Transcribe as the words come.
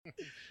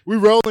We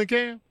rolling,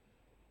 Cam?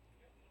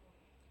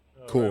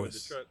 Of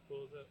course. The truck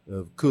pulls up.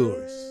 Of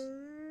course.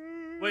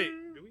 Wait,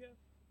 do we have?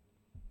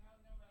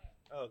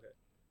 Oh, okay.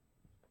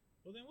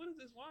 Well, then what is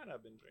this wine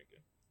I've been drinking?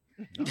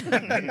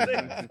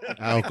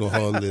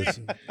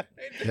 Alcoholism.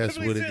 That's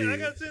what it I is.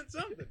 got sent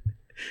something.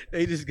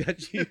 They just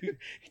got you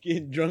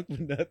getting drunk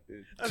for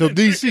nothing. So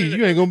DC,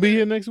 you ain't gonna be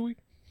here next week?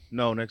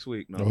 No, next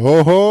week. No.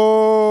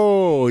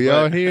 Oh,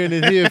 y'all But- hearing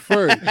it here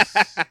first.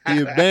 He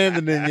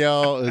abandoning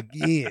y'all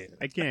again.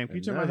 Hey, Cam, can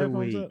you turn my Another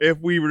headphones week. up? If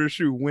we were to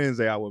shoot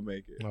Wednesday, I would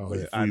make it. Oh, But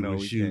if I we know were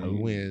we shooting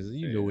can't. Wednesday,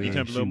 you know we You ain't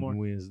jump a little shooting more?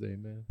 Wednesday,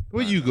 man.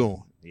 Where you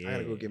going? I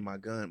gotta go get my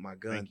gun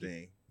Thank you.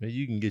 thing. Man,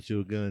 you can get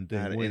your gun thing.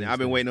 And Wednesday. I've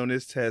been waiting on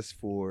this test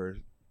for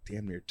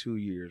damn near 2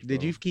 years.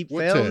 Did bro. you keep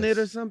What failing test?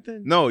 it or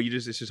something? No,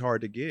 it's just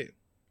hard to get.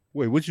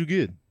 Wait, what you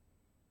get?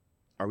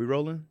 Are we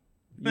rolling?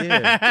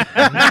 Yeah.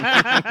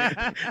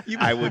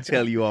 I will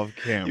tell you off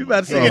camera. You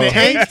about to Oh. say a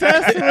tank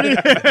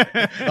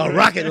test? I'll A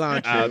rocket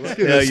launcher. Get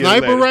tell a you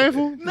sniper later.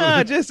 rifle?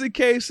 Nah, just in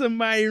case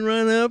somebody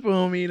run up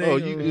on me. Oh,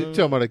 you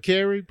talking about a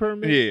carry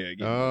permit? Yeah.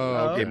 Get,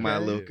 Oh, get my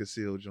okay. little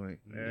concealed joint.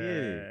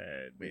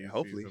 Yeah.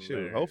 Hopefully,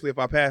 hopefully if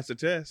I pass the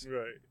test.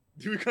 Right.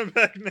 Do we come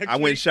back next I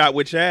went week? and shot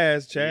with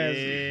Chaz.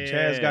 Yeah.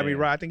 Chaz got me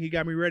right. I think he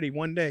got me ready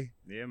one day.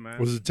 Yeah, man.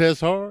 Was the test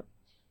hard?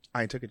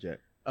 I ain't took it yet.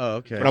 Oh,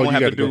 okay. But I'm you gonna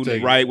have gotta to go do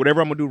take it. right. Whatever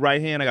I'm gonna do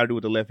right hand, I gotta do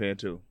with the left hand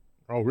too.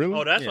 Oh, really?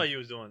 Oh, that's Yeah. why you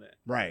was doing that.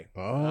 Right.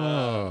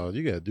 Oh,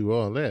 you got to do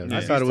all that. Yeah.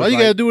 I thought it Why was you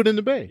like, got to do it in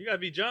the Bay? You gotta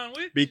be John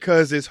Wick.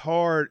 Because it's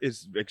hard.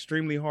 It's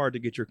extremely hard to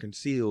get your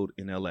concealed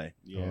in LA.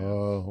 Yeah.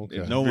 Oh,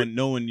 okay. No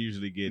one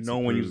usually gets. No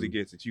one usually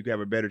approved. gets it. You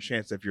have a better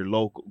chance if you're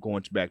local,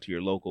 going back to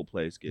your local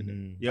place getting it.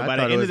 Mhm. Yeah, I by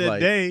the thought it end of was the like-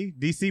 day,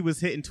 DC was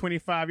hitting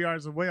 25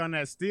 yards away on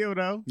that steal,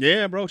 though.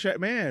 Yeah, bro,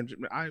 man,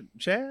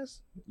 Chaz.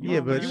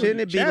 Yeah, but you-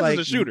 shouldn't it be Chaz like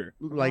is a shooter?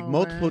 like Oh,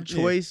 multiple man.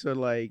 choice or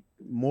like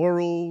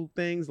moral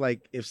things?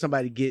 Like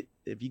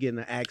if you get in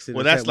an accident,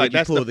 Well, or that's something, would you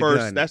that's pull the first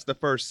gun? that's the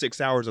first 6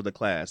 hours of the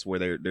class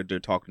where they're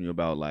talking to you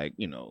about like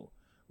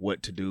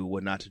what to do,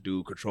 what not to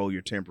do, control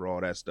your temper,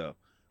 all that stuff.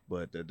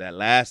 But that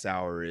last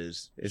hour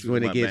is It's shoot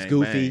when it my gets bang,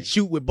 goofy. bang.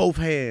 Shoot with both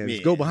hands.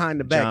 Yeah. Go behind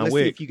the back. John Let's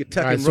Wick. see if you can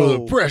tuck All right, and so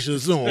roll. the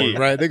pressure's on, Yeah.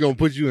 right? They're going to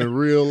put you in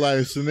real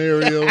life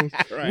scenarios.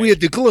 Right. We at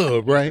the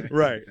club, right?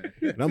 Right.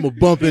 And I'm going to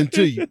bump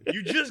into you.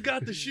 You just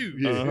got the shoe.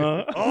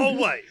 Uh-huh. All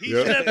white. He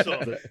Yeah. steps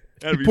on it.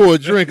 You pour a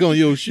drink on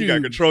your You gotta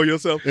shoe control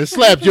yourself. and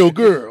slap your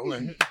girl.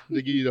 Like,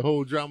 they give you the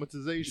whole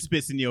dramatization.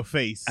 Spits in your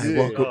face.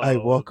 Yeah. I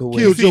walk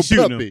away. Killed your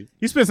shooting him. puppy.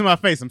 He spits in my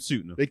face. I'm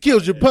shooting him. They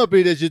killed your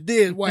puppy that your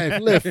dead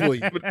wife left for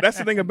you. But that's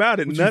the thing about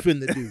it. What you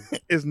Nothing, finna do?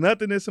 it's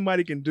nothing that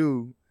somebody can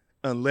do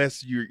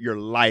unless your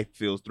life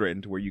feels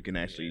threatened to where you can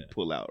actually Yeah.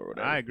 pull out or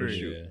whatever. I agree.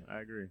 Yeah. I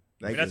agree.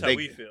 I mean, that's how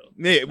we feel.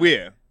 Yeah,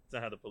 yeah. That's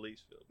not how the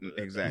police feel. But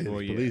that's Exactly. Yeah, Oh,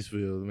 the yeah. police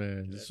feels, man.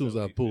 As That's soon as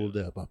what I we pulled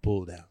feel. up, I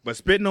pulled out. But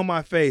spitting on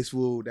my face,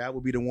 that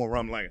would be the one where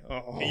I'm like,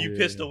 oh. Can you yeah.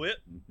 pistol whip?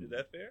 Is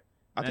that fair?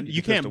 I think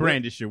You can can't pistol whip.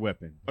 brandish your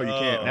weapon. Oh, you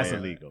can't. That's Oh, yeah.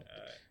 illegal. All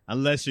right.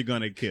 Unless you're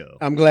gonna kill.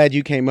 I'm glad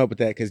you came up with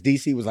that because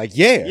DC was like,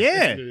 yeah.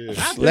 Yeah. Yeah. I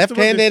pistol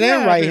Left-handed whip the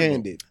and crap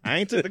right-handed. I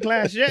ain't took the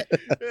class yet.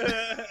 Nah,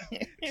 That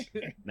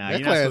you're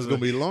not class supposed gonna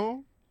to- be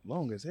long.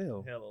 Long as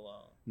hell. Hella long.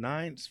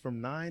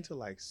 From 9 to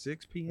like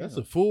 6 p.m. That's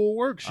a full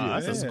work shift.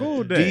 That's a Yeah.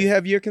 school day. Do you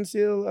have your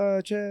conceal,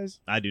 Chaz?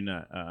 I do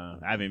not. I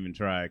haven't even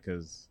tried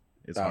because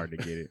it's Oh. hard to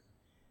get it.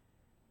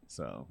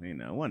 So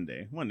one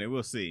day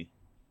we'll see.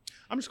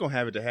 I'm just gonna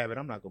have it to have it.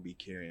 I'm not gonna be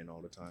carrying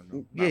all the time.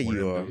 No. Yeah, Not one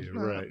you of are. them dudes.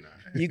 Yeah, right. I'm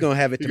not. You gonna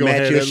have it You to gonna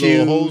match have your that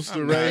little shoes?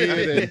 holster right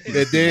here,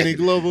 that Danny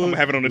Glover. I'm gonna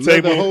have it on the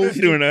leather table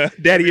holster. doing a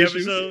daddy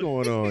Every issues. episode.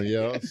 What's going on,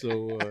 y'all?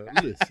 So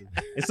listen,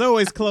 It's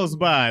always close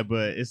by,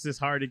 but it's just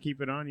hard to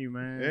keep it on you,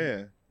 man.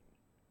 Yeah.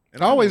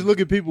 And I always look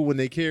at people when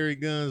they carry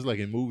guns, like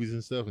in movies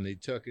and stuff, and they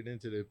tuck it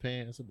into their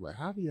pants. I'm like,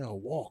 how do y'all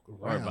walk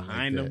around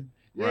behind like them.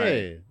 that? Right.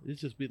 Yeah,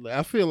 it's just be like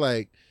I feel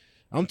like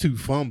I'm too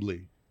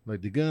fumbly.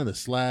 Like the gun to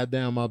slide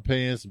down my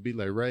pants and be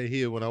like right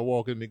here when I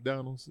walk in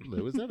McDonald's. I'm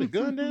like, was that a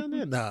gun down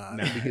there? Nah,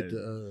 let me get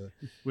the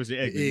Where's the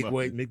egg? egg McMuffin?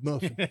 white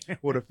McMuffin.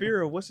 Well, the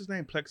fear of what's his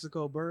name,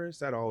 Plexico Burris.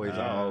 That always,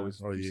 I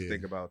always Oh, used to yeah.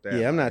 think about that.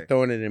 Yeah, I'm not like,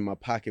 throwing it in my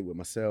pocket with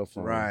my cell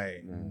phone.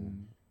 right. No.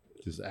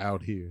 Just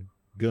out here,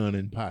 gun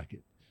in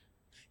pocket.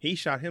 He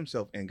shot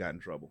himself and got in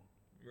trouble.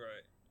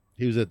 Right.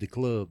 He was at the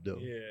club though.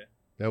 Yeah.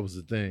 That was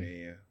the thing.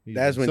 Yeah. He-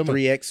 That's when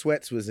somebody, 3X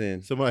Sweats was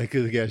in. Somebody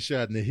could have got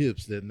shot in the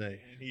hips that night.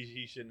 And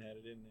he shouldn't have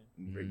it in there.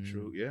 Very Mm.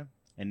 true. Yeah.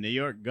 And New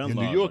York gun In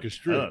New laws York are is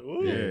strict. up.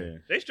 Ooh. Yeah.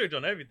 They strict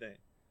on everything.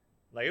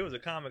 Like it was a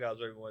comic I was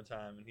working one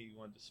time and he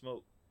wanted to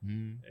smoke.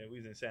 Mm. And we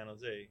was in San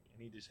Jose and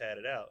he just had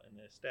it out and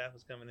the staff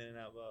was coming in and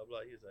out, blah blah.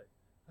 He was like,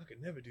 I could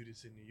never do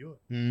this in New York.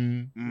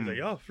 Mm. He was like,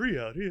 y'all free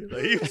out here.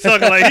 Like he was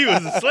talking like he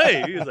was a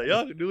slave. He was like,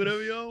 y'all can do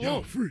whatever y'all Y'all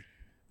want. free.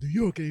 New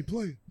York ain't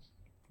playing.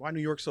 Why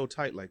New York so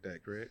tight like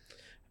that, Greg?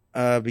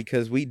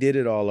 Because we did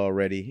it all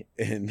already,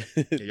 and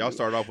Yeah, y'all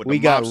started off with we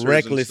the got mobsters and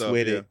reckless stuff,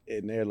 with yeah.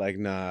 it, and they're like,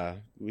 "Nah,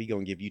 we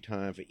gonna give you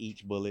time for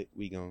each bullet.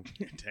 We gonna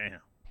Damn.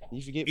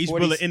 you forget Each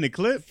 40 bullet in the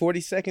clip.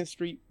 42nd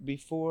Street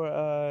before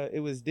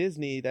it was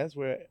Disney. That's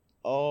where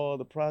all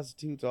the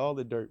prostitutes, all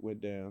the dirt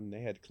went down.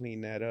 They had to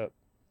clean that up.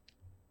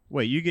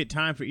 Wait, you get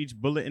time for each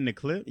bullet in the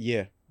clip?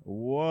 Yeah,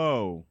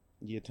 Whoa.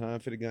 Yeah, time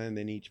for the gun,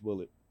 then each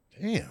bullet.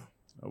 Damn.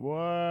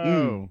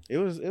 Whoa. It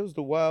was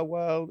the wild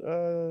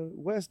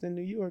west in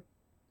New York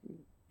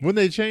When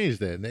they changed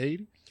that in the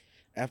 80s?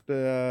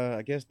 after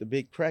I guess the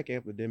big crack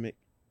epidemic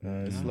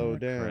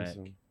slowed down. Crack.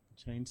 So.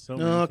 Changed so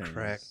many No, things.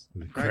 crack.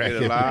 Crack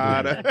Did a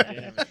lot of. Damn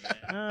it, man.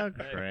 Oh,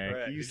 Crack.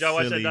 crack. You Did y'all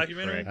watch that silly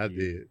documentary? crack I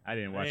did. I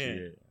didn't watch Man.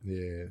 it Yeah.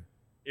 It I heard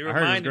it was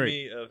reminded great.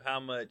 me of how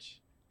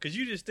much, because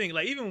you just think,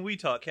 like, even when we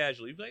talk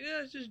casually, you'd be like,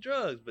 yeah, it's just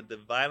drugs. But the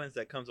violence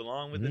that comes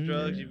along with the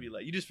drugs, you'd be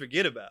like, you just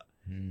forget about.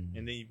 Mm.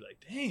 And then you'd be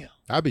like, damn.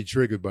 I be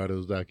triggered by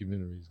those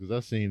documentaries because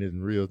I've seen it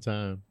in real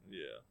time Yeah.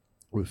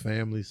 with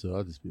family, so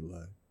I'll just be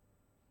like,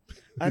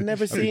 I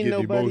never I be seen getting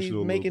nobody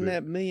emotional a making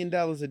little that $1 million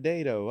a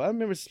day though. I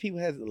remember people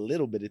had a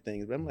little bit of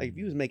things, but I'm like, if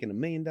you was making $1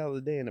 million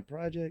a day in the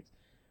projects,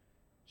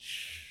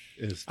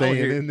 and staying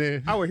hear- in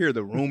there. I would hear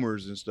the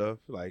rumors and stuff,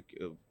 like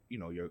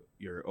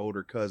your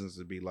older cousins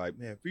would be like,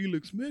 "Man,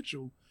 Felix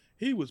Mitchell,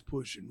 he was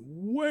pushing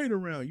weight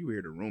around." You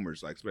hear the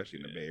rumors, like especially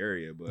in the Bay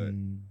Area, but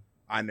Mm.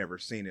 I never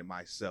seen it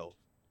myself.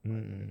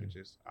 Mm. It's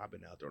just I've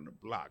been out there on the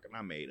block and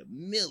I made a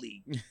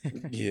milli.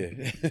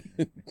 yeah.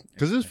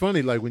 Because it's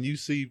funny, like when you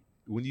see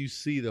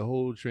the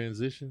whole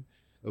transition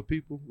of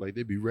people, like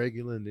they be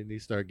regular and then they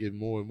start getting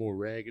more and more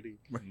raggedy,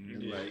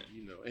 and Yeah. like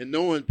and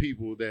knowing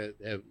people that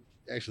have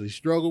actually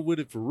struggled with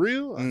it for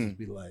real, I just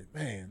be like,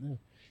 man,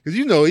 because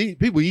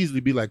people easily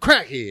be like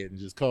crackhead and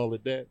just call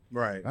it that.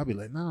 Right. I'd be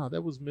like, nah,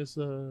 that was Miss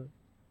Miller,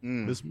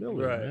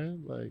 Right.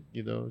 man. Like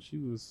she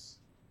was,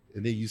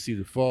 and then you see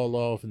the fall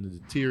off and the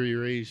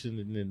deterioration,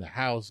 and then the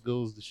house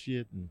goes to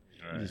shit, and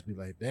you just be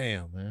like,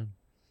 damn, man.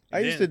 I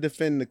used to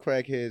defend the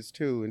crackheads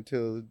too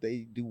until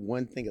they do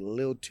one thing a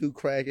little too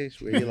crackish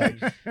where you're like,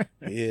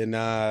 yeah,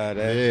 nah,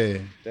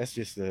 that's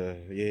just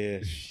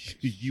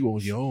you on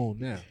your own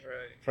now. Right.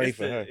 Pray it's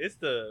for the, her. It's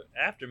the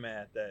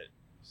aftermath that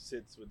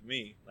sits with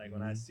me. Like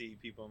when I Mhm. see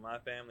people in my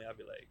family, I'll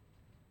be like,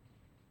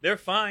 they're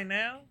fine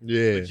now,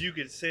 Yeah, but you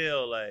could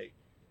tell like,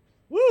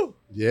 woo,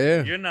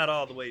 yeah. you're not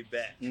all the way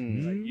back.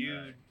 Mm.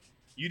 Like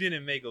you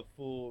didn't make a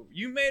full.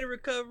 You made a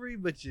recovery,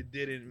 but you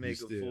didn't make a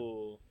still-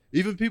 full.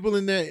 Even people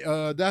in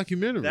that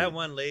documentary. That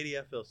one lady,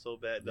 I feel so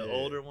bad. The Yeah.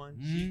 older one,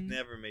 she Mhm.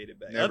 never made it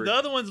back. Never. The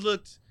other ones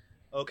looked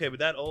okay, but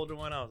that older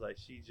one, I was like,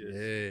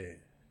 Yeah.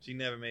 she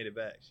never made it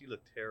back. She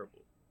looked terrible.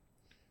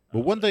 But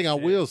was one like, thing I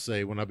 "Shit." will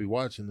say when I be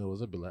watching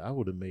those, I'd be like, I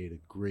would have made a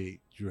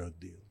great drug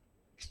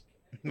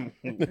dealer.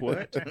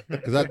 What?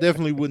 Because I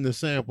definitely wouldn't have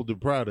sampled the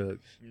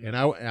product. Mm. And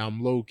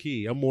I'm low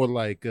key. I'm more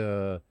like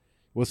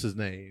what's his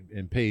name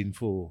in Paid in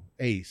Full,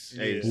 Ace,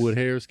 Ace. Wood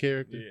Harris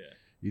character. Yeah.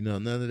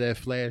 None of that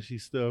flashy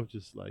stuff.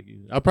 Just like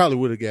I probably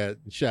would have got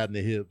shot in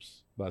the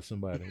hips by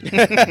somebody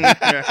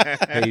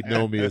hating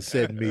on me or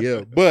setting me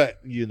up. But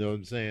you know what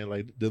I'm saying,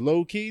 like the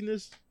low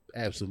keyness,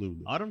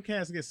 absolutely. All them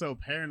cats get so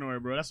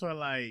paranoid, bro. That's why,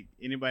 like,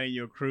 anybody in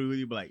your crew,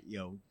 you be like,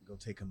 yo, go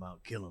take him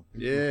out, kill him.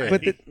 Yeah.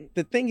 But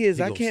the thing is,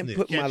 He I gonna can't snitch.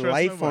 put Can't my trust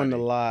life on the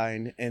nobody.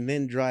 line and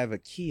then drive a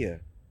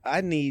Kia.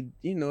 I need,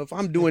 if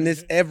I'm doing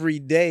this every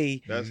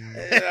day, That's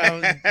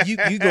you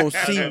gonna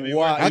see gonna be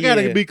why. I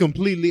gotta yeah. be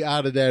completely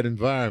out of that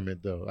environment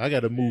though. I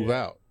gotta move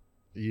out,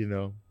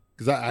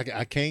 because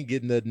I can't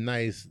get nothing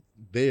nice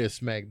there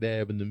smack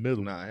dab in the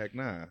middle. nah, heck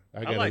nah. I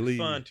I gotta like leave.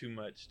 fun too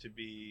much to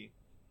be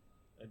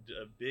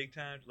a big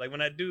time. Like when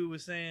that dude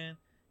was saying,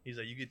 he's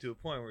like, you get to a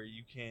point where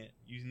you can't,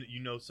 you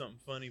know something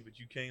funny, but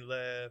you can't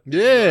laugh.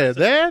 Yeah,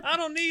 that. I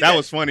don't need That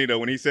was funny though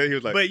when he said he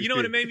was like. But you know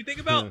what it made me think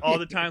about? All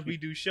the times we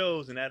do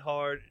shows and that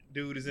hard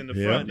dude is in the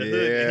Yeah. front, the hood,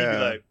 and he'd be Yeah.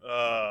 like,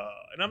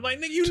 and I'm like,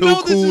 nigga, you Too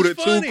know cool this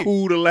is funny. too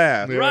cool to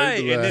laugh. Yeah. Right,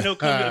 he'd be and then like, he'll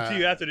come up to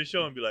you after the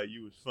show and be like,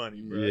 "You was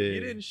funny, bro. Yeah. You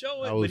didn't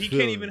show I it, was but he can't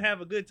feeling even it. have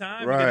a good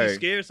time Right. because he's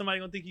scared somebody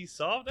gonna think he's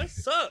soft. That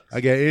sucks.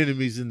 I got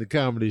enemies in the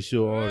comedy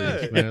show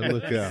audience, Right. man.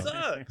 Look that out.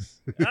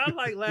 sucks. I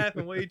like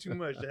laughing way too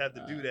much to have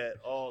to do that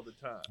all the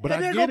time. But Hey,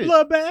 I there get go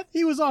it. Bloodbath.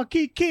 He was all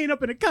keen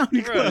up in the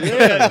comedy club. Right,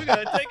 Yeah. we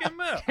gotta take him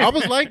out. I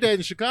was like that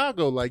in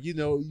Chicago. Like,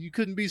 you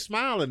couldn't be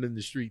smiling in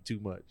the street too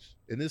much.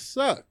 And it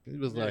sucked. It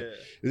was like, Yeah.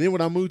 and then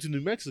when I moved to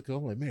New Mexico,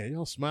 I'm like, man,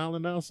 y'all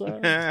smiling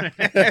outside? And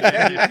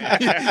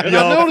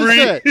Y'all I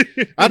noticed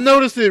free. that. I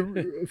noticed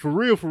it for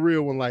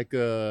real when like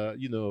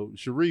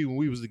Cherie, when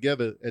we was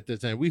together at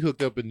that time, we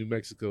hooked up in New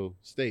Mexico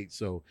State.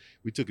 So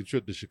we took a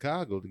trip to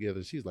Chicago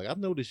together. She's like, I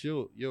noticed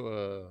your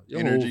whole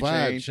Energy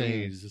vibe changed.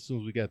 changed as soon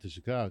as we got to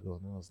Chicago.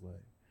 And I was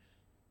like,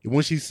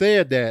 when she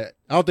said that,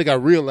 I don't think I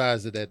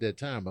realized it at that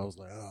time. I was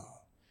like, oh,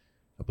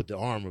 I put the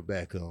armor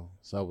back on.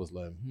 So I was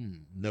like,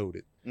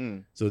 noted.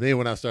 Mm. So then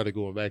when I started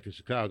going back to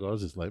Chicago, I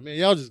was just like, man,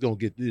 y'all just gonna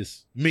get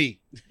this me.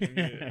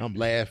 Yeah. I'm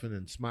laughing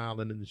and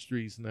smiling in the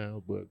streets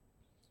now, but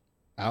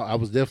I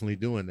was definitely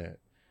doing that.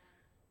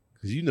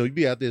 Cause you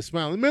be out there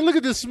smiling. Man, look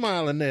at this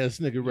smiling ass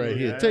nigga right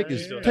here. Take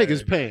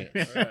his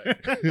pants.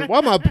 Right.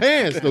 Why my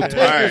pants though? Take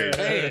Right. his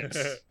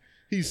pants.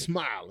 He's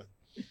smiling.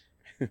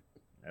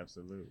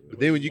 Absolutely. But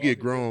then when you get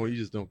grown, you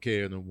just don't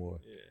care no more.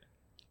 Yeah.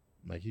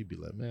 Like he'd be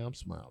like, man, I'm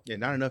smiling. Yeah,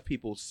 not enough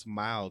people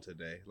smile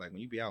today. Like when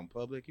you be out in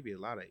public, you be a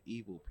lot of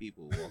evil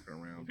people walking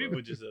around. bro.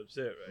 People just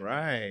upset,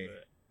 right? Right.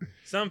 But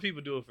some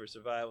people do it for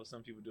survival.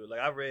 Some people do it. Like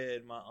I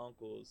read my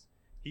uncle's.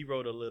 He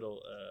wrote a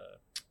little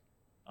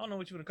I don't know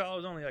what you want to call it.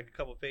 It was only like a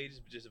couple pages,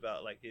 but just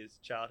about like his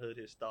childhood,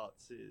 his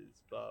thoughts,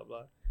 his blah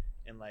blah.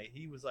 And like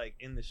he was like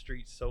in the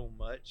streets so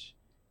much,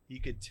 he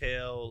could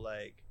tell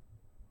like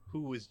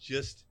who was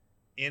just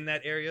in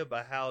that area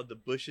by how the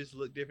bushes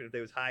look different. If they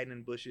was hiding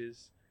in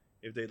bushes,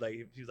 if they like,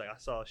 if he was like, I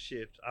saw a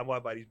shift. I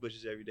walk by these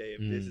bushes every day.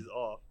 If this is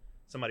off,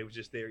 somebody was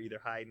just there either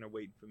hiding or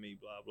waiting for me.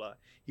 Blah blah.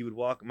 He would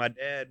walk. My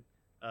dad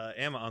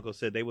and my uncle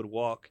said they would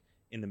walk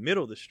in the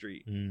middle of the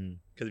street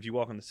because if you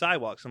walk on the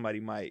sidewalk, somebody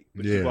might.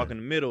 But if you walk in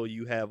the middle,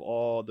 you have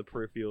all the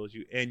peripherals.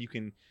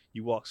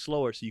 You walk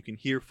slower so you can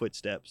hear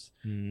footsteps.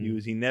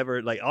 He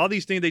never like all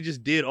these things they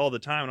just did all the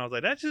time, and I was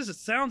like, that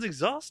just sounds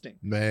exhausting.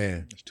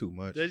 Man, it's too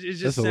much. It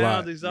just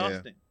sounds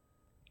exhausting.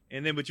 Yeah.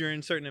 And then, but you're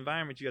in certain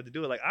environments, you have to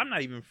do it. Like I'm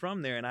not even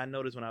from there, and I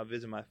noticed when I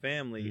visit my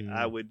family,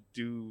 I would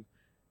do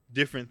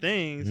different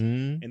things,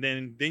 and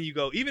then you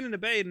go even in the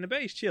Bay. And the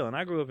Bay's chill, and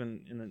I grew up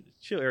in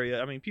a chill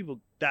area. I mean, people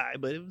die,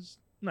 but it was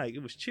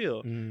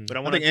chill. But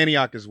I think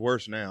Antioch is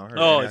worse now.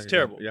 It's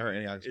terrible. I heard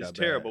Antioch it's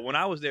terrible. Bad. When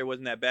I was there, it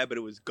wasn't that bad, but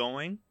it was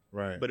going.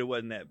 Right. But it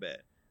wasn't that bad.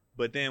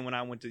 But then when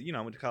I went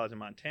to college in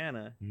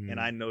Montana, and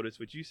I noticed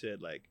what you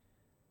said, like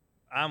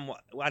I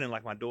didn't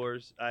like my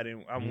doors.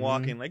 I'm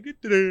walking like like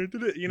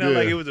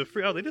it was a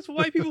free. I was like, this is what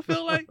white people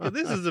feel like.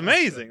 This is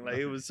amazing. Like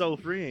it was so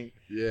freeing.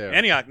 Yeah.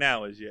 Antioch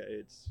now is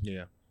it's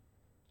yeah.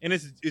 And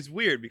it's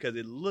weird because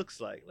it looks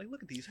like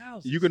look at these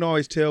houses. You can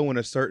always tell when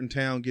a certain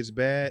town gets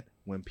bad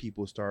when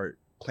people start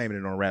claiming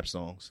it on rap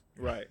songs.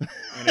 Right.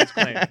 And it's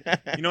claimed.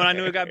 You know when I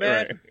knew it got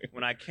bad? Right.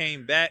 When I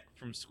came back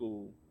from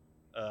school,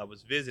 I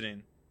was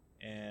visiting,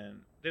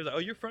 and they was like, "Oh,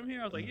 you're from here?"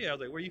 I was like, "Yeah." I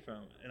was like, "Where are you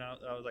from?" And I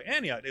was like,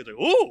 "Antioch." They was like,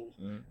 "Ooh,"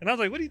 and I was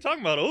like, "What are you talking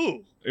about?"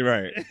 Ooh,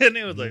 right. And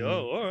they was like,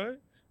 "Oh, all right."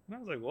 And I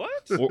was like,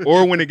 "What?"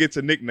 Or when it gets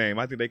a nickname,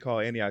 I think they call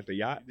Antioch the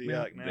Yacht. The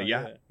Yacht. Now, the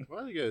Yacht. Yeah.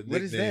 Why you got a nickname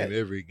What is that?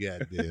 every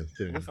goddamn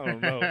thing? I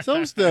don't know.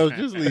 Some stuff,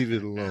 just leave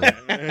it alone.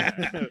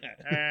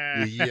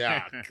 The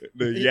Yacht.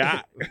 The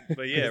Yacht.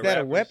 But yeah, is that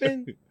a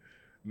weapon?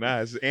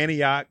 Nah, it's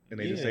Antioch, and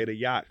they just say the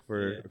Yacht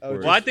for. Yeah. For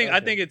well, I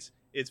think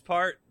it's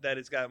part that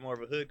it's got more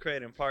of a hood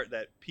cred, and part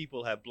that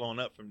people have blown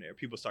up from there.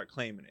 People start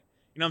claiming it.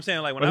 You know what I'm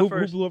saying? Like when who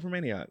first blew up from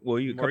Antioch?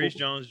 Well, Maurice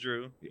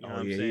Jones-Drew. You know what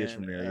I'm saying? He is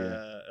from there.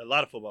 Yeah. A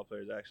lot of football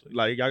players actually.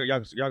 Like y'all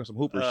got some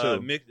hoopers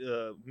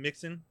too.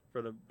 Mixon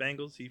for the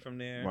Bengals. He from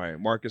there. Right.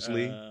 Marcus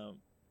Lee.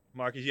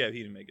 Marcus, he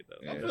didn't make it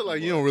though. I feel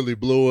like you don't really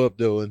blow up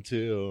though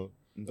until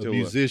a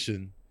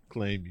musician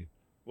claim you.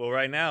 Well,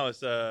 right now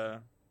it's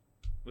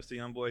what's the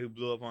young boy who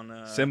blew up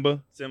on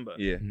Simba? Simba.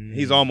 Yeah.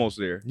 He's almost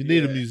there. You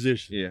need a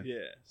musician. Yeah.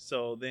 Yeah.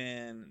 So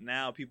then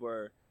now people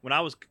are. When I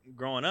was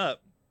growing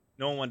up,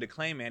 no one wanted to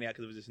claim Antioch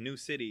because it was this new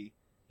city,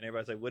 and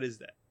everybody's like, "What is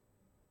that?"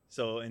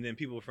 So and then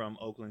people from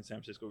Oakland, San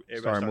Francisco,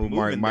 everybody started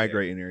moving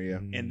migrating there. Yeah.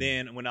 And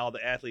then when all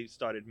the athletes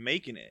started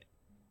making it,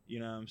 you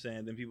know what I'm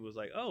saying? Then people was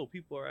like, "Oh,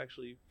 people are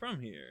actually from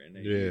here and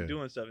they're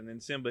doing stuff." And then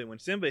when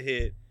Simba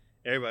hit,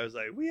 everybody was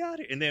like, "We out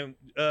here!" And then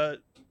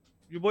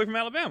your boy from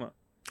Alabama,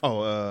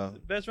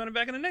 best running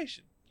back in the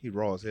nation. He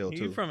raw as hell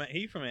too.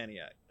 He from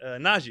Antioch.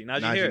 Najee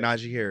Harris.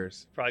 Najee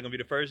Harris. Probably gonna be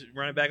the first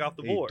running back off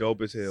the board.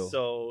 Dope as hell.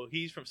 So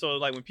he's from. So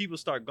like when people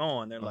start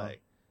going, they're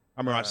like.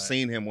 I remember I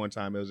seen him one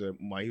time. It was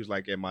he was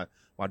like at my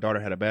daughter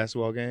had a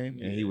basketball game,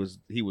 and he was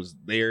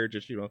there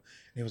just and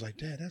he was like,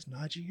 "Dad, that's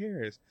Najee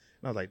Harris,"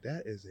 and I was like,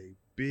 "That is a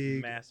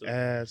big massive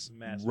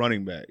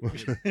running back,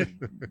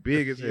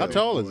 big as hell." How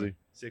tall is he?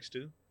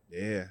 6'2".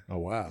 Yeah. Oh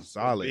wow,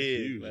 solid.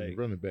 Huge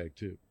running back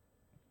too.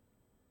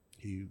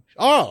 Huge.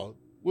 Oh.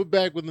 We're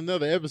back with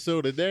another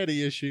episode of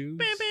Daddy Issues.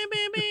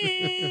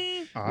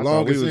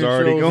 Longest was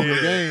already going. The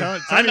game.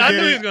 I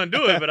knew he was going to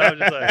do it, but I was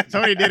just like...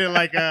 Somebody did it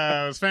like it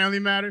was Family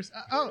Matters.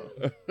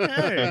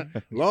 Hey.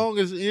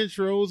 Longest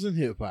intros in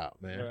hip-hop,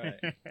 man.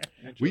 Right.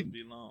 Intros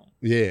be long.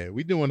 Yeah,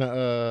 we doing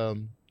a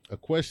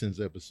questions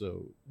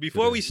episode.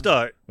 Before we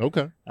start,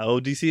 okay, I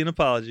owe DC an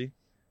apology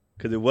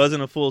because it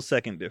wasn't a full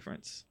second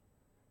difference.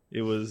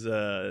 It was...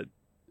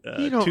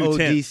 you don't owe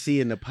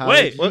DC an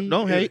apology. Wait,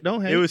 don't hate.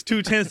 It was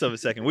 0.2 of a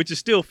second, which is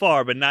still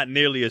far, but not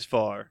nearly as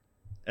far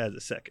as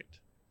a second.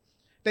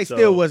 They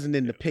still wasn't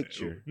in the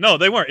picture. No,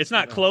 they weren't. It's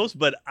not close,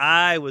 but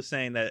I was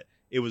saying that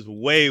it was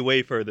way,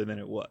 way further than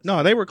it was.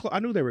 No, they were.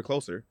 I knew they were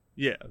closer.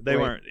 Yeah, they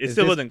weren't. It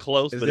still wasn't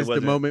close. But it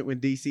wasn't. The moment when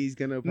DC's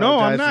gonna apologize no,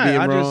 I'm not.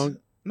 for being wrong?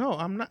 No,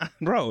 I'm not,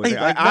 bro.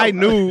 I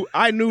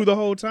knew the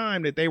whole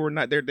time that they were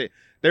not.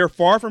 They're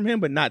far from him,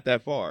 but not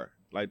that far.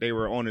 Like they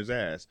were on his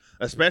ass,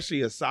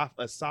 especially a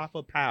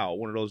Safa Powell,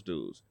 one of those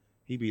dudes.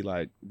 He'd be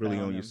like really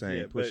on you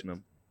saying, pushing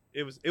him.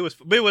 It was.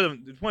 But it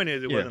wasn't. The point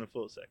is, it wasn't a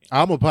full second.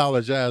 I'm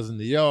apologizing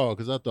to y'all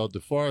because I thought the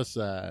Far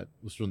Side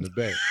was from the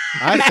Bay.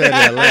 I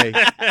said LA.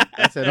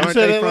 I said, aren't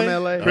they from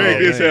LA?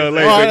 Craig is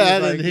LA,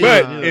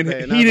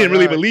 but he didn't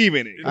really believe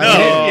in it.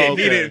 No,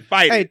 he didn't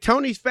fight. Hey,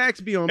 Tony's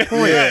facts be on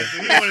point.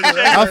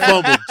 I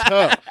fumbled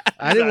tough.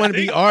 I didn't want to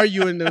be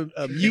arguing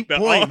a mute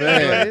point,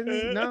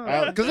 man.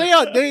 No, because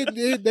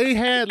they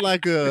had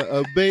like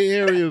a Bay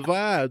Area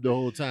vibe the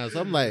whole time. So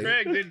I'm like,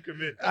 Craig didn't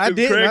commit. I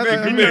did.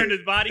 He turned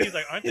his body. He's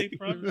like, aren't they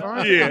from?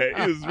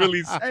 Yeah, he was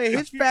really. Hey,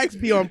 his facts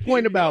be on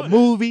point about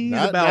movies,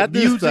 about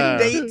music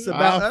dates.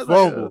 I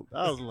fumbled.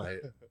 I was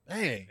like,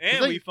 Dang.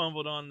 And we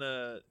fumbled on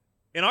the.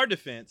 In our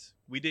defense,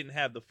 we didn't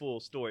have the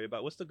full story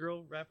about what's the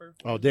girl rapper?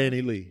 Oh,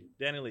 Danny Lee.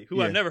 Danny Lee,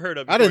 who I've never heard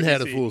of. I didn't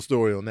have the full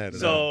story on that.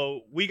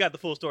 So we got the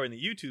full story in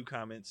the YouTube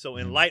comments. So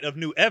in light of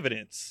new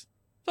evidence,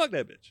 fuck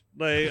that bitch.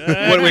 Like,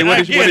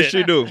 what did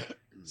she do?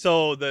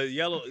 So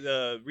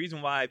the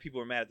reason why people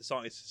were mad at the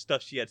song is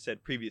stuff she had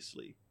said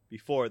previously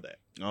before that,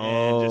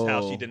 and just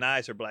how she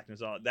denies her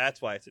blackness. All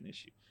that's why it's an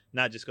issue.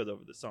 Not just because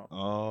over the song.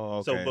 Oh,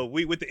 okay. So, but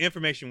with the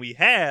information we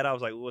had, I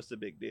was like, well, "What's the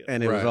big deal?"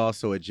 And it was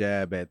also a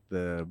jab at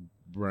the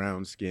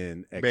brown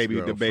skin the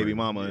baby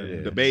mama,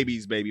 the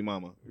baby's baby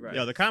mama. Right.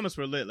 Yo, the comments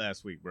were lit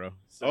last week, bro.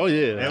 So, I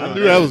knew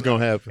that was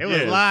gonna happen. It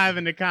was live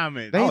in the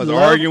comments. They was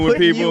arguing with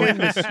people you in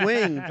the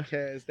swing,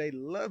 Kaz. They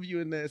love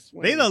you in that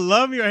swing. They either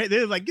love you or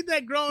they was like, get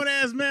that grown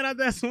ass man out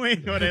that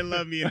swing, or they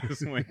love me in the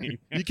swing.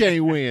 You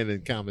can't win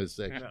in comment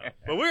section. No.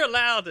 But we're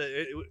allowed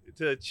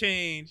to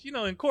change. You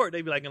know, in court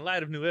they be like, in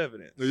light of new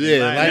evidence.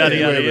 Yeah,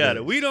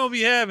 yada. We don't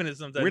be having it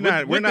sometimes.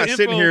 We're not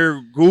sitting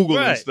here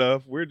Googling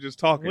stuff. We're just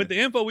talking. With the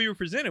info we were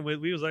presented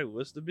with, we was like,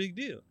 what's the big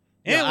deal?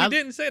 And we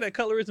didn't say that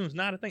colorism is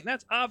not a thing.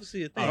 That's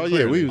obviously a thing. Oh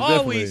yeah,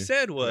 all we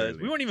said was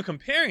we weren't even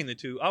comparing the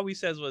two. All we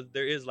said was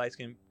there is light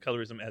skin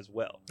colorism as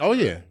well. Oh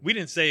yeah, we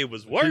didn't say it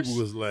was worse.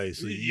 People was like,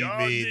 so you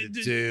mean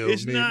to tell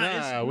it's me?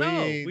 Not,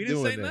 we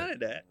didn't say that. none of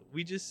that.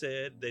 We just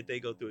said that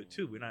they go through it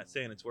too. We're not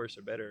saying it's worse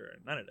or better or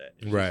none of that.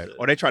 It's right?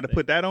 Or they tried to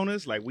put that on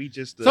us, like we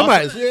just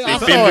somebody. I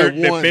saw it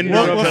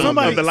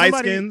once. The light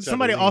skins.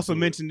 Somebody also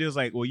mentioned it was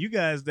like, well, you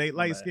guys date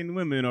light skinned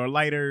women or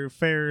lighter,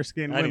 fairer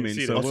skinned women.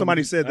 So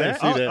somebody said that.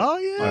 Oh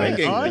yeah,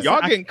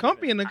 y'all getting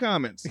comfy in the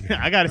comments.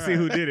 I got to see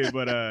who did it,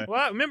 but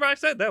well, remember I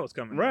said that was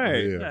coming.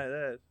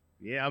 Right.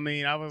 Yeah, I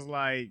mean, I was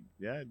like,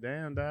 yeah,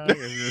 damn, dog.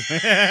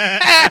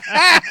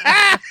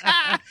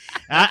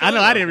 I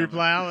know I didn't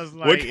reply. I was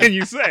like, what can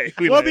you say?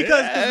 Well,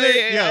 because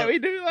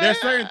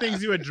there's certain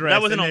things you address.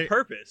 That wasn't on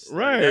purpose.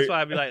 Right. That's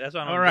why I'd be like, that's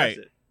why I don't address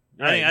it.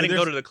 Right. I didn't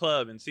go to the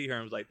club and see her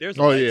and was like, there's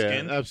a light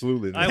skin.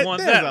 Absolutely. I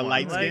want there's that a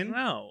light skin.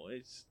 No,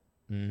 it's...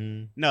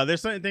 Mm-hmm. No,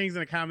 there's certain things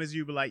in the comments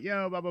you be like,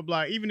 yo, blah, blah,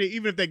 blah. Even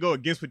if they go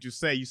against what you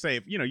say,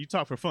 if, you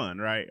talk for fun,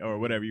 right? Or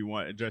whatever you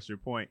want, address your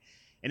point.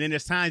 And then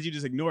there's times you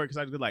just ignore it because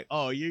I just be like,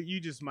 oh,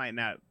 you just might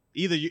not.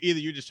 Either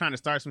you're just trying to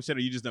start some shit or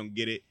you just don't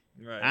get it.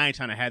 Right. I ain't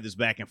trying to have this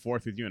back and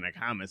forth with you in the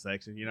comment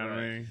section. You know what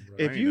I mean?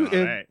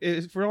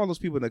 If for all those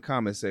people in the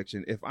comment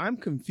section, if I'm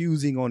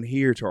confusing on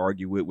here to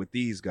argue with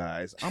these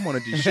guys, I'm gonna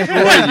destroy you.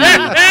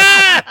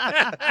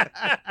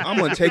 I'm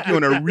gonna take you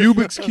on a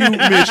Rubik's Cube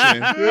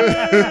mission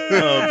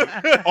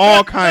of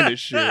all kind of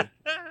shit.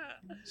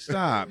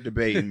 Stop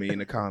debating me in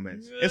the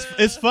comments.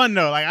 It's fun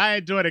though. Like I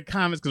enjoy the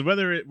comments because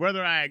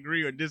whether I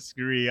agree or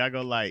disagree, I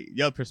go like,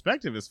 your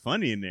perspective is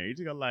funny in there. You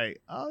just go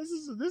like, oh,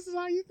 this is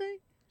how you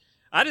think.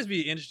 I just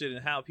be interested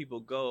in how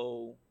people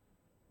go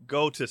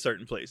to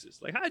certain places.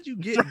 Like, how'd you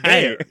get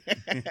there?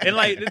 And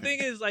like the thing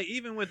is, like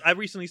even with I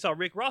recently saw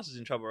Rick Ross is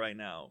in trouble right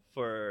now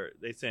for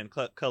they saying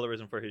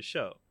colorism for his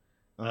show.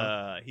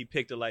 He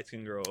picked a light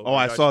skinned girl. Oh,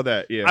 I saw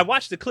that. Yeah, I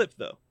watched the clip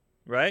though.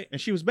 Right, and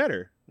she was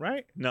better,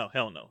 right? No,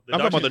 hell no. I'm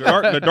talking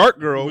about the dark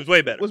girl was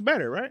way better. Was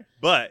better, right?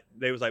 But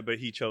they was like, but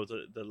he chose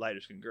the lighter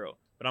skinned girl.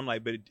 But I'm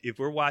like, but if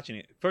we're watching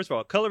it, first of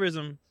all,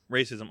 colorism,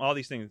 racism, all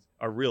these things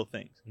are real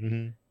things.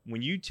 Mm-hmm.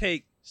 When you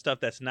take stuff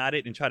that's not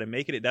it and try to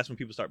make it, that's when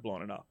people start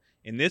blowing it off.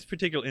 In this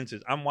particular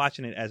instance, I'm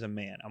watching it as a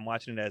man. I'm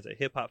watching it as a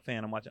hip hop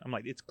fan. I'm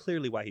like, it's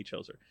clearly why he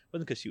chose her. It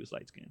wasn't because she was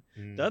light skinned.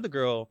 The other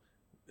girl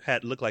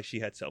looked like she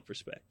had self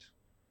respect.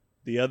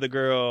 The other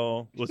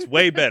girl was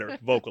way better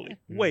vocally,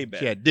 way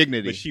better. She had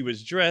dignity. But she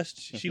was dressed.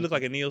 She looked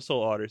like a neo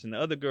soul artist. And the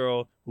other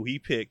girl who he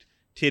picked,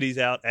 titties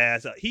out,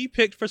 ass out. He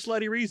picked for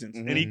slutty reasons.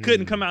 And he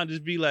couldn't come out and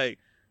just be like,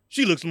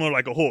 she looks more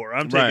like a whore.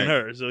 I'm taking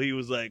her. So he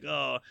was like,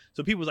 oh.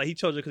 So people was like, he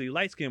chose her because he's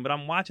light skinned. But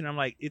I'm watching. I'm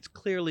like, it's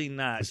clearly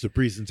not. It's the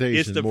presentation.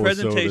 It's the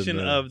presentation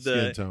of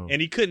the. Skin tone. And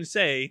he couldn't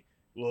say,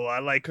 well, I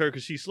like her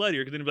because she's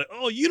sluttier. Because then he'd be like,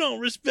 oh, you don't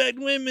respect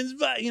women's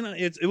body.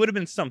 It would have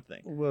been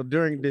something. Well,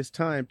 during this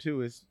time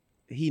too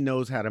he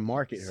knows how to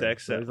market her.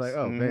 Sex. So he's like,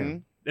 oh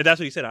man, and that's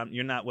what he said.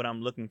 You're not what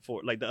I'm looking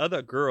for. Like the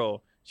other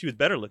girl, she was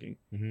better looking.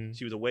 Mm-hmm.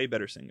 She was a way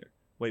better singer.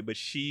 But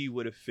she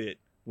would have fit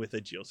with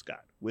a Jill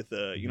Scott. With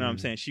a, you know what I'm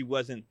saying? She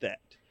wasn't that.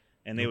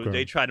 And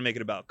they tried to make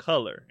it about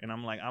color. And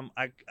I'm like,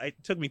 it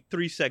took me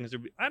 3 seconds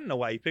I don't know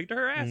why he picked her.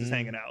 Her ass is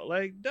hanging out.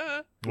 Like,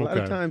 duh. A lot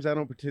of times I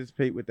don't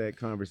participate with that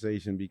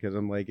conversation because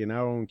I'm like, in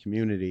our own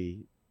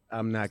community,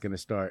 I'm not going to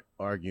start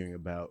arguing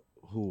about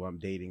who I'm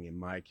dating in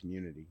my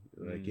community.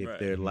 Like if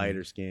they're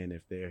lighter skinned,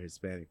 if they're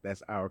Hispanic,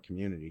 that's our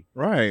community.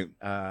 Right.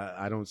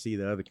 I don't see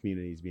the other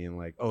communities being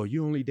like, oh,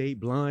 you only date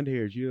blonde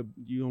hairs. You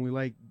only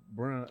like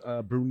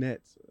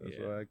brunettes. Yeah.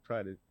 So I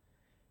try to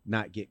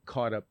not get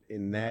caught up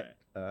in that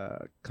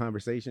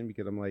conversation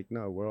because I'm like,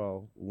 no, we're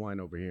all one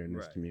over here in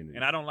this community.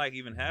 And I don't like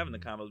even having the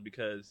combos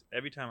because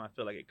every time I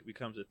feel like it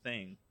becomes a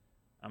thing,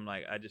 I'm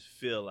like, I just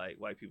feel like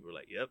white people are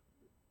like, yep,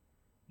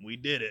 we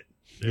did it.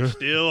 They're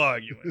still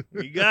arguing.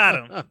 We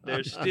got them.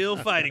 They're still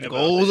fighting.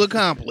 Goals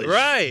accomplished.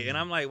 Right. And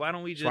I'm like, why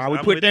don't we just... Why we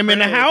put them in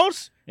the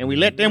house and we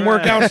let them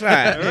work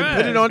outside. Right.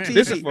 Put it on TV.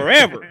 This is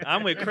forever.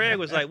 I'm with Craig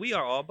was like, we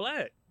are all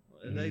black.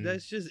 Like,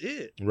 that's just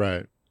it.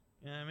 Right.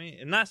 You know what I mean?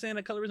 I'm not saying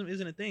that colorism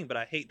isn't a thing, but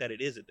I hate that it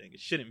is a thing. It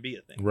shouldn't be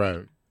a thing.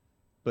 Right.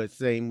 But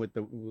same with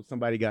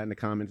somebody got in the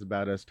comments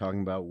about us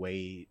talking about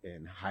weight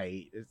and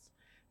height.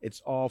 It's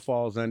all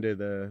falls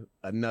under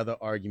another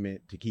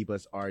argument to keep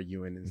us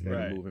arguing instead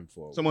of moving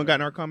forward. Someone got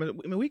in our comments.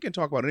 I mean, we can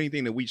talk about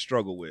anything that we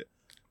struggle with.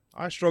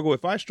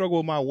 If I struggle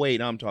with my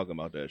weight, I'm talking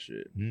about that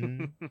shit.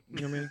 Mm-hmm. You know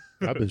what I mean?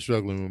 I've been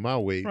struggling with my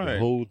weight the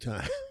whole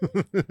time.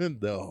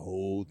 The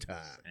whole time.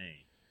 Dang.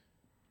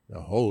 The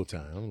whole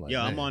time. I'm like,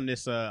 yo, man.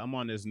 I'm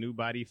on this new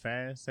body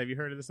fast. Have you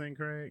heard of this thing,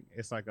 Craig?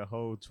 It's like a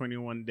whole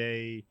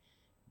 21-day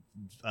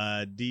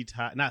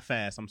detox. Not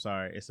fast. I'm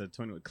sorry. It's a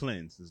 21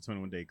 cleanse. It's a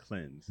 21-day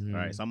cleanse. Mm. All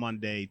right. So I'm on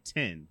day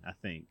 10, I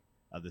think,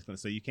 of this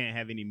cleanse. So you can't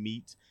have any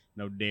meat,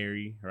 no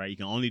dairy. Right. You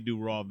can only do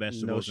raw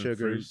vegetables, No and sugars.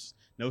 fruits.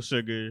 No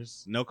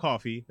sugars, no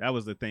coffee. That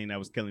was the thing that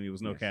was killing me.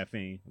 Was no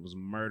caffeine. It was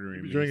murdering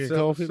You me. drinking So,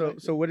 coffee? so, like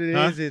that? so what it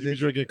Huh? is You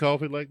drinking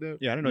coffee like that?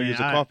 Yeah, I didn't know you Man, was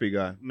a coffee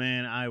guy.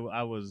 Man, I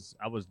was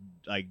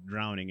like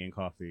drowning in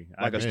coffee.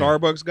 Like a Man.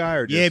 Starbucks guy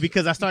or just... Yeah,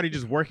 because I started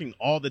just working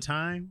all the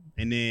time,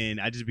 and then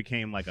I just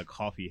became like a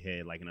coffee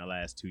head. Like in the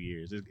last 2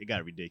 years, it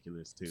got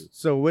ridiculous too.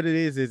 So what it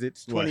is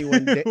it's What?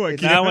 21 days. What,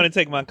 Now I want to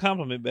take my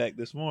compliment back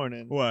this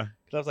morning. What?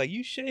 Because I was like,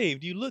 you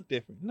shaved. You look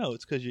different. No,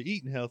 it's because you're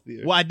eating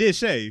healthier. Well, I did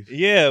shave.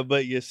 Yeah,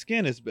 but your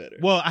skin is better.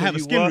 Well, I have a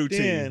You skin walked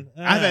routine. in,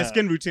 I have that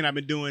skin routine I've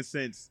been doing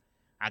since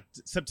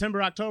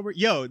September, October.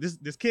 Yo, this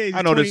kid.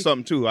 I know there's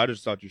something too. I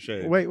just thought you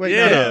shaved. Wait,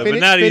 Yeah, no. but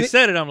now that you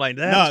said it, I'm like,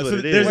 that's No, what so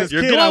it there's is. this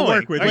You're kid I glowing.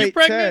 work with. Are you Wait,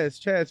 pregnant?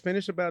 Chaz,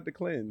 finish about the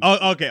cleanse.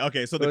 Oh,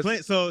 okay. So the So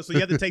clean, so you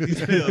have to take these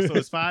pills. So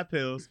it's 5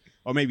 pills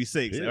or maybe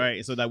 6. Yeah. All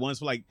right. So that one's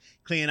for like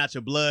cleaning out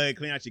your blood,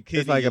 cleaning out your kidney,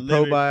 It's like your a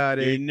liver,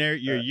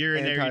 probiotic, your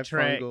urinary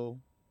tract. antifungal.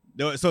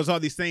 So it's all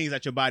these things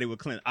that your body will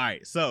cleanse. All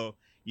right, so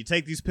you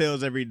take these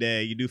pills every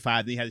day. You do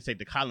 5. Then you have to take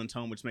the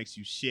Colintone, which makes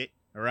you shit.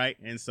 All right,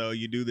 and so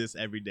you do this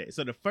every day.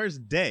 So the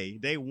first day,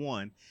 day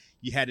 1,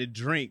 you had to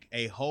drink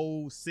a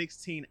whole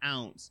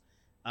 16-ounce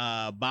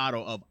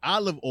bottle of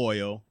olive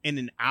oil in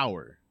an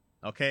hour.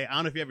 Okay, I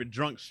don't know if you ever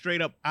drunk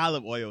straight up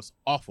olive oil. It's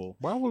awful,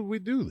 Why would we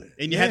do that?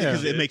 and you had to Yeah.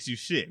 because it makes you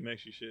shit. It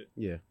makes you shit.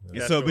 Yeah. And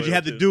That's so, but you oil,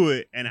 have to too. do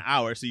it in an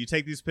hour. So you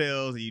take these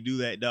pills and you do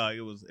that, dog.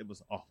 It was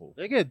awful.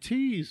 They got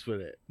teas for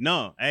that.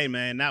 No, hey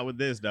man, not with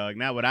this, dog.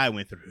 Not what I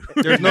went through.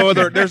 There's no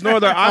other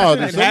Oh,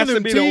 option. It some has of to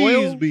them be the teas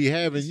oil. be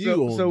having you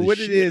on So this what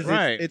shit. it is,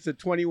 Right. it's a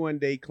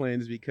 21-day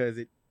cleanse because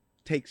it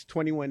takes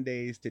 21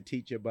 days to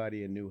teach your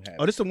body a new habit.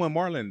 Oh, this is the one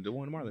Marlon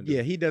did.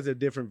 Yeah, he does a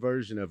different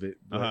version of it.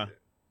 but- Uh-huh.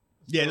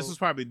 Yeah, this was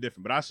probably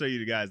different, but I'll show you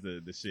the guys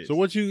the shit. So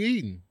what you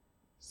eating?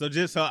 So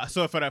just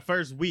so for that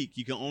first week,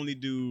 you can only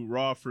do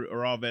raw fruit or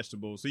raw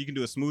vegetables. So you can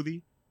do a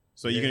smoothie.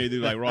 So you can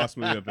do like raw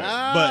smoothie up there.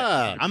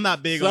 But I'm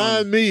not big Sign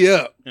on me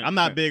up. I'm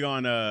not big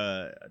on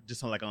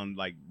just on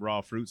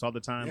raw fruits all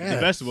the time. Yes. The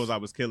vegetables I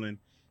was killing.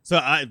 So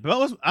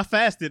I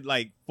fasted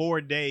like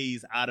 4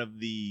 days out of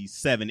the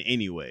 7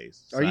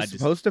 anyways. So Are you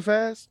supposed to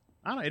fast?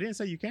 I don't know. It didn't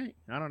say you can't.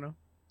 I don't know.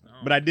 No.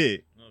 But I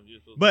did. No, you're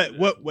supposed to But do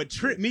that. what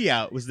tripped me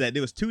out was that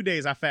there was 2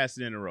 days I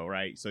fasted in a row,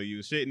 right? So you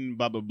was shitting,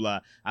 blah, blah, blah.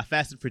 I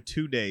fasted for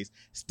 2 days.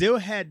 Still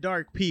had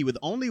dark pee with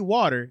only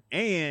water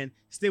and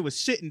still was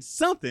shitting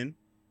something.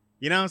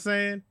 You know what I'm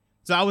saying?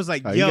 So I was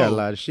like, Oh, yo. you got a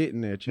lot of shit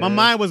in there, Chad. My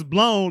mind was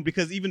blown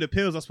because even the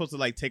pills are supposed to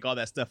like take all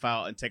that stuff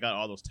out and take out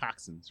all those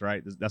toxins,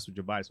 right? That's what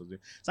your body's supposed to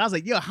do. So I was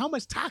like, yo, how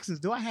much toxins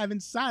do I have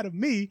inside of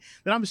me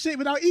that I'm shitting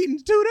without eating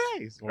 2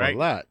 days? Or Right? a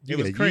lot. You It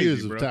was got crazy,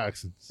 years bro. of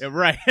toxins. Yeah,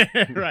 right,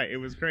 right. It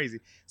was crazy.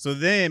 So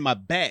then my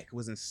back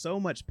was in so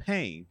much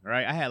pain,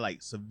 right? I had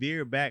like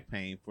severe back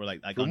pain for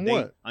like From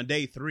on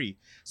day 3.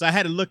 So I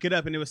had to look it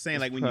up, and it was saying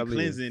It's like when you're probably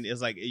cleansing,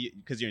 it's like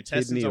because your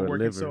intestines kidney are or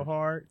working liver. so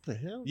hard. What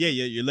the hell? Yeah,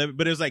 your liver,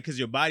 but it was like because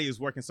your body is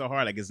working so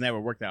hard, like it's never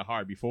worked that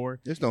hard before.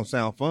 This don't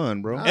sound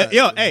fun, bro. Ah.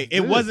 Yo, hey,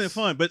 it This- wasn't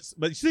fun, but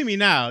you see me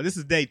now. This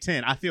is day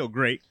 10. I feel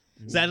great.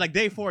 So at like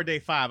day 4, day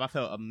 5, I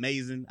felt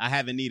amazing. I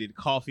haven't needed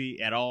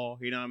coffee at all.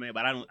 You know what I mean?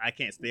 But I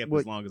can't stay up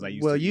as long as I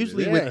used to. Well, do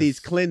usually this. Yes. with these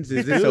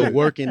cleanses, it's a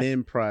working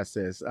in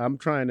process. I'm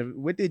trying to.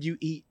 What did you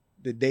eat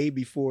the day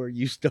before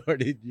you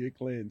started your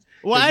cleanse?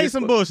 Well, I you're ate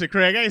some spo- bullshit,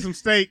 Craig. I ate some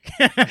steak.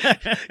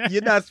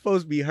 You're not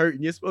supposed to be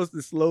hurting. You're supposed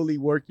to slowly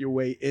work your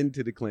way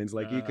into the cleanse.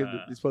 Like you're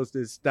supposed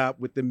to stop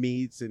with the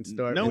meats and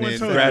start. No with one the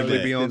told me salads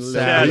that. be on and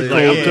salad. lettuce.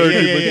 Like, I'm Yeah, turkey,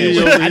 yeah, but yeah, you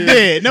yeah. over I here.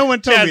 did. No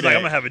one told Chad's me like, that.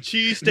 I'm gonna have a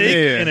cheesesteak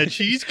Yeah. and a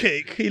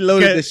cheesecake. He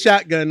loaded the Cause-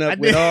 shotgun I up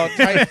with did. all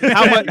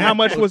types. How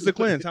much was the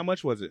cleanse? How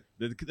much was it?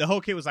 The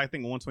whole kit was, I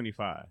think,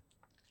 125.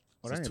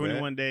 Oh, So that it's ain't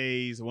 21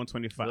 days,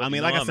 125. Well, I mean,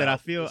 you like know I I'm said, I out.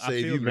 feel Save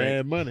great. you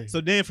mad money.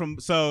 So then from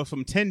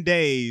 10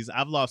 days,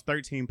 I've lost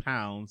 13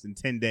 pounds in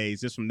 10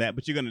 days just from that.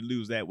 But you're gonna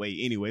lose that weight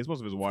anyways. Most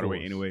of it's water weight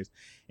course. anyways.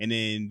 And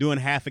then doing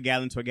half a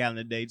gallon to a gallon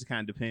a day just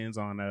kind of depends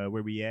on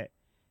where we at.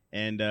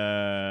 And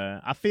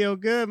I feel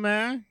good,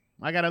 man.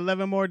 I got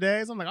 11 more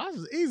days. I'm like, oh,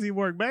 this is easy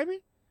work, baby.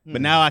 But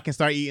now I can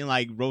start eating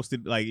like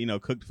roasted, like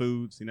cooked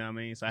foods. You know what I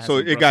mean? I had So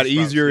some it got Brussels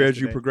sprouts easier as you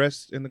yesterday.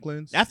 progressed in the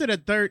cleanse? After the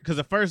third, because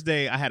the first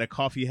day I had a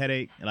coffee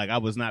headache, like I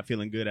was not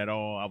feeling good at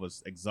all. I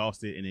was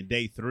exhausted, and then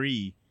day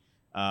 3,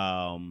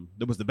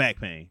 there was the back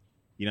pain.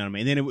 You know what I mean?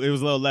 And then it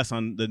was a little less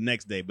on the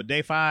next day, but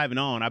day 5 and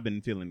on, I've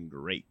been feeling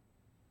great.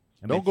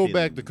 Don't go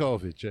back to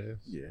coffee, Chaz.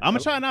 Yeah. I'm gonna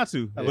try not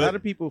to. A lot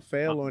of people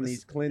fail on it's-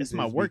 these cleanses it's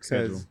my work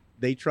because schedule.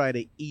 they try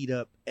to eat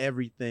up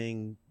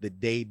everything the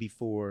day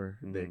before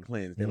their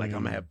cleanse. They're like,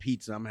 I'm gonna have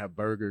pizza, I'm gonna have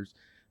burgers.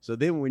 So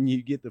then when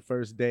you get the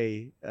first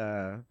day,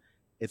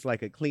 it's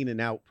like a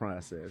cleaning out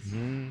process.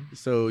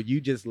 So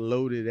you just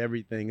loaded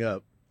everything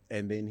up,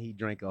 and then he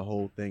drank a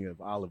whole thing of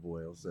olive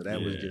oil. So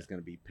that was just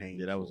gonna be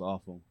painful. Yeah, that was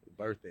awful.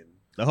 Birthing.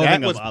 The whole That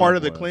thing was of part olive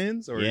of the oil.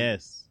 cleanse, or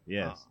Yes.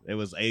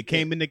 It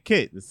came in the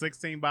kit, the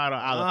 16 bottle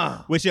olive,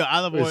 Ah. which your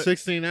olive oil, It's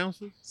 16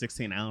 ounces?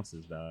 16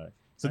 ounces, dog.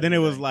 So I then did it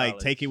that was in like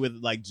college. take it with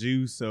like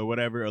juice or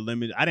whatever, or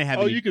lemon. I didn't have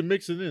Oh, any, you can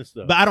mix it in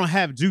stuff. but I don't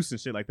have juice and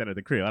shit like that at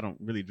the crib. I don't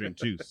really drink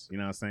juice. You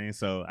know what I'm saying?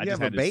 So I You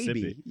just have had a to sip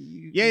baby. it.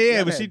 You Yeah,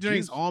 gotta but she have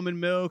drinks juice. almond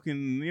milk,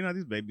 and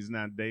these babies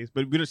nowadays.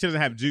 But she doesn't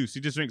have juice. She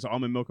just drinks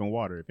almond milk and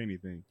water, if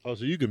anything. Oh,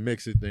 so you can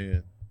mix it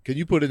then. Can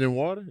you put it in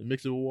water and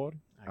mix it with water?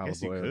 I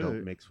guess Olive you oil could.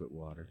 don't mix with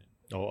water.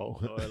 Oh,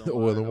 and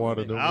oil and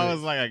water water. Don't I mix.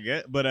 was like, I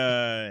get, but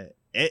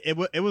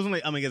it wasn't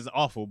like, I mean, it's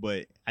awful,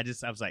 but I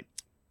was like,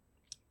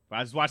 I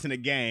was watching the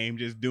game,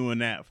 just doing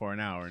that for an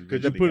hour. And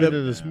Could you eventually put it got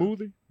in a down.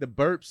 smoothie? The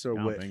burps are I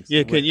don't what? think so.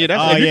 Yeah, can you?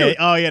 That's Oh if you yeah,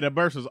 could- the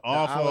burst was The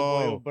olive oil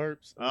awful.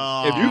 burps.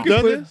 Oh, If you You've could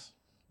done put- this?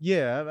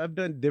 Yeah, I've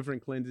done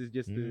different cleanses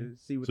just to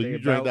see what So they you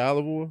about. drank the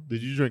olive oil?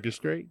 Did you drink it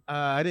straight?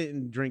 I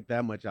didn't drink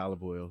that much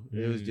olive oil.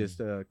 It was Mm. just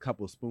a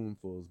couple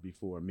spoonfuls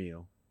before a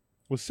meal.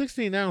 Well,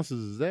 16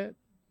 ounces is that?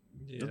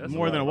 Yeah, That's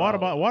more than a water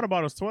bottle. Water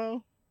bottle's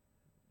 12.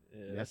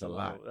 Yeah, That's a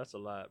lot. That's a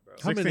lot, bro.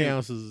 How many 16.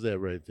 ounces is that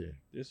right there?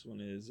 This one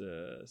is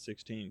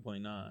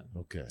 16.9.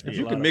 Okay. If Yeah.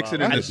 you A can lot mix of it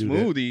in a olive. I do that.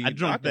 smoothie, I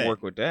drank can that.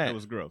 work with that. That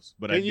was gross,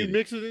 but I Can you did it.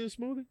 mix it in a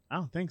smoothie? I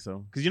don't think so,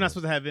 because you're not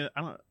supposed to have it.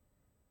 I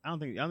don't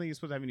think you're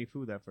supposed to have any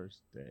food that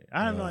first day.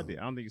 I have no Oh. idea.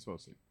 I don't think you're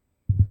supposed to.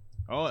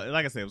 Oh,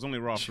 like I said, it was only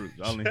raw fruit.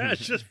 Only. Chad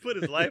just put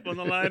his life on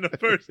the line the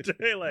first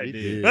day. Like, He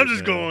did, I'm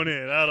just man. going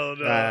in. I don't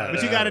know.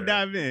 But you got to Right.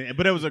 dive in.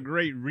 But it was a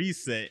great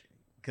reset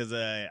because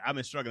I've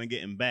been struggling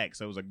getting back.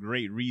 So it was a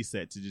great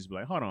reset to just be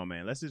like, hold on,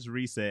 man. Let's just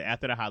reset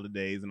after the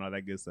holidays and all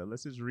that good stuff.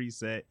 Let's just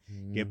reset,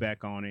 get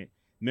back on it.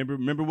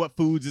 Remember what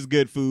foods is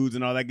good foods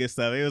and all that good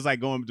stuff. It was like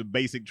going to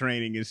basic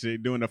training and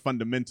shit, doing the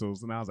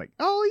fundamentals. And I was like,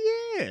 oh,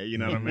 yeah. You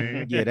know what I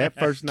mean? Yeah, that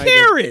first night.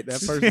 Carrots!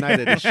 That first night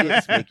of the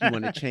shits make you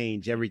want to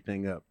change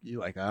everything up. You're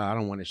like, I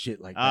don't want to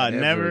shit like that.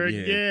 Never ever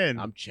again.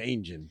 I'm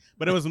changing.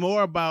 But it was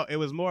more about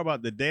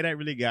the day that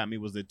really got me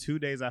was the 2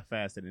 days I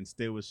fasted and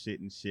still was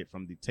shitting shit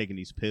from taking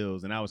these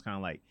pills. And I was kind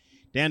of like,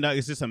 damn, dog,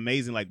 it's just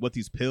amazing like what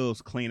these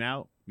pills clean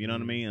out. You know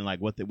what I mean? And like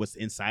what's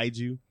inside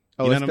you.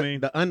 Oh, You know it's what I mean?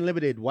 The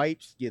unlimited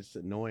wipes gets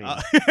annoying.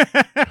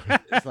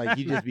 It's like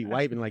you just be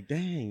wiping like,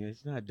 dang,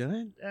 it's not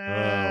done.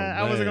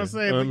 I wasn't man. gonna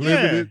say, but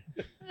Unlimited.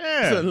 It's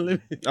yeah,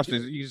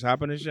 unlimited. You just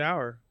hop in the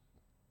shower.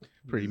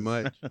 Pretty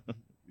much.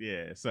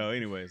 yeah. So,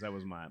 anyways, that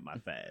was my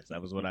fast.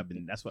 That was what I've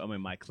been. That's what I mean.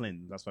 My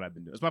cleanse. That's what I've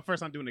been doing. It's my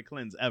first time doing a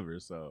cleanse ever.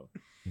 So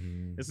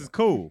Mhm. this is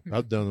cool.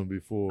 I've done them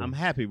before. I'm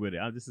happy with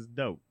it. This is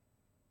dope.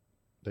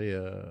 They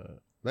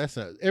that's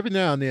not, every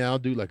now and then I'll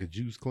do like a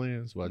juice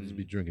cleanse where I just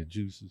be drinking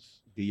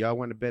juices. Do y'all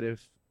want to bet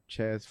if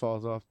Chaz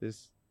falls off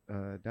this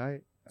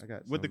diet? I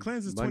got With the some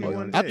cleanse is money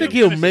 21 on it. days. I think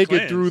He'll he'll finish make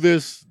the it through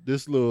this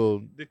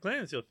little. The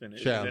cleanse he'll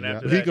finish. Challenge, And then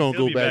after yeah. He that, gonna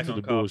he'll go be back to on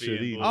the coffee bullshit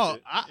and eating. Oh,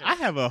 bullshit. I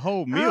have a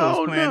whole meals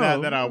Oh, planned no.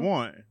 out that I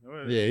want.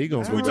 Yeah, he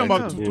gonna So go we back talking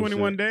to about the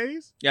 21 bullshit.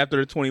 days? After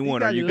the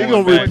 21, He are you got He your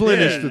going gonna back?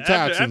 replenish Yeah, the after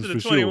toxins the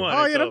for 21. sure.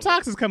 Oh yeah, them over.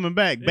 toxins coming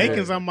back. Yeah.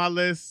 Bacon's on my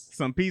list.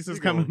 Some pieces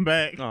You gonna- coming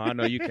back. Oh, I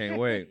know you can't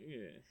wait. Yeah.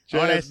 Oh,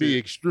 that's Chaz be it.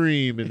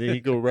 extreme, and then he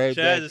go right Chaz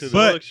back is to so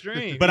the. But-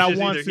 extreme. but He's I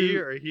just want either to-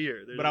 here or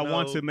here. There's But I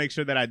want no- to make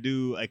sure that I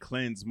do a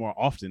cleanse more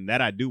often.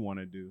 That I do want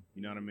to do.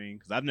 You know what I mean?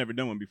 Because I've never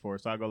done one before.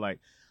 So I go like,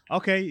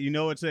 okay, you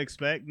know what to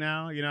expect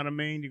now. You know what I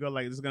mean? You go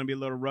like, this is gonna be a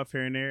little rough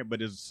here and there,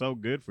 but it's so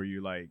good for you.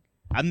 Like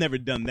I've never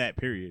done that.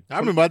 Period. I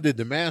remember I did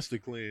the master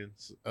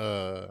cleanse.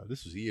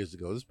 This was years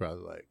ago. This is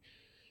probably like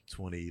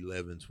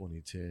 2011,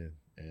 2010,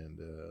 and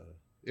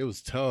it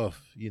was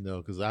tough,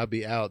 because I'd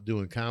be out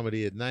doing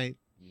comedy at night.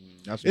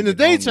 That's In when the you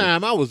get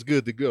daytime, I was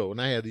good to go,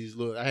 and I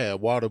had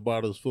water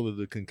bottles full of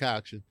the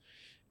concoction.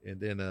 And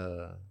then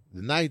the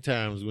night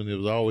times when it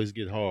was always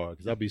get hard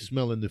because I'd be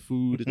smelling the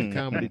food at the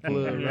comedy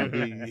club. I'd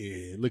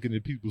be looking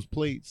at people's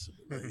plates.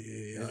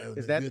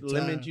 Is that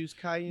lemon juice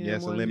cayenne?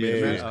 Yes, a one? lemon Yeah.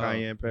 juice,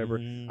 cayenne pepper.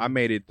 Mhm. I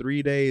made it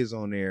 3 days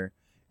on there,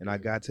 and I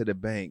got to the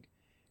bank,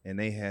 and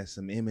they had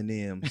some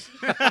M&Ms.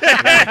 And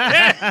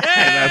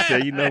I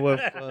said, you know what?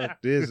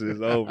 Fuck, this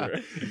is over.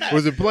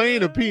 Was it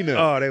plain or peanut?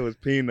 Oh, they was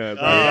peanuts.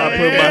 Oh, I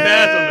put yeah. my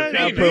That's on the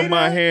I peanut. put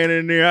my hand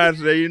in there. I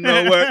said, you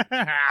know what?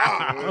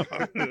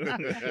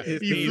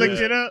 You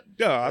flicked it up.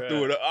 Yeah, I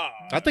threw it up.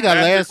 I think I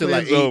After lasted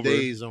like 8 cleanse over.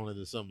 days on it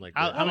or something like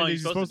that. How long many you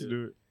days you supposed to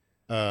do it?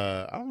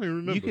 I don't even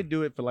remember. You could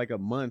do it for like a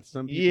month.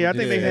 Some people Yeah, I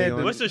think just they stay had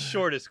on What's it. the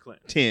shortest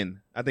cleanse? 10.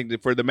 I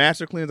think for the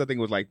master cleanse, I think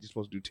it was like you're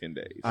supposed to do 10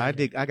 days.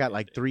 I got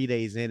like 3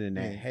 days in, and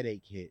that Yeah.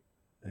 headache hit,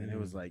 and it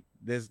was like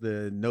there's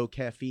the no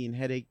caffeine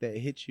headache that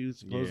hits you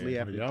supposedly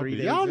Yeah, after y'all 3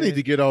 days. y'all need in.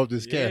 to get off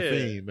this Yeah.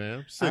 caffeine, man.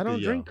 I'm sick I of don't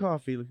y'all. drink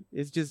coffee.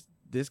 It's just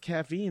this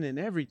caffeine and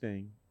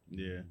everything.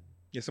 Yeah.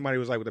 Yeah, somebody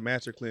was like with the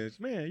master cleanse,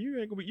 man, you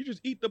ain't gonna be, you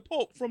just eat the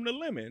pulp from the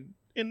lemon.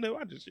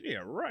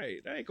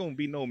 Right. That ain't gonna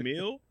be no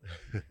meal.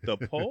 The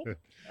pulp.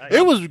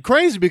 It was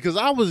crazy because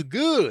I was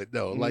good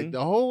though. Like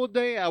the whole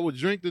day, I would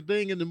drink the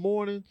thing in the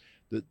morning,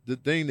 the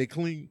thing that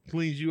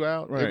cleans you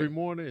out every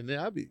morning, and then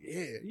I'd be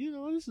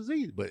this is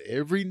easy. But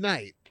every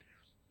night,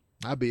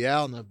 I'd be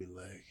out and I'd be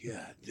like,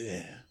 God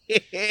damn,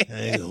 I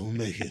ain't gonna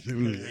make it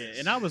through this. Yeah,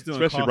 and I was doing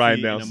especially coffee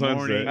riding down in the Sunset.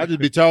 morning. I just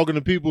be talking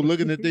to people,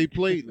 looking at their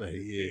plate, like,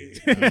 it's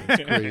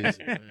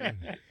crazy. Man.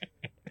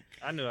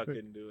 I knew I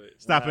couldn't do it.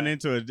 Stopping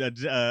into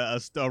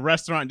a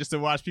restaurant just to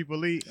watch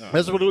people eat.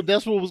 That's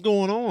what was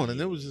going on,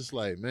 and it was just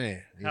like,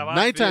 man,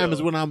 nighttime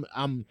is when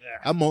I'm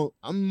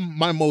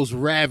my most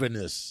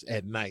ravenous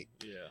at night.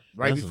 Yeah.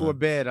 Right before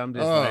bed, I'm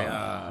just like,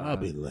 I'll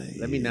be like,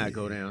 let me not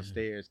go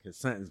downstairs because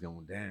something's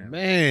going down.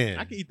 Man,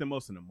 I can eat the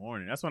most in the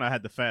morning. That's when I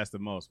had to fast the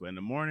most. But in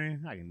the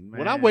morning, I can. Man,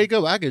 when I wake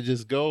up, I can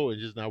just go and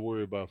just not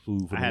worry about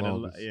food for the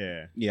longest.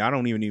 Yeah, I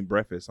don't even eat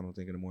breakfast. I don't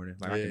think in the morning.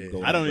 Like,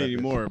 I don't eat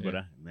anymore,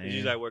 but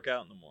usually I work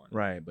out in the morning.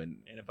 Right, but and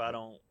if I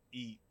don't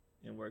eat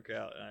and work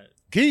out,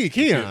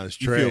 Keon's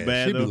trash. Feel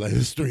bad, She'd though? be like,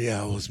 it's 3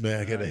 hours, man.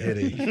 I got a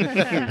headache.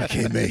 I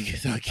can't make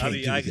it. I can't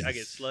do this. I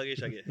get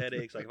sluggish. I get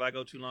headaches. Like if I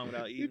go too long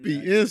without eating, It'd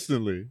be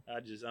instantly.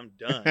 I'm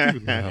done.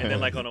 And then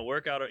like on a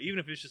workout, or even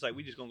if it's just like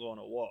we just gonna go on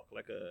a walk,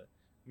 like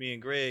me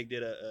and Greg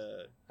did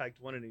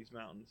hiked one of these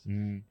mountains,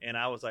 and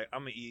I was like,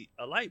 I'm gonna eat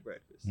a light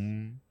breakfast,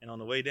 and on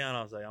the way down,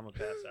 I was like, I'm gonna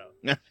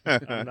pass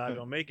out. I'm not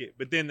gonna make it.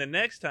 But then the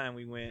next time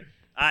we went,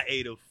 I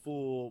ate a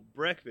full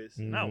breakfast,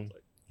 and I was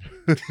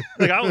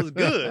like, I was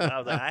good. I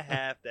was like, I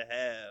have to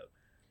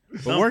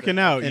have. But working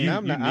out, and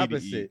I'm the need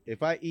opposite.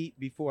 If I eat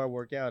before I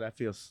work out, I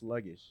feel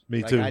sluggish.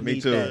 Me like, too. I Me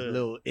need too. that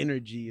little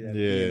energy, that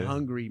being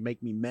hungry,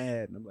 make me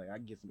mad. And I'm like, I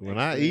can get some. When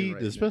I eat,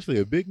 especially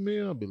a big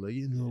meal, I'll be like,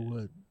 you know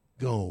what,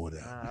 go on with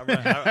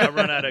that. I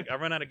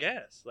run out of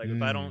gas. Like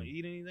if I don't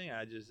eat anything,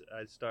 I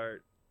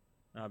start.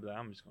 I'll be like,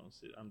 I'm just gonna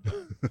sit. I'm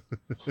done.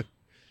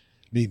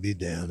 Meet me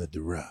down at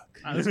the Rock.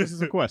 Let's get to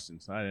some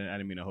questions. I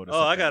didn't mean to hold us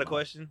up. Oh, I got a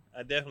question.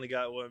 I definitely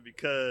got one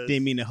because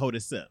didn't mean to hold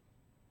us up.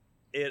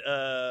 It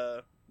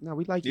No,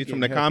 we like you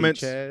from the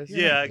comments. Yeah,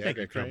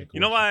 you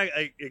know why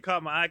it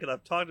caught my eye because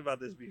I've talked about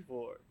this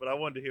before, but I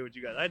wanted to hear what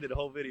you guys. I did a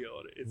whole video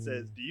on it. It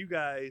says, "Do you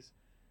guys?"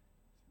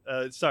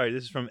 Sorry,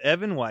 this is from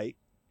Evan White,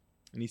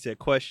 and he said,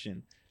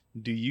 "Question: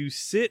 Do you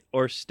sit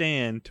or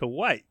stand to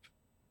wipe?"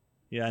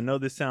 Yeah, I know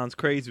this sounds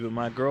crazy, but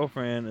my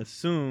girlfriend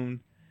assumed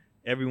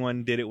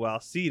everyone did it while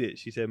seated.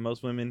 She said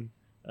most women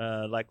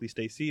likely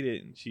stay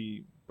seated, and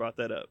she brought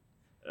that up.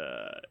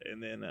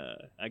 And then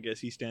I guess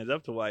he stands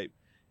up to wipe.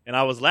 And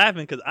I was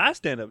laughing because I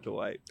stand up to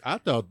wipe. I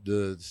thought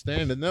the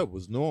standing up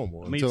was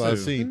normal Me until I too.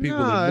 seen people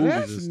in movies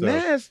that's and stuff.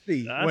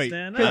 nasty. Wait,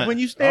 Because when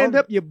you stand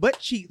up, your butt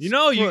cheeks. You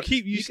know, you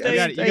you stay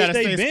gotta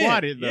stay bent.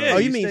 squatted, though. Yeah, Oh,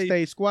 you mean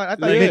stay squat? I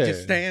thought you meant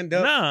just stand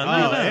up.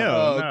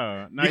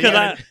 No. No.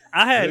 Because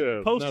I had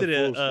Yeah, posted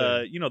not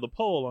full the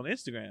poll on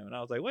Instagram, and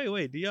I was like,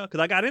 wait, do y'all? Because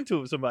I got into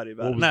it with somebody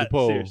about What it. was Not the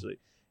poll? seriously,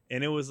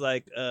 and it was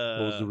like, What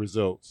was the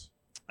results?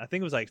 I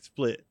think it was like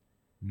split.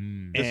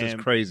 This is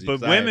And- crazy. But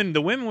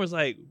the women was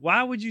like,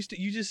 why would you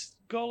you just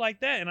go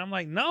like that? And I'm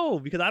like, no,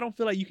 because I don't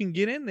feel like you can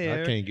get in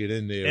there I can't get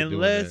in there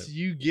unless doing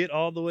you get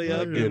all the way that.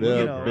 up. Get and, up,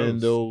 you know,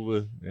 bend over.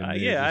 And then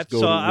just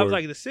go so to I was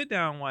work. like, the sit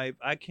down wipe,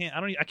 I can't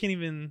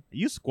even.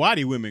 You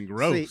squatty women,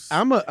 gross. See,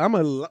 I'm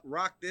a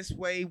rock this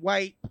way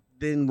white,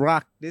 then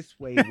rock this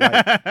way white.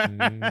 See,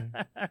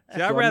 So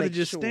I'd I rather make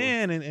just sure.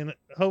 stand and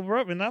hover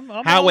up, and I'm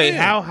How all in.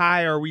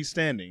 high are we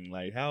standing?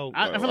 Like how?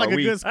 I feel like are a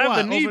we, good I have squat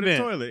the knee over the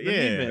bent. toilet. The knee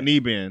Yeah. bent. knee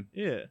bend.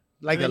 Yeah,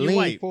 Like And a then you lean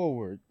wipe.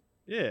 forward.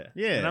 yeah,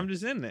 Yeah. and I'm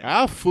just in there.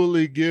 I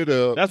fully get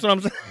up, That's what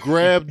I'm saying.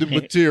 grab the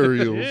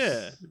materials,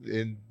 Yeah.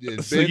 and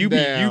So bend you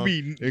down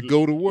be and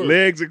go to work.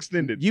 legs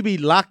extended. You be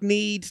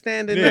lock-kneed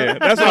standing Yeah, up.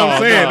 that's what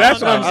I'm saying.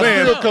 That's what I'm saying.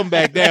 I still come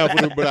back down for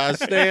them, but I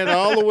stand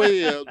all the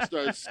way up,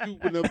 start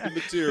scooping up the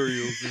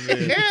materials,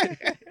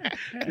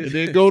 and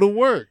then go to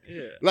work.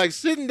 Yeah. Like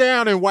sitting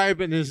down and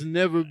wiping has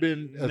never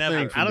been a Never.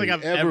 thing for I don't me,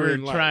 think I've ever ever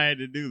in life. tried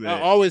to do I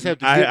that. always have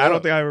to get I don't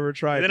up. think I've ever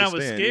tried. And then to I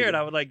was stand scared. either.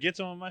 I would like get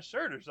some on my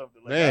shirt or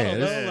something. Like, Man, I don't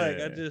know. that's-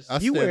 Like I just. I You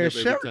stand wear a up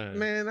every shirt, time.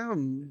 man.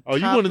 I'm Oh,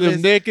 you one of them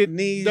topless, naked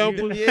knees.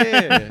 dumpers?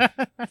 Yeah,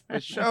 for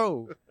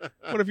sure.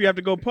 What if you have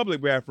to go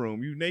public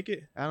bathroom? You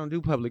naked? I don't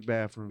do public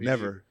bathrooms.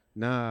 Never.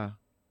 Nah,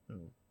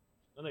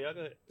 No, y'all go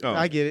ahead. Oh.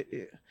 I get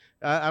it.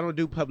 I don't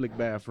do public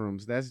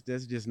bathrooms. That's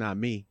just not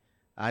me.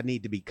 I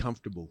need to be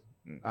comfortable.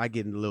 I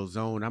get in a little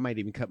zone. I might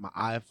even cut my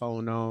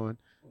iPhone on.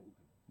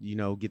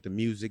 Get the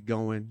music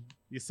going.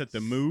 You set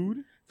the mood.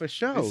 For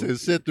sure. It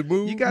says set the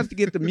mood. You got to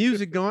get the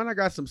music going. I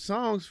got some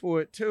songs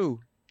for it too.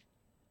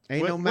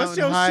 Ain't no What's mountain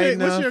your high shit?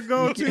 enough. What's your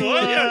go-to?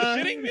 What? Yeah,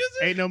 shitting music?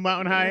 Ain't no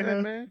mountain high Yeah,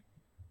 enough. man.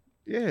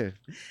 Yeah.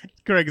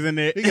 Craig is in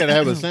there. You gotta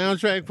have a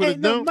soundtrack for the Ain't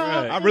no dump.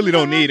 mountain I really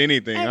don't need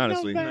anything, Ain't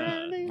honestly.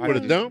 nobody For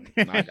the dump?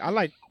 I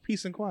like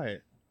peace and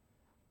quiet.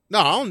 No,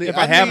 I don't need. If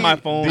I have my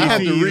phone, I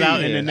have to DC's read.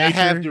 out in the I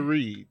have nature. to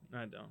read.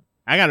 I don't.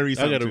 I gotta read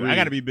I something. gotta too. read. I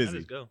gotta be I busy.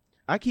 just go.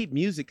 I keep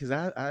music because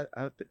I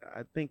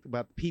think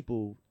about the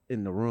people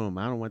in the room.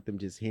 I don't want them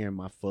just hearing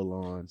my full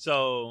on.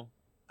 So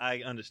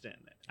I understand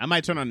that. I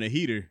might turn on the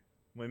heater.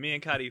 When me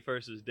and Cotty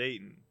first was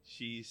dating,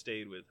 she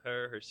stayed with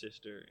her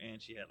sister,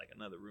 and she had like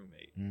another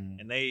roommate.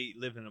 And they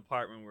lived in an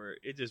apartment where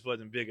it just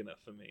wasn't big enough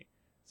for me.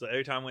 So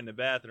every time I went in the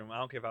bathroom, I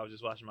don't care if I was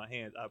just washing my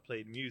hands, I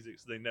played music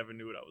so they never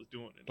knew what I was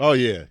doing. Oh,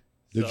 yeah.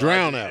 The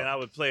drown out. And I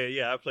would play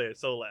it. I play it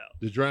so loud.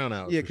 The drown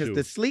out. Yeah, because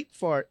the sleep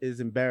fart is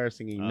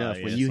embarrassing enough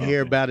when you it's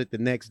hear awful. about it the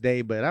next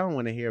day. But I don't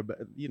want to hear about.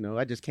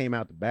 I just came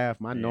out the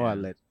bathroom. I know I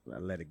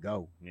let it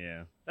go.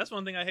 Yeah. That's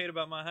one thing I hate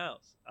about my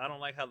house. I don't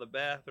like how the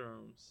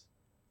bathrooms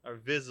are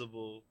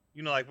visible.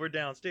 Like we're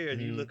downstairs,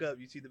 and you look up,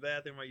 you see the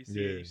bathroom, right? You see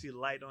it, you see the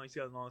light on, you see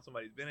how long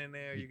somebody's been in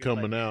there. You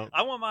coming out.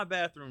 I want my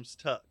bathrooms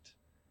tucked,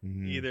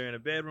 either in a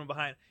bedroom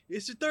behind.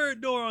 It's the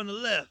third door on the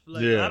left.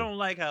 I don't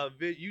like how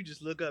you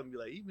just look up and be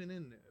like, you've been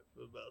in there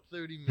for about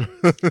 30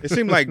 minutes. It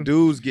seems like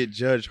dudes get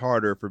judged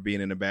harder for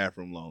being in the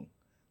bathroom long.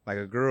 Like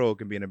a girl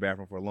can be in the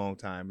bathroom for a long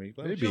time. And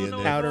They be in there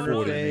powder for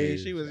 40 day.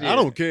 minutes. She was- I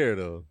don't care,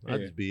 though. I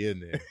just be in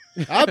there.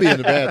 I'll be in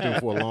the bathroom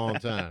for a long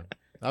time.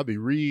 I'll be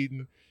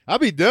reading. I'll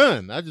be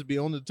done. I just be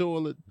on the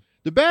toilet.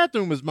 The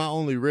bathroom is my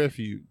only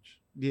refuge.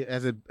 Yeah,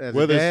 as a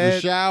Whether dad,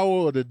 it's the shower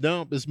or the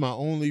dump, it's my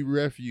only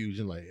refuge.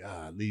 And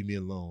leave me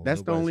alone.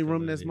 that's the Nobody's only room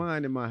coming that's in.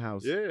 mine in my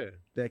house. Yeah.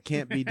 That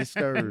can't be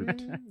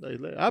disturbed.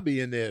 I'll be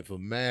in there for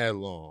mad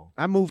long.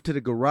 I moved to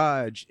the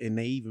garage and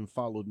they even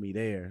followed me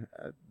there.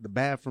 The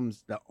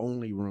bathroom's the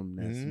only room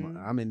that's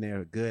I'm in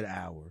there a good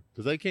hour.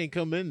 Because they can't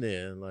come in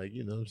there and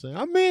you know what I'm saying?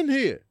 I'm in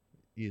here,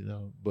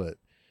 but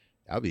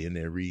I'll be in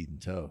there reading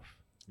tough.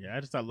 Yeah, I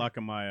just start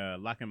locking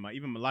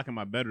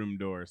my bedroom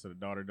door so the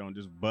daughter don't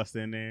just bust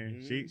in there.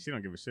 She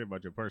don't give a shit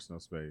about your personal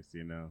space,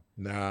 Nah,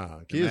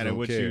 No kids matter don't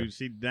what care.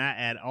 she not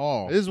at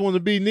all. They just want to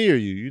be near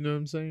you. You know what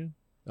I'm saying?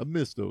 I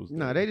miss those.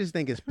 No, days. they just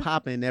think it's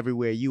popping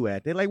everywhere you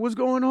at. They're like, what's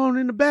going on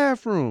in the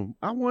bathroom?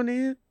 I want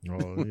in.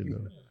 Oh,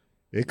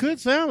 it could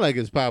sound like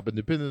it's popping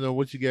depending on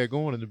what you got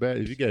going in the back.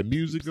 If you got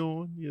music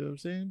going, you know what I'm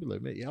saying? Be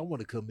like, man, y'all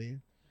want to come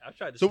in. I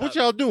tried to. So what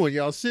y'all doing?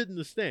 Y'all sitting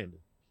or standing?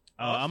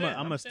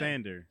 I'm a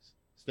stander.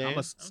 I'm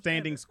a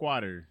standing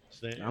squatter.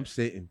 Stand. I'm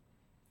sitting.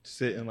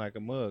 Sitting like a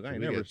mug. I ain't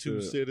We never got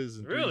two stood. sitters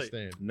and Really? three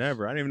standing.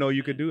 Never. I didn't even know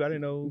you could do. I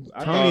didn't know.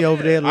 I Tony thought-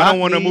 over there. I don't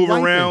want to locked me move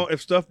wiping. around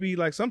if stuff be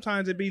like.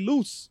 Sometimes it be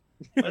loose.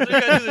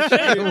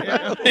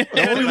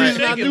 The only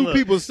reason I knew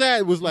people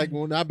sat was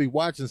when I be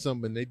watching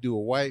something and they do a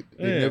wipe,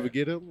 they Yeah. never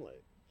get up.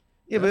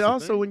 Yeah, That's but the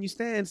also thing. when you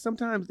stand,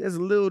 sometimes there's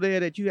a little there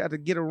that you have to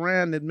get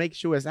around and make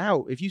sure it's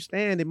out. If you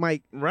stand, it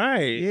might,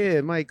 Right.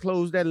 it might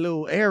close that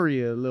little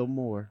area a little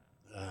more.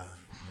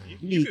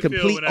 You need can feel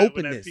complete when that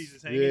openness. piece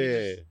is hanging, you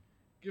Yeah. just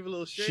give a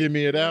little shake.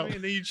 Shimmy it you know what out. I mean?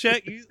 And then you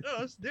check.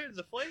 There's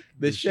a flake.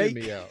 The shake.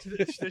 Shimmy out.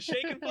 The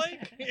shaking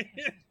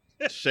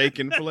flake. Shake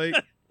and flake.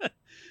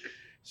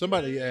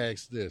 Somebody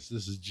asked this.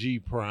 This is G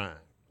Prime.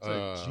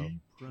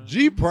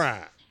 G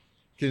Prime.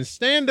 Can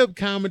stand-up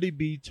comedy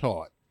be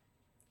taught?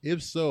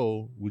 If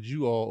so, would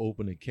you all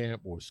open a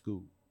camp or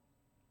school?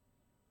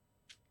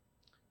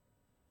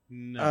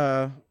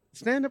 No.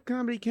 Stand-up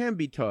comedy can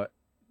be taught.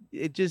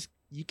 It just,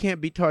 you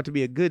can't be taught to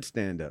be a good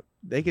stand-up.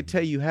 They could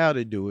tell you how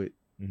to do it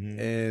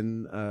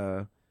and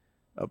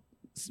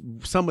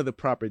some of the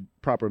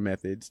proper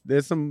methods.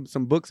 There's some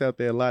books out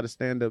there a lot of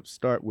stand-ups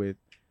start with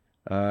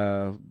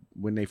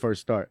when they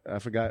first start. I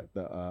forgot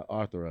the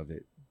author of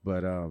it,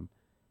 but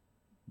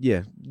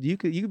yeah, you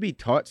could be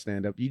taught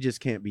stand-up. You just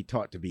can't be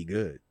taught to be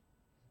good.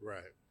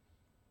 Right.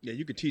 Yeah,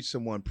 you could teach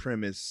someone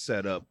premise,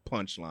 setup,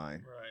 punchline.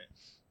 Right.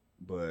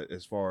 But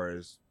as far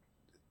as,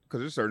 because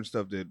there's certain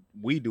stuff that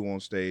we do on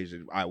stage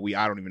that I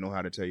don't even know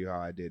how to tell you how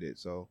I did it.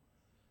 So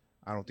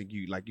I don't think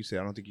you, like you said,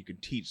 I don't think you can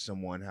teach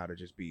someone how to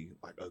just be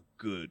like a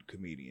good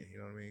comedian. You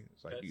know what I mean?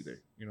 It's like That's-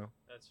 either,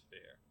 That's fair,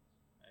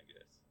 I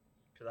guess.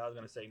 Because I was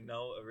gonna say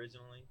no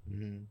originally,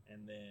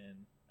 and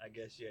then I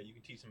guess you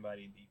can teach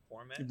somebody the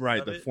format.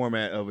 right, of the it.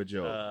 format of a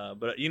joke.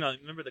 But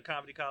remember the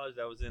comedy college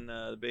that was in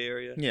the Bay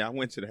Area? Yeah, I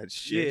went to that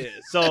shit. Yeah.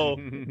 So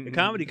the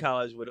comedy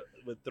college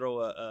would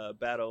throw a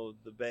battle of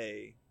the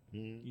Bay,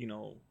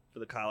 for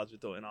the college would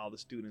throw in all the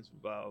students,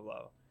 blah blah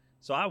blah.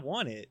 So I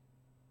won it,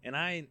 and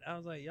I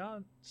was like,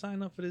 y'all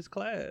sign up for this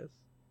class.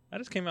 I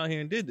just came out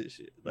here and did this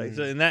shit.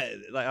 So and that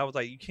I was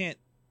like, you can't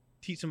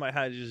teach somebody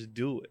how to just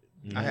do it.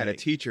 I had a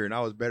teacher, and I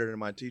was better than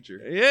my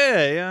teacher.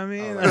 Yeah, I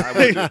mean,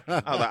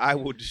 I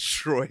will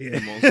destroy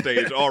him on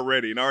stage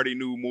already, and I already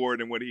knew more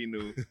than what he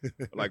knew.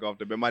 Like off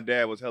the bat, my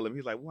dad was telling me,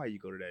 he's like, "Why you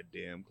go to that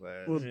damn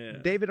class?" Well, Yeah.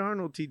 David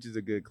Arnold teaches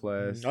a good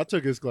class. I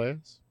took his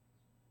class.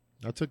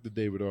 I took the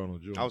David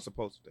Arnold joint. I was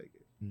supposed to take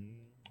it.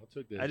 I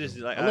took that. I just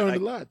joint. like I learned a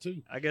lot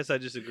too. I guess I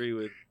just agree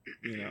with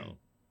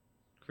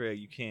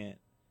Craig.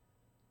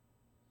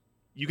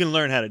 You can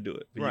learn how to do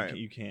it, but Right.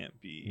 you can't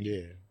be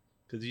Yeah.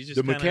 because you just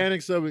The kinda,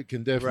 mechanics of it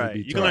can definitely right. be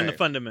You taught. can learn the Right.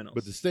 fundamentals,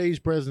 But the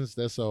stage presence,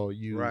 that's all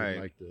you. Right.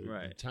 Like the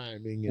Right.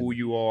 timing. Who and,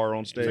 you are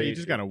on stage. So you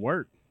just gotta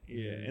work.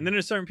 yeah. And then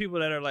there's certain people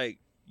that are like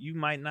you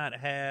might not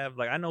have.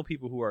 Like I know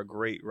people who are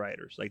great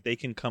writers. Like they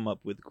can come up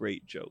with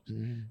great jokes.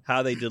 Mhm.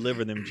 How they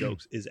deliver them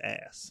jokes is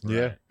ass.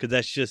 Yeah. Because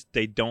that's just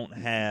they don't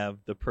have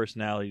the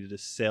personality to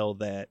sell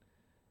that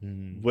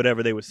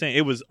whatever they were saying.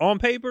 It was on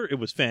paper, it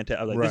was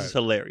fantastic. I was like, this is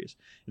hilarious.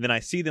 And then I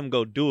see them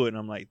go do it, and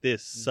I'm like,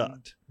 this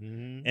sucked.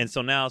 And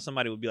so now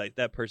somebody would be like,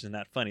 that person's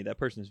not funny. That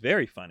person's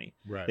very funny.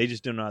 Right. They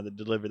just don't know how to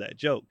deliver that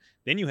joke.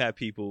 Then you have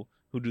people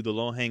who do the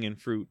low-hanging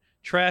fruit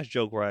trash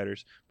joke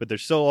writers, but they're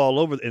so all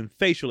over in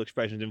facial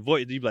expressions and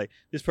voice. You'd be like,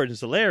 this person's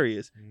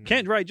hilarious.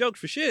 Can't write jokes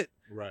for shit.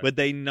 Right. But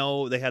they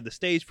know, they have the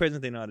stage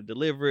presence, they know how to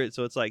deliver it.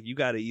 So it's like you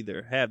got to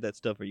either have that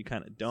stuff or you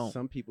kind of don't.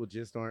 Some people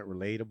just aren't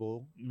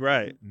relatable.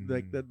 Right.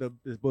 Like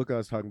this book I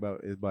was talking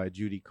about is by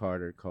Judy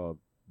Carter called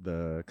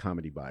The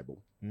Comedy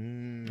Bible. Oh,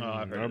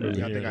 I've heard I of remember.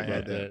 that. I think I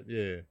had that.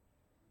 Yeah.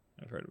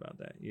 I've heard about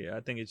that. Yeah,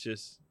 I think it's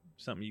just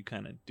something you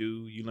kind of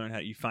do. You learn how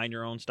you find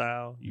your own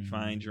style. You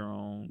find your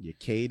own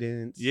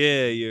Cadence.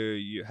 Yeah,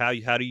 your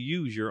how to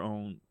use your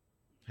own.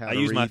 I to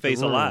use my read the face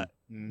a room. lot.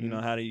 You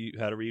know how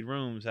to read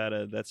rooms.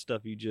 That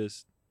stuff. You're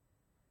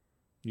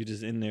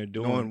just in there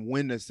doing. Knowing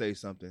when to say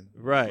something,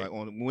 right? Like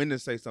when to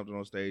say something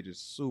on stage is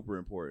super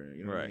important.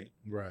 You know what I mean?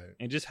 Right.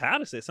 And just how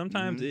to say it.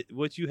 Sometimes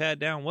what you had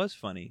down was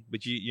funny,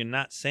 but you're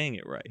not saying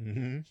it right.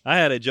 Mm-hmm. I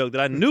had a joke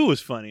that I knew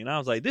was funny, and I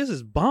was like, "This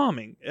is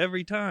bombing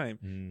every time."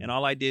 And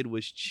all I did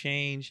was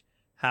change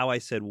how I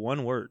said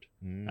one word.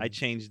 I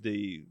changed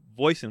the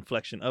voice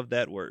inflection of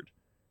that word,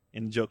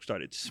 and the joke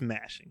started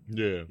smashing.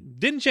 Yeah.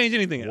 Didn't change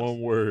anything else.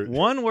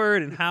 One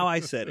word and how I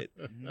said it,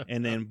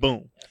 and then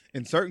boom.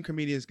 And certain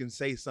comedians can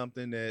say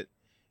something that,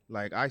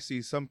 like, I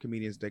see some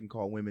comedians that can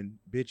call women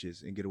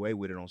bitches and get away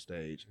with it on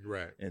stage.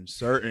 Right. And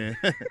certain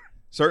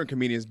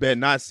comedians better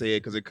not say it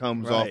because it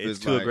comes off as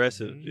too like,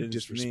 aggressive,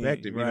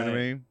 disrespectful. You know what I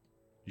mean?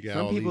 You got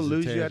some all people these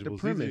lose you at the intangibles.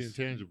 premise. These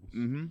are intangibles.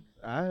 Mm-hmm.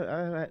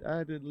 I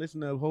had to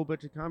listen to a whole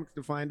bunch of comics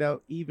to find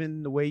out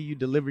even the way you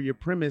deliver your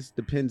premise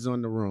depends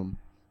on the room.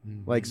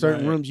 Like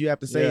certain rooms you have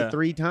to say it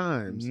 3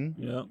 times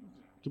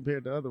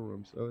compared to other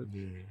rooms. So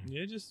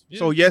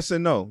So yes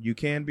and no. You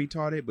can be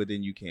taught it, but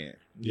then you can't.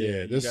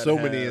 Yeah, there's so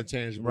many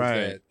intangibles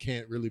that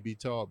can't really be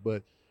taught,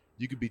 but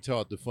you could be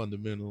taught the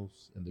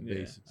fundamentals and the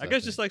basics. I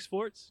guess just like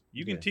sports,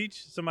 you can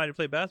teach somebody to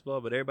play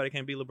basketball, but everybody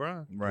can't be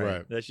LeBron.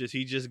 Right. That's just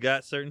he just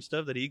got certain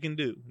stuff that he can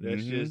do.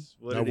 That's just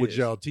what now, it would is.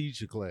 y'all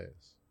teach a class?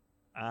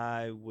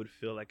 I would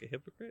feel like a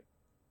hypocrite.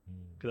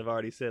 Because I've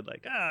already said,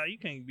 like, you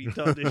can't be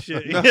taught this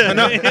shit. No,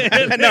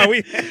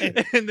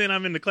 and then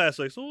I'm in the class,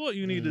 like, so what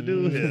you need to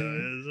do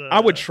here is... I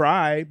would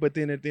try, but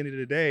then at the end of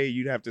the day,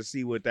 you'd have to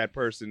see what that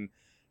person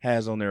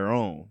has on their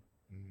own.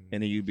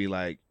 And then you'd be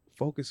like,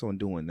 focus on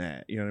doing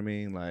that. You know what I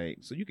mean? Like,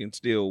 so you can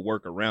still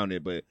work around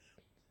it, but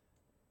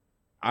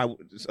a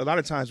lot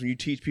of times when you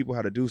teach people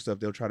how to do stuff,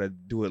 they'll try to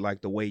do it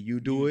like the way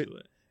you do it.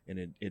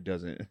 And it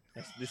doesn't.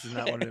 This is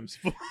not one of them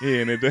sports.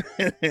 Yeah,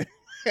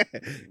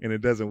 and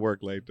it doesn't work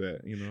like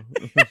that, you know.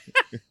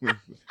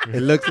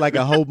 It looks like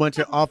a whole bunch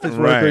of office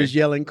workers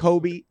yelling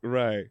Kobe.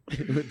 Right.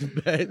 With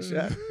the bad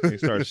shot. They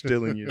start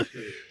stealing your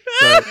shit.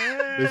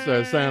 They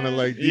start sounding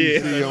like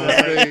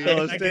DC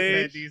on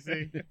stage.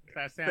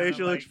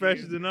 Facial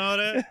expressions and all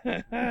that.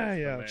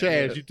 Yeah.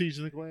 Chaz, you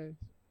teaching the class?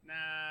 Nah,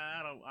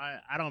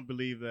 I don't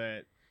believe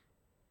that.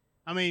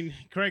 I mean,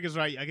 Craig is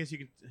right. I guess you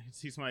can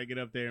see somebody get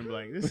up there and be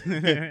like, "This."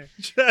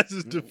 Chaz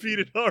is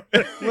defeated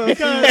already.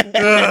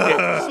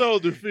 So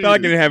defeated. I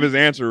can have his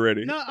answer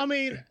ready. No, I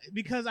mean,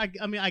 because I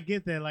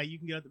get that. Like, you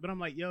can get up there, but I'm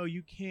like, yo,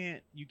 you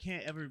can't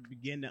ever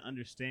begin to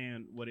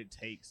understand what it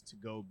takes to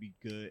go be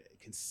good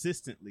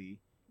consistently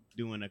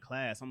doing a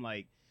class. I'm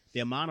like, the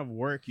amount of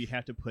work you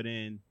have to put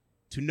in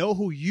to know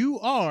who you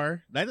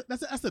are.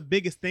 That's the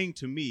biggest thing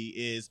to me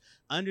is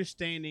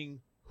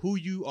understanding who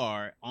you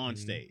are on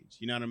stage.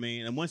 You know what I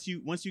mean? And once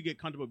you get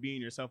comfortable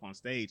being yourself on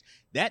stage,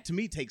 that to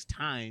me takes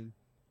time,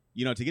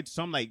 you know, to get to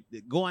something like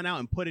going out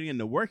and putting in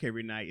the work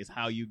every night is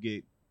how you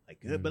get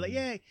like good. But like,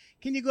 yeah,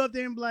 can you go up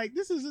there and be like,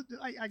 this is,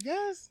 I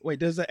guess. Wait,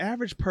 does the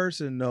average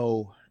person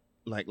know,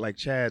 like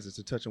Chaz is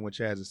to touch on what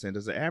Chaz is saying,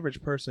 does the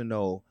average person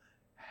know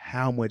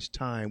how much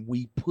time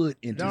we put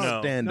into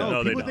stand-up?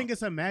 No, people think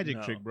it's a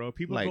magic trick, bro.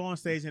 People go on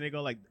stage and they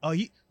go like,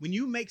 when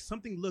you make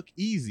something look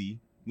easy,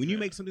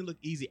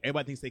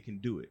 everybody thinks they can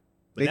do it.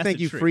 But they think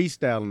you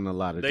freestyling a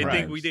lot of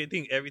times. They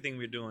think everything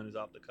we're doing is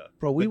off the cuff.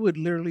 Bro, we would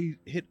literally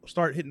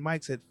start hitting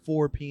mics at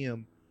 4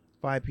 p.m.,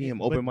 5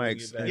 p.m. open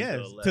mics.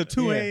 Yeah, till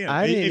 2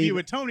 a.m. If you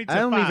were Tony, I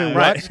don't 5. even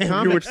watch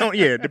comics. You were Tony,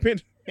 yeah,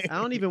 depends. I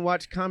don't even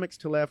watch comics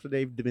till after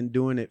they've been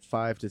doing it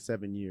 5 to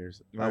 7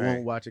 years. Right. I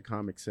won't watch a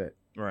comic set.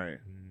 Right.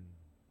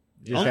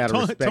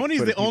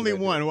 Tony's the only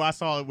one who I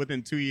saw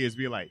within 2 years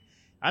be like,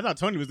 I thought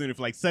Tony was doing it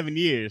for like 7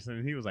 years,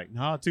 and he was like,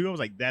 "No, 2." I was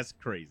like, "That's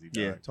crazy."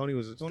 Dog. Yeah, Tony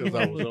was I was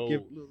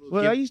old.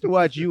 Well, I used to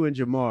watch you and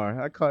Jamar.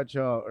 I caught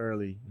y'all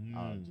early.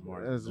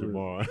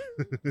 Jamar.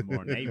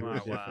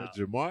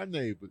 Jamar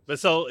Neighbors. But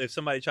so if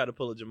somebody tried to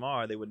pull a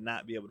Jamar, they would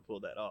not be able to pull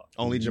that off.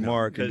 Only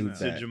Jamar can do Because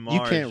that. Jamar You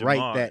can't is write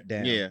Jamar. that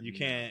down. Yeah. You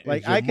can't.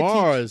 Like, Jamar I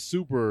could is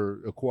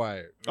super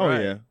acquired. Oh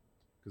Right. yeah.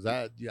 Because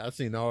I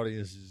seen the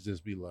audiences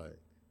just be like,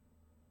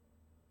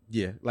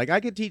 Yeah, like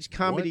I could teach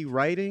comedy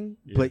writing,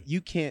 but you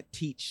can't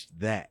teach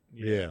that.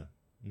 yeah.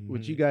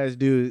 What you guys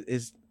do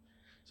is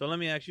So let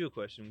me ask you a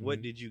question.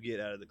 What did you get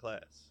out of the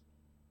class?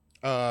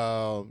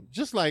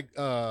 Just like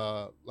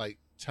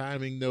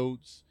timing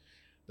notes,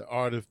 the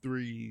art of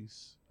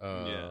threes,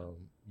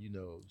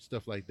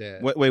 stuff like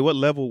that. Wait, what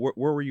level?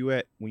 Where were you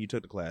at when you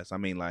took the class? I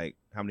mean, like,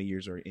 how many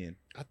years are in?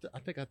 I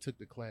think I took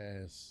the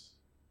class,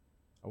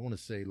 I want to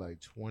say like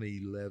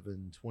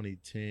 2011,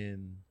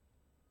 2010,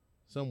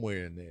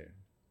 somewhere in there.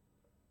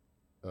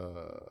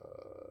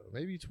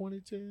 Maybe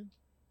 2010.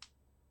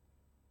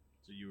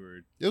 So you were.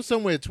 It was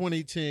somewhere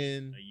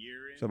 2010. A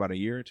year in. So about a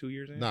year or 2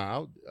 years in?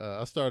 Nah,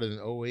 I started in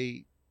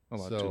 2008,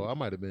 so 2. I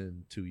might have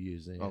been 2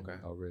 years in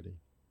already.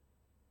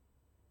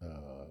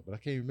 But I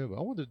can't remember.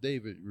 I wonder if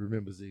David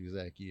remembers the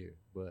exact year.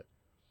 But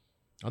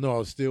I know I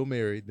was still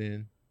married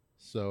then,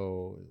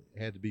 so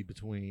it had to be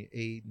between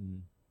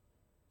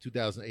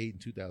 2008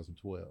 and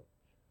 2012.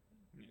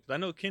 I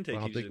know Kente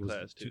I teaches think it the was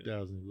class too.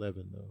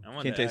 2011 though.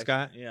 Kente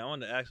Scott? Yeah, I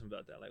wanted to ask him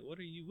about that. Like, what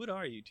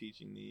are you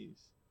teaching these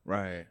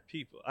Right.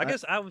 people? I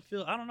guess I would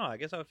feel. I don't know. I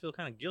guess I would feel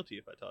kind of guilty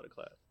if I taught a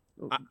class.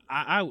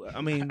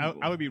 I mean,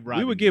 I would be robbing.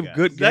 we would give you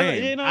good guys.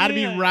 game. I'd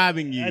be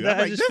robbing you. I I'm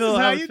like, just this feel- is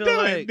how I you feel do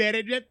like-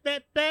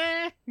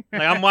 it.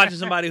 Like I'm watching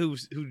somebody who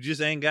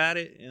just ain't got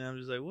it, and I'm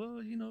just like, well,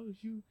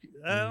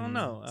 I don't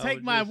know. I Take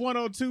would my just-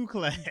 102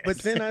 class. But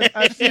then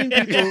I've seen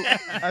people.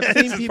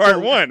 This is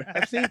part one.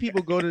 I've seen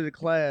people go to the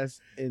class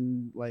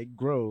and like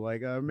grow.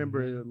 Like I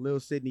remember Lil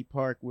Sidney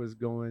Park was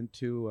going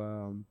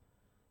to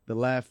the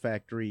Laugh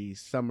Factory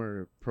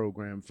summer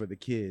program for the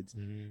kids,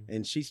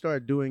 and she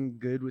started doing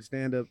good with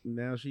stand up.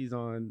 Now she's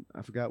on.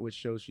 I forgot which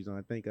show she's on.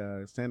 I think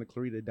Santa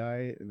Clarita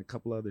Diet and a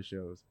couple other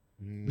shows.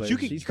 But you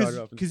can she started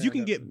off in because you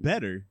can stand-up get and-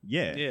 better.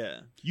 Yeah, Yeah.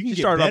 You can She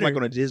get started off better. like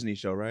on a Disney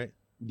show, right?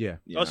 Yeah.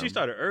 Oh, she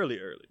started early.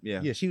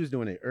 Yeah. Yeah, she was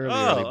doing it early,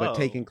 Oh, but oh.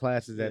 taking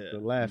classes at Yeah. the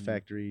Laugh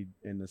Factory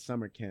in the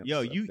summer camp.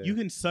 Yo, you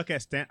can suck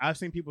at stand. I've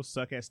seen people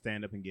suck at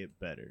stand up and get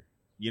better.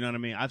 You know what I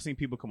mean? I've seen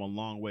people come a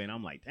long way, and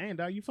I'm like, damn,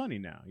 dog, you funny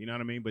now. You know what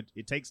I mean? But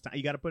it takes time.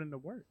 You got to put in the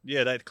work.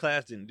 Yeah, that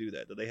class didn't do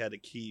that. Though they had to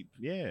keep.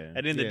 Yeah.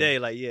 At the end of the day,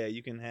 like, yeah,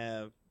 you can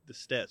have the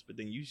steps, but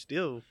then you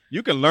still.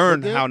 You can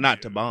learn But then- how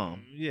not to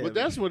bomb. Yeah, But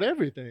that's what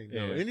everything,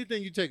 though. Yeah.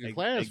 Anything you take a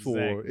class for,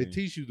 Exactly. it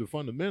teaches you the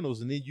fundamentals,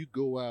 and then you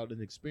go out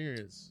and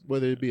experience,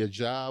 whether it be a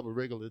job or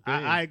regular thing.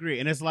 I agree,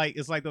 and it's like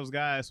those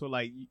guys who are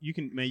like you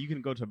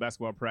can go to a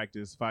basketball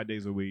practice 5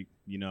 days a week,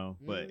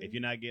 but if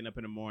you're not getting up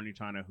in the morning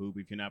trying to hoop,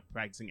 if you're not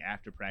practicing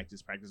after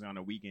practice, practicing on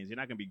the weekends, you're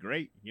not gonna be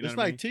great. You know It's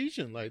what I like mean?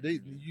 teaching. Like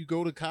you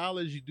go to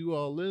college, you do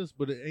all this,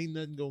 but it ain't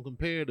nothing gonna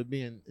compare to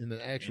being in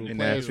an actual In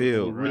that classroom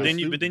field, with right.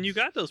 real But then you students.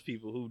 got those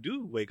people who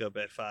do wake up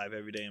at 5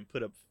 every day and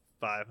put up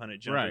 500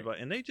 jumpers, Right.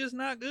 and they just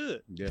not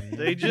good. Yeah.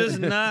 They just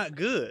not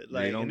good. They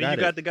Like, don't and then got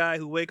you got it. the guy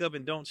who wake up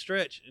and don't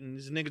stretch, and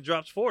this nigga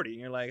drops 40, and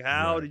you're like,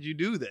 how Right. did you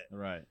do that?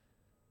 Right.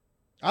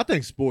 I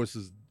think sports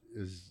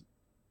is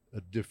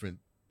a different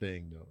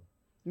thing, though.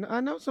 No,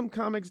 I know some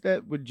comics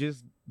that were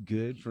just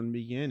good from the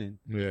beginning,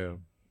 Yeah.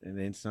 and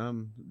then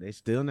some they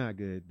still not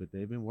good, but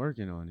they've been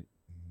working on it.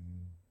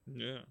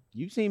 Yeah,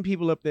 You've seen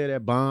people up there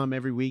that bomb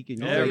every week, and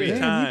you're every like,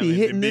 "Damn, time. you be And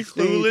hitting be this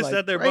stage clueless like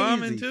that they're crazy."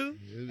 bombing too.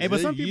 Hey, but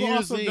some They're people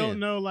years also don't in.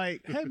 know,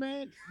 like, hey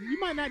man, you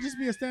might not just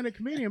be a stand-up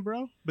comedian,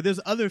 bro. But there's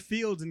other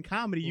fields in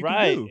comedy you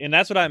Right, can do. and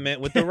that's what I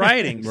meant with the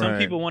writing. Some Right.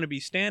 people want to be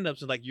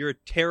stand-ups, and like, you're a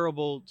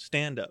terrible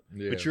stand-up,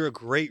 Yeah. but you're a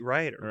great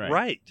writer. Right.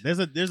 Right. There's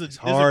a It's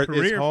hard.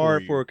 career It's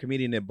hard for for you. a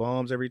comedian that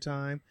bombs every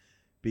time,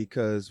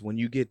 because when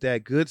you get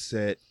that good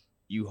set,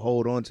 you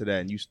hold on to that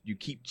and you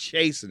keep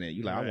chasing it.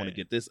 You like, I want to Right.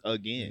 get this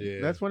again.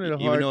 Yeah. That's one of the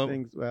Even hard though-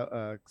 things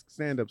about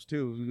stand-ups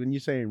too. When you're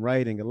saying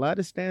writing, a lot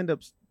of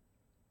stand-ups.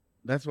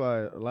 That's why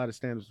a lot of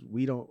stand-ups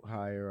we don't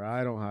hire, or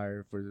I don't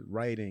hire for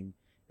writing,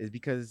 is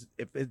because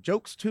if a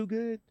joke's too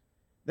good,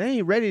 they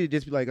ain't ready to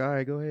just be like, all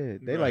right, go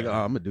ahead. They like, Right.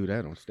 oh, I'm gonna do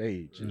that on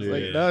stage. It's Yeah.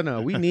 like,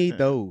 no, we need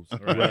those.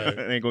 Right.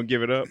 Ain't gonna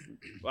give it up.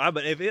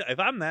 But if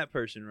I'm that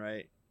person,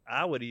 right,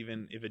 I would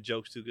even, if a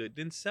joke's too good,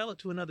 then sell it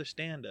to another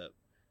stand-up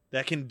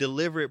that can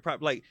deliver it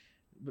properly. Like,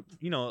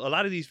 a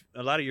lot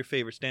of your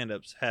favorite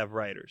stand-ups have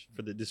writers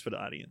for the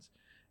audience.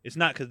 It's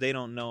not because they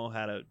don't know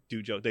how to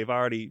do jokes. They've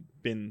already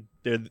been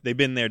there. They've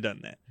been there,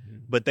 done that.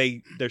 But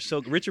they're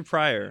so. Richard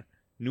Pryor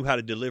knew how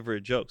to deliver a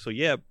joke. So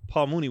yeah,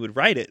 Paul Mooney would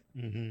write it,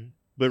 Mm-hmm.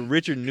 but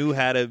Richard knew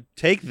how to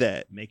take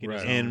that Make it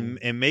Right. his own.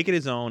 and make it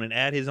his own and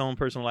add his own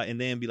personal life,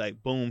 and then be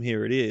like, boom,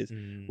 here it is.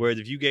 Whereas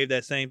if you gave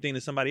that same thing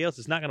to somebody else,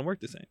 it's not going to work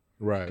the same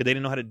Right. because they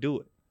didn't know how to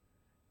do it.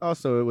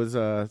 Also, it was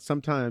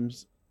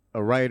sometimes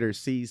a writer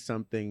sees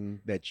something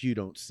that you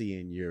don't see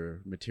in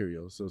your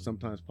material. So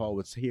sometimes Paul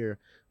would hear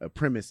a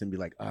premise and be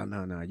like, oh,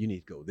 no, you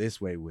need to go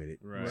this way with it.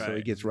 Right. So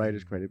he gets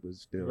writer's credit, but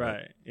still.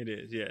 Right. It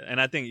is. Yeah.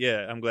 And I think,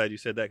 yeah, I'm glad you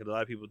said that because a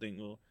lot of people think,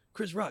 well,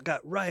 Chris Rock got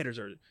writers,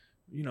 or,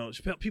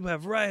 people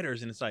have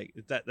writers. And it's like,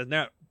 they're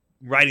not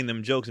writing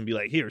them jokes and be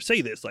like, here,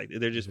 say this. Like,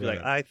 they're just be like,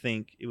 Right. I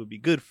think it would be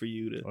good for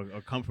you to.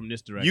 or come from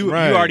this direction. You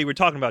Right. already were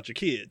talking about your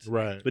kids.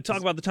 Right. But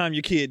talk about the time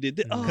your kid did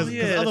this. Oh, Because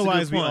yeah. that's a good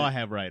otherwise we point. all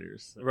have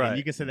writers. Right. And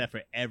you can say that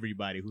for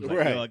everybody who's like,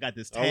 Right. yo, I got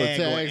this All the tag.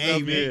 Or, tags hey,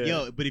 up man, here.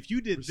 yo, but if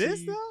you did this,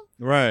 Proceed. though,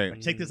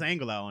 Right. check this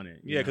angle out on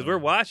it. Yeah, because we're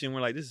watching. We're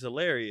like, this is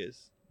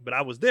hilarious. But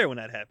I was there when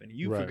that happened.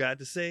 You Right. forgot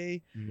to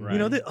say, Right.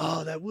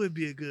 that would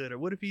be a good. Or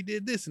what if he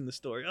did this in the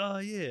story? Oh,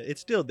 yeah.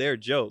 It's still their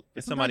joke.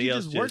 But And somebody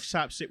sometimes you else just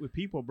workshop shit with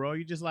people, bro.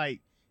 You just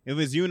like, if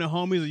it's you and the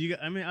homies, or you,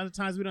 I mean, other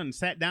times we done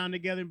sat down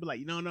together and be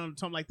like, no,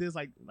 something like this,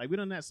 like we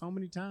done that so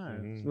many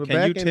times. Mhm. Well, Can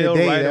back you in the tell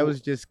day, right that away-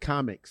 was just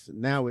comics.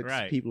 Now it's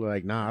Right. people are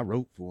like, nah, I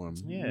wrote for him.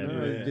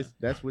 Yeah.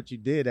 That's what you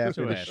did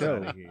after your the ass show.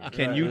 outta here.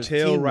 Can you It's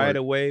tell right teamwork.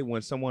 away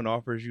when someone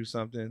offers you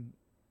something,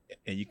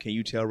 and can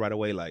you tell right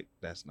away like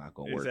that's not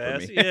gonna work for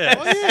me? Yes.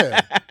 Oh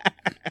yeah,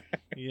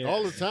 Yeah.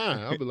 all the time.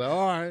 I'll be like,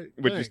 all right,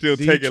 But you thanks. still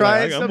Do you take it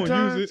try like it I'm gonna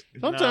sometimes? use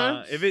it.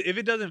 Sometimes. Nah, if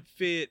it doesn't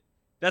fit,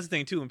 that's the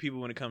thing too.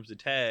 When it comes to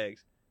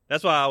tags,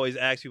 that's why I always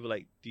ask people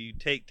like, do you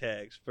take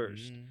tags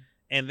first? Mhm.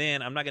 And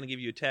then I'm not gonna give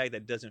you a tag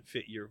that doesn't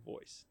fit your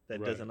voice. That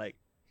Right. doesn't like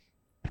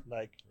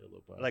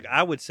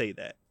I would say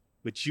that,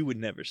 but you would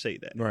never say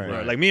that. Right.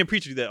 Right. Like me and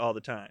Preacher do that all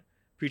the time.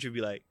 Preacher would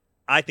be like,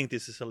 I think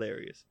this is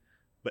hilarious,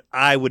 but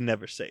I would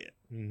never say it.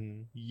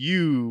 Mhm.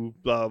 You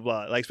blah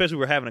blah. Like especially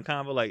we're having a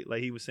convo.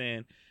 Like he was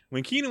saying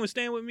when Keenan was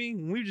staying with me,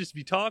 when we would just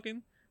be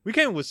talking. We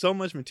came up with so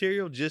much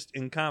material just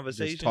in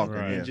conversation, talking,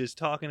 and yeah. just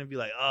talking and be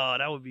like, "Oh,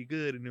 that would be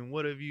good." And then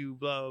what have you,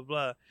 blah blah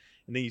blah,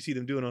 and then you see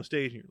them do it on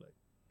stage, and you're like,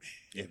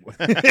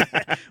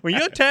 when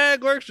your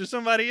tag works for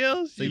somebody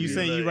else, So you be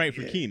saying you like, write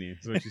for yeah. Keenan?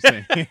 Is what you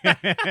saying?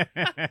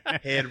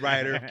 Head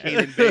writer,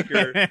 Keenan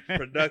Baker,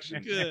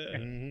 production. Good.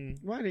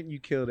 Mhm. Why didn't you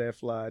kill that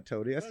fly,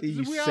 Tony? I see you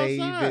We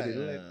saved outside. it.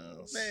 Like,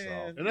 Oh,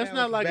 man, And that's that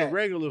not was like a bad.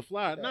 regular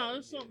fly. No,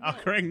 it's something. Oh,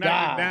 Craig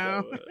knocked it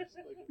down.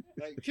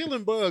 Like,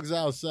 killing bugs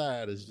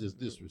outside is just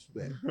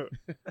disrespect.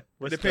 It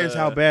What's depends the-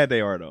 how bad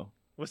they are, though.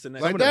 What's the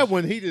next? Like one? that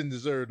one, he didn't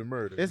deserve the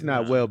murder. It's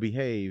not well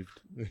behaved.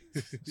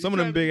 Some of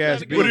them big ass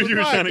What did you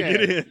were trying to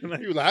get in?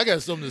 He was like, I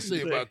got something to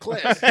say about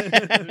class.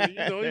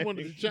 He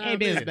wanted to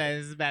chime in. This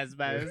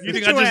bad. You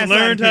think I just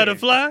learned how to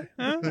fly?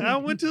 Huh? I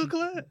went to a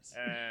class.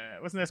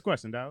 What's the next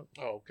question, dog?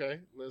 Oh, okay,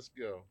 let's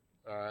go.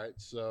 All right,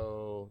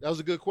 so that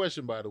was a good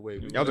question, by the way.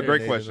 That was a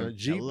great question.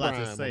 G A lot to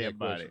Prime say on that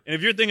about question. it. And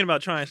if you're thinking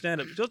about trying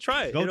stand up, go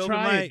try it. Go Hit open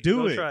try it. mic, Do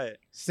go it. Try it.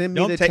 Send me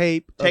Don't the take-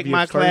 tape. Take of your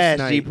my first class,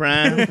 night. G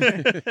Prime. I Yeah,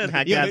 got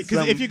because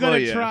something if you're for gonna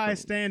ya. try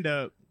stand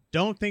up,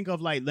 don't think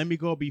of like, let me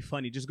go be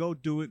funny. Just go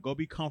do it. Go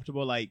be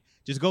comfortable. Like,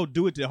 just go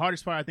do it. The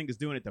hardest part, I think, is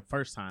doing it the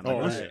first time. Like, Oh,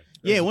 once, yeah.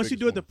 yeah, That's once the you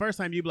do it biggest the first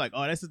time, you be like,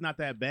 oh, this is not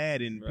that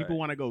bad, and people Right.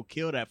 want to go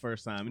kill that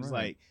first time. It's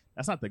Right. like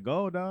that's not the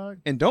goal, dog.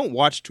 And don't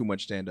watch too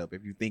much stand up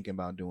if you're thinking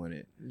about doing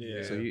it.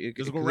 Yeah. So it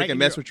Just go can right in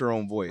mess your- with your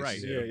own voice. Right.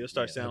 Yeah, you'll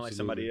start Yeah, sounding like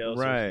absolutely. somebody else.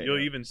 or Right. You'll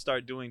even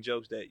start doing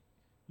jokes that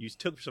you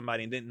took from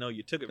somebody and didn't know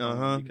you took it from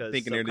Uh-huh. them because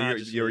Thinking they're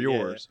subconsciously,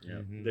 yours.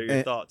 Mhm. they're your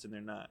And- thoughts and they're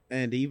not.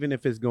 And even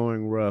if it's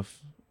going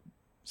rough,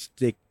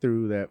 stick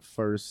through that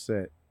first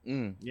set.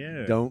 Mm.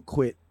 Yeah, Don't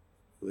quit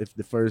if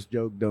the first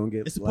joke don't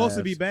get. it's supposed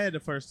to be laughs. bad the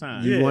first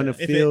time. You Yeah. want If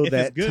to it- feel if it's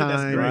that good,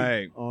 that's time great.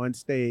 Right. on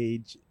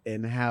stage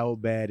and how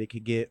bad it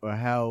could get or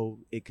how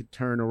it could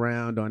turn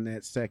around on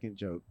that second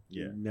joke.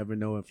 Yeah. You never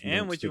know if.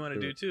 And what you want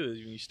to do too is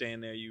when you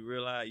stand there, you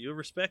realize you'll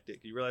respect it.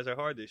 You realize how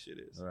hard this shit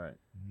is. Right.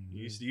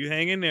 You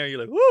hang in there. You're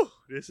like, whoo,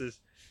 this is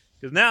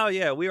because now,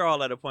 yeah, we're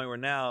all at a point where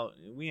now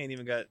we ain't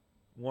even got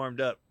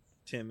warmed up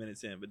 10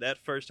 minutes in. But that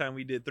first time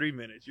we did 3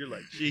 minutes, you're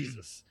like,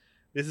 Jesus,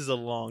 this is a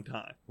long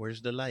time.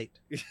 Where's the light?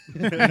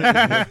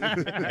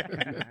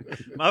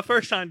 My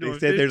first time doing They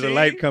said there's a 15,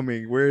 light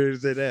coming. Where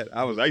is it at?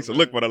 I used to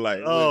look for the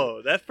light.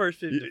 Oh, that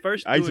first I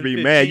used to be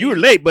doing mad. 15 You were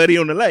late, buddy,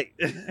 on the light.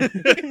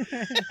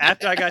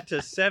 After I got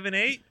to 7,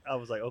 8, I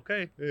was like,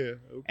 okay. Yeah.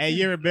 Hey,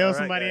 you ever bail All right,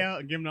 somebody guys. out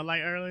and give them the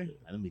light early?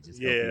 Let me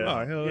just help Yeah. you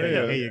out. Oh, hell Yeah.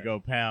 yeah. Here you go,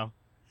 pal.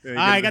 Yeah, All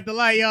right, got the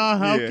light, y'all.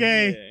 Yeah.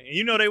 Okay. Yeah. And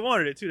you know they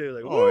wanted it too. They were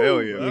like, Oh, woo,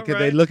 hell yeah. all Because right.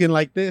 they looking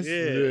like this.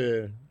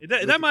 Yeah. Is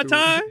that Looking my through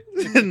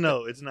time?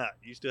 No, it's not.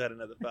 You still had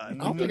another 5. I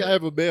don't think I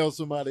ever bailed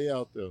somebody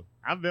out though.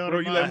 I bailed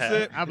Bro, them you out. let 'em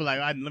sit? I'd be like,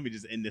 let me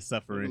just end this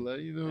suffering.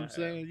 Like, you know what I'm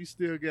saying? You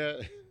still got.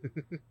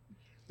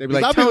 They be I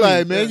like, be Tony,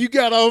 like, man, you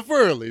got off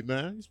early,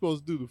 man. You're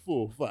supposed to do the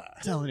full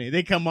 5. Tony,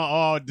 they come out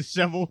all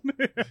disheveled.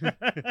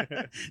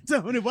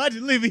 Tony, why'd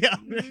you leave me out?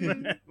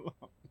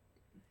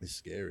 It's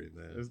scary,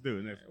 man. Let's do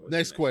it.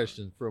 Next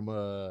question from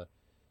I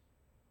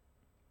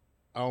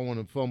don't want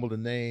to fumble the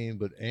name,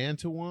 but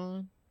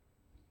Antoine.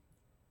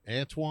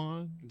 Is it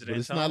But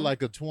it's not Anton?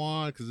 like a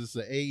Twan because it's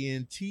a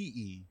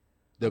ANTEWAN.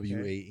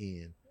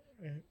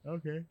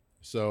 Okay.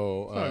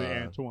 So Sorry,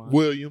 Antoine.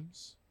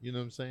 Williams, you know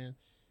what I'm saying?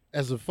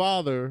 As a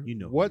father, You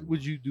know what who.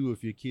 would you do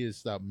if your kids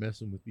stopped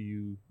messing with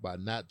you by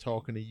not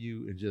talking to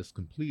you and just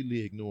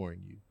completely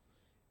ignoring you?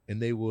 And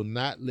they will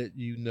not let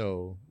you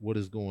know what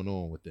is going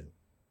on with them.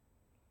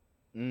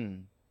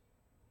 Mm.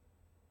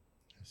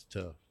 It's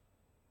tough.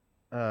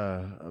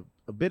 A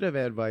bit of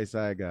advice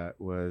I got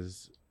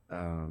was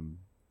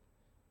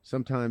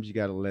sometimes you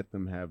got to let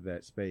them have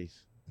that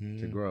space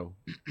to grow,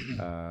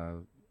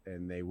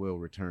 and they will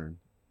return.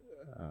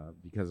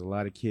 Because a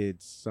lot of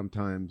kids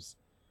sometimes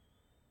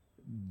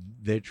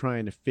they're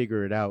trying to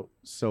figure it out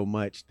so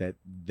much that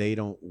they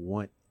don't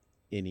want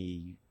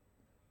any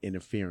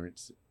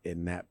interference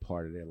in that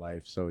part of their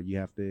life. So you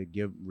have to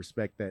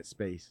respect that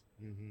space,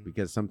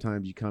 because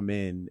sometimes you come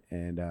in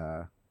and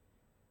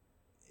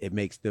it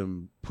makes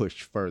them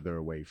push further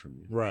away from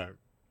you. Right.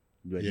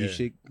 But Yeah. you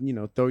should,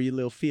 throw your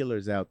little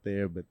feelers out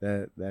there, but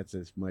that's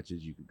as much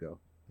as you could go.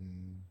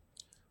 Mm.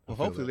 Well, I feel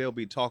hopefully that. they'll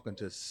be talking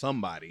to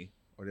somebody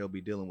or they'll be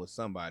dealing with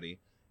somebody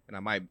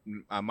and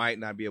I might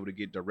not be able to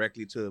get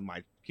directly to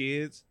my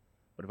kids,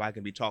 but if I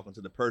can be talking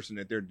to the person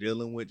that they're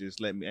dealing with,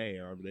 just let me. Hey,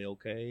 are they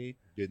okay?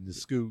 Getting the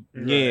scoop.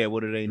 Yeah,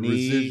 what do they The need?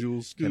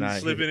 residual scoop.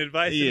 Slipping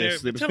advice in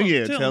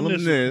there. Tell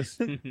them this.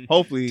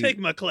 Hopefully, take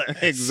my class.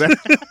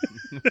 Exactly.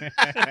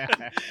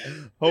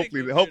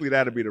 hopefully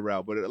that'll be the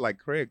route. But like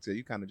Craig said,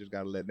 you kind of just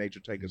gotta let nature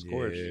take its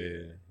course.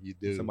 Yeah, you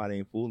do. If somebody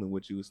ain't fooling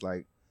with you, it's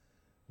like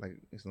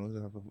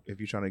if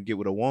you're trying to get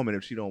with a woman,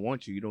 if she don't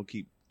want you, you don't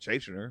keep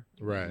chasing her.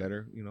 Right. Let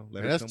her, let And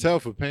her. that's come.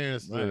 tough for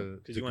parents Right.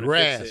 to 'Cause you wanna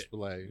grasp. fix it.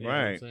 Like, you know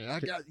Right. what I'm saying? I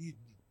got you.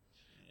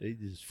 They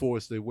just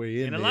force their way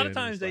in And a there, lot of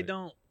times it's they like,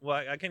 don't. Well,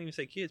 I can't even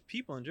say kids.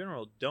 People in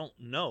general don't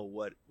know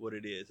what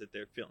it is that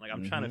they're feeling. Like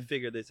I'm trying to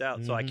figure this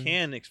out, so I Mhm.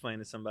 can explain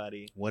to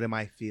somebody What am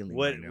I feeling?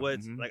 what right now?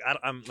 what's Mhm. like.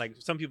 I'm like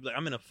some people. Like,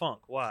 I'm in a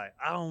funk. Why?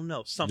 I don't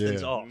know.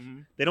 Something's Yeah. off.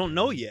 Mhm. They don't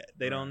know yet.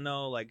 They Right. don't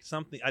know like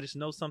something. I just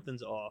know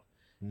something's off,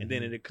 and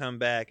then mhm. it'd come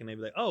back, and they'd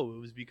be like, "Oh, it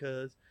was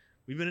because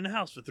we've been in the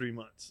house for 3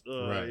 months,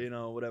 Right.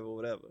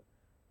 whatever."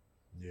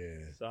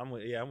 Yeah. So I'm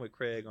with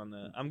Craig on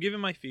the. I'm giving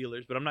my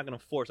feelers, but I'm not gonna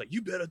force. Like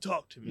you better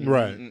talk to me.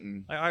 Right.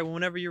 Mm-mm. Like, all right, well,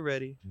 whenever you're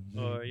ready.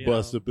 Or, you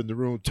Bust know. up in the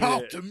room.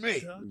 Talk Yeah. to me.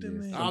 Talk to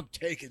Yes. me. I'm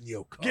taking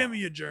your car. Give me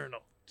your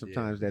journal.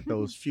 Sometimes that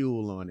throws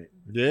fuel on it.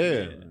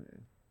 Yeah.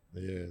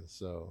 Yeah.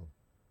 So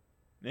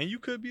And you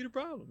could be the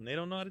problem. They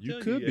don't know how to tell you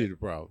you. could be yet. the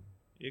problem.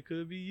 It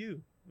could be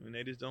you, and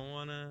they just don't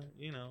want to,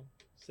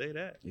 say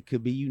that. It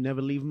could be you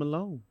never leave them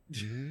alone.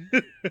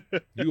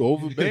 You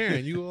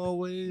overbearing. You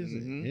always.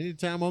 Mhm.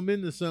 Anytime I'm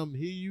into something,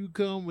 here you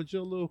come with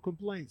your little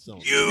complaints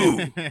on.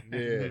 You.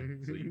 Yeah.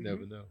 So you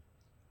never know.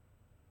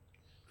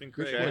 I think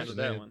Good Craig question, answered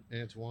that one.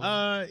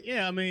 Antoine.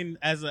 Yeah, I mean,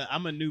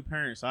 I'm a new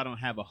parent, so I don't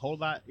have a whole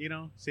lot, so you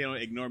don't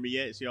ignore me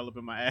yet. So y'all up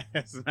in my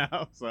ass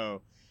now.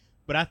 So,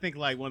 but I think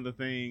like one of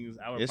the things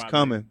I would It's probably,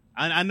 coming.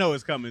 I know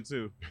it's coming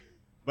too.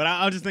 But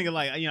I was just thinking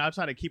like, I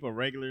try to keep a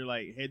regular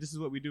like, hey, this is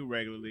what we do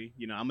regularly.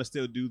 I'm gonna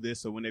still do this.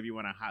 So whenever you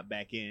want to hop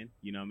back in,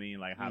 you know what I mean,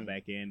 like hop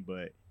back in.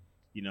 But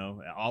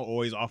I'll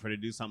always offer to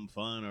do something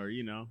fun or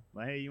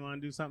like, hey, you want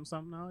to do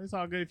something? No, it's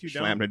all good if you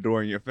Slam don't. the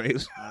door in your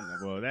face. I'm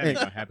like, well, that ain't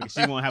gonna happen.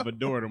 She won't have a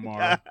door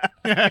tomorrow.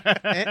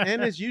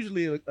 and it's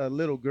usually a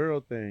little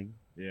girl thing.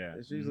 Yeah.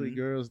 It's usually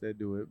girls that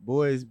do it.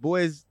 Boys,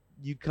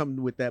 you come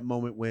with that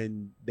moment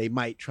when they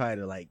might try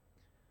to like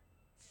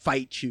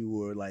fight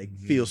you or like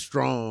feel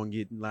strong.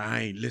 You like, I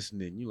ain't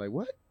listening. You're like,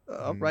 what?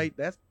 All right,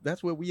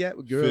 that's where we at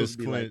with girls. Fist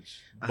Be like, clench.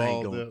 I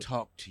ain't balled gonna up.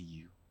 talk to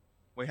you.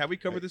 Wait, have we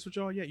covered this with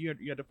y'all yet? You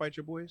had to fight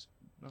your boys?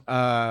 No?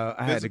 I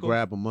had to Physical?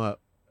 grab them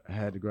up. I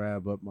had to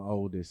grab up my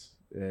oldest.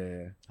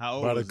 Yeah. How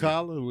old By the was he?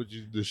 collar, would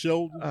you the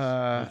shoulders?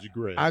 Would you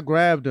grab? I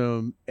grabbed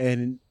him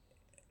and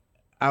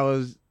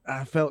I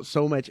felt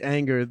so much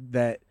anger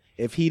that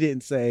if he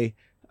didn't say,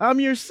 I'm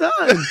your son.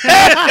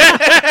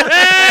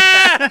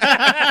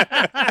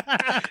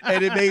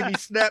 And it made me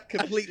snap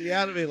completely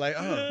out of it. Like,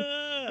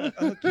 oh,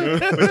 okay.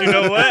 But you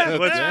know what?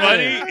 What's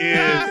funny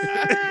is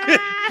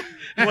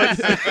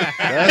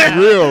That's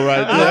real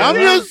right there. I'm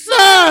your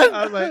son.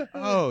 I was like,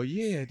 oh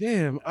yeah,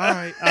 damn. All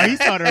right. Oh, he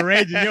started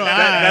raging in your eyes.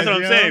 That's what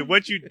I'm yo.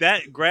 saying.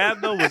 That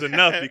grab though was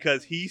enough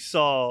because he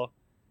saw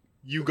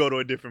you go to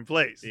a different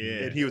place,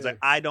 Yeah. and he was like,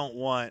 I don't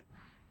want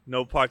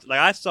no parts. Like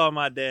I saw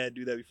my dad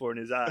do that before in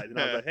his eyes, and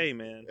I was like, hey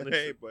man,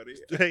 Hey, buddy.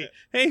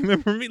 hey,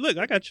 remember me? Look,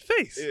 I got your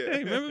face. Yeah.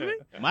 Hey, remember me?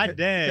 My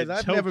dad Because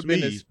I've choked never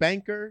been me. a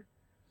spanker,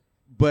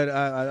 but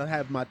I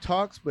have my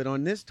talks. But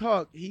on this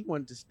talk, he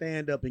wanted to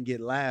stand up and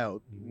get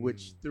loud,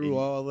 which threw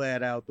all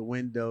that out the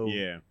window.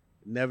 Yeah.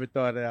 Never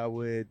thought that I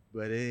would,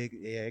 but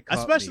it caught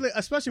Especially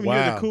when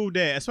you're Wow. the cool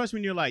dad. Especially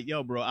when you're like,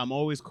 yo, bro, I'm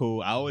always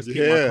cool. I always keep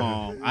Yeah.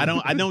 my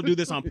calm. I don't do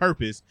this on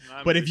purpose.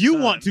 I'm But your if you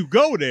son. want to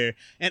go there,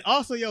 and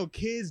also, yo,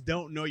 kids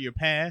don't know your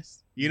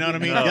past. You know what I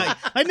mean? No.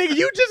 Like, nigga,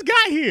 you just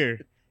got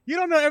here. You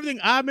don't know everything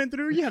I've been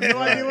through. You have no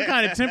idea what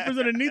kind of tempers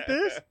underneath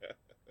this.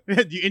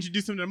 You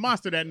introduced him to the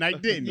monster that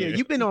night, didn't you? Yeah,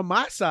 you've been on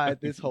my side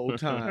this whole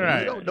time. Right.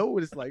 You don't know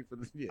what it's like for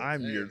the. Yeah.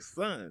 I'm your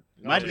son.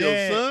 My Oh, dad,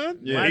 your son?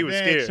 Yeah, my he was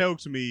dad scared.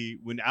 choked me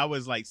when I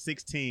was like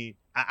 16.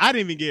 I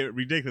didn't even get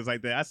ridiculous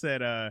like that. I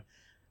said,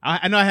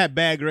 I know I had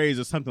bad grades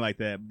or something like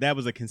that. That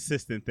was a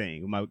consistent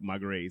thing with my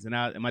grades. And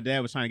my dad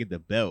was trying to get the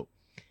belt.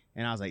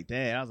 And I was like,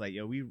 Dad,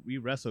 yo, we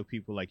wrestle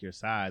people like your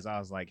size. I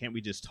was like, can't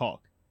we just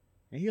talk?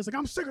 And he was like,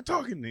 I'm sick of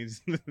talking. And he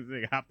just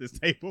like, hopped this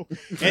table.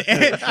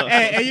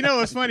 And you know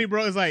what's funny,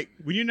 bro? It's like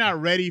when you're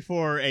not ready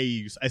for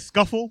a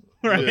scuffle,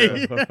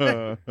 right?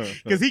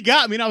 Because he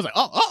got me, and I was like,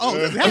 oh,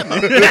 this is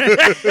happening.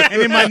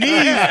 And then my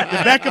knees,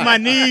 the back of my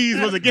knees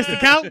was against the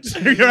couch,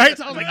 right?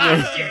 So I was like,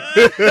 oh,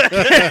 shit.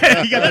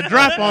 He got the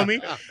drop on me.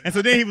 And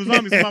so then he was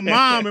on me. So my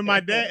mom and my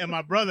dad and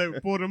my brother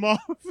pulled him off.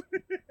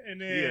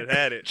 And He then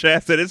had it.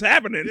 Chad said it's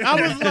happening. I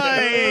was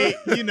like,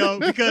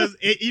 because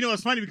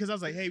it's funny because I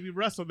was like, hey, we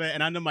wrestled that.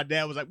 And I know my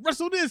dad was like,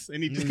 wrestle this.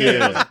 And he just came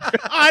Yeah. and was like,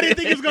 oh, I didn't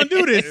think he was going to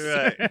do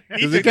this. Right.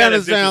 He Does took it kind that of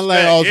as sound like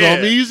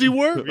disrespect. some easy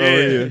work?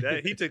 Yeah,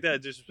 he took that as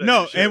disrespect.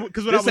 No, for sure. and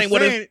because what This I was ain't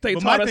what saying, they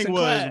but taught my us thing in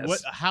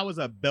was, class. how is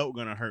a belt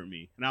gonna hurt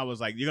me? And I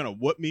was like, you're gonna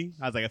whoop me?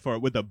 I was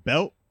like, with a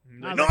belt?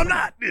 No, I'm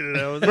not.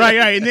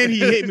 Right. And then he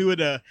hit me with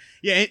and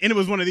it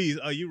was one of these.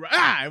 Oh, you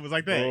right. It was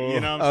like that. You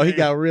know what I'm saying? He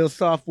got a real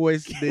soft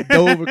voice that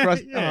dove across.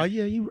 Oh,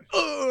 yeah, you.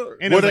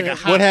 And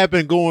what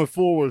happened going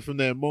forward from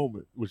that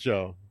moment with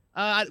y'all?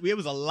 It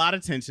was a lot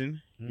of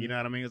tension. You know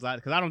what I mean? It was a lot,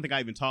 because I don't think I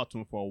even talked to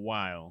him for a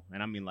while.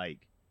 And I mean, like,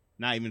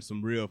 not even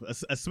some real,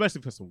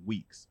 especially for some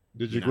weeks.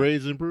 Did your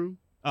grades improve?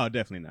 Oh,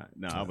 definitely not.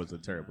 No, I was a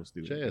terrible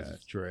student. Chaz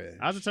is trash.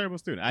 I was a terrible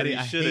student.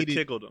 I should have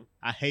tickled him.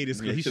 I hated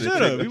school. He should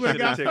have. He would have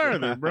got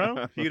further,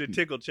 bro. He would have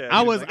tickled Chaz.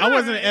 I wasn't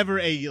ever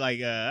a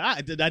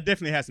I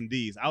definitely had some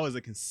D's. I was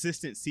a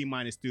consistent C-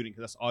 student because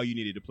that's all you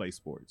needed to play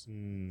sports.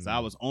 So I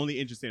was only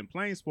interested in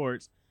playing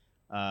sports,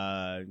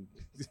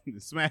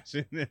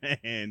 smashing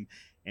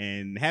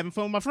and having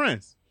fun with my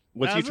friends.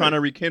 Was he trying to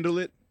rekindle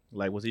it?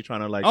 Like, was he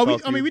trying to like?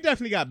 We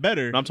definitely got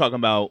better. I'm talking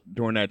about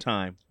during that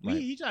time. Like,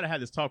 he tried to have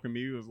this talk with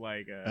me. He was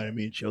like, I didn't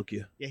mean to choke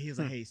you. Yeah, he was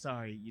like, hey,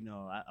 sorry,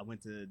 I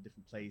went to a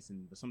different place,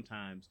 but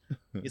sometimes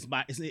he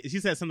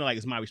said something like,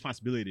 it's my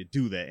responsibility to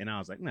do that, and I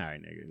was like, nah,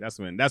 nigga. That's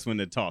when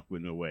the talk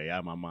went away out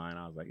of my mind.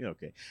 I was like, yeah,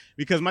 okay,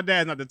 because my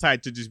dad's not the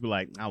type to just be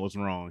like, I was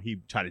wrong. He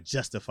tried to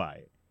justify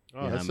it.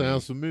 Oh, that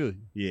sounds familiar.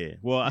 Yeah.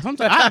 Well,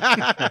 sometimes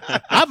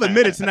I've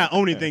admitted to not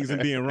owning things and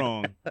being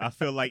wrong. I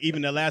feel like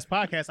even the last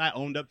podcast, I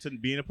owned up to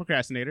being a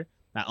procrastinator.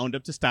 I owned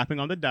up to stopping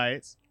on the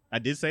diets. I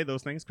did say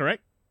those things,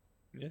 correct?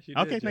 Yes, you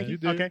did. Okay, thank you.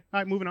 did. Okay, all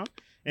right, moving on.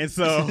 And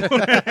so,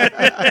 but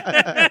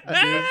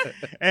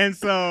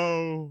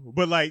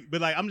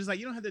I'm just like,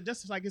 you don't have to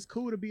justify. Like, it's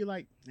cool to be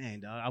like, man,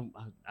 dog,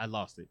 I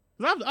lost it.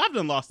 'Cause I've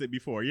done lost it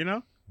before, you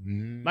know.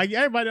 Mm-hmm. Like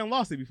everybody done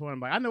lost it before. I'm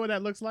like, I know what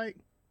that looks like.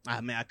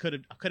 Man, I could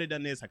have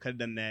done this, I could have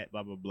done that,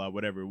 blah blah blah,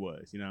 whatever it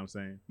was. You know what I'm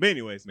saying? But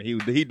anyways,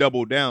 he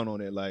doubled down on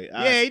it. Like,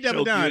 he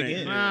doubled down on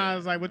it. I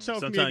was like, well,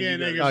 choke me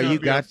again, nigga. Oh, you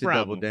got to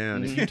double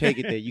down. If you take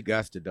it there, you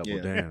got to double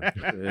down.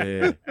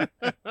 Yeah.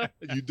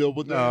 You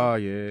double down. Oh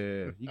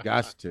yeah, you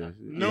got to.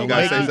 No, you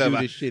gotta say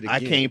something. This shit again. I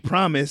can't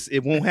promise it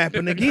won't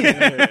happen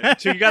again.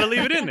 So you got to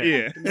leave it in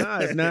there.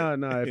 Yeah.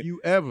 No. If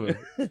you ever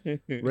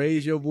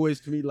raise your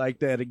voice to me like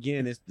that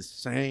again, it's the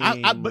same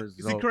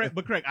result.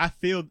 Correct. I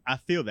feel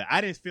that.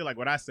 I didn't feel like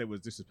what I said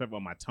was disrespectful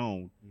on my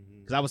tone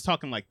because I was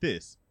talking like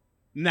this.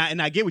 Now,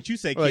 and I get what you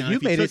say, Keon. You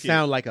made it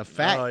sound like a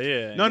fact. Oh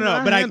yeah. No,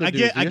 but I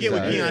get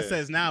what Keon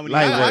says now. When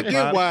I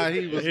get why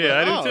he was. Yeah,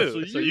 I do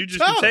too. So you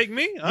just can take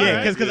me?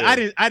 Yeah, because I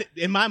didn't.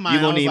 In my mind,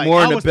 you gonna need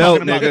more in the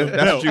belt, nigga.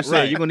 That's what you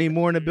said. You gonna need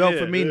more in the belt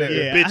for me, nigga.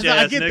 Yeah, bitch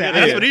ass nigga.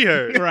 That's what he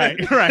heard. Right.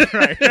 That's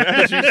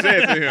what you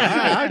said to him.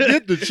 I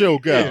get the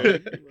choke out.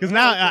 Because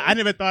now I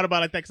never thought about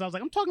it like that. Because I was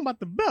like, I'm talking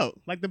about the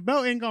belt. Like the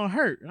belt ain't gonna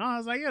hurt. And I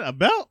was like, yeah, a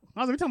belt. I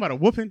was like, we talking about a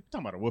whooping.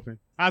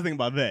 I was thinking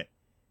about that.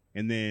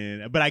 And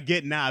then, but I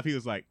get now if he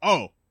was like,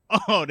 oh,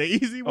 the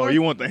easy one. Oh,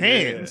 you want the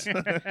hands?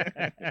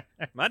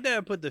 My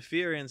dad put the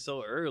fear in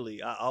so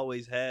early. I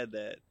always had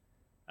that.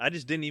 I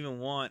just didn't even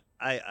want.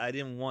 I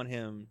didn't want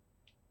him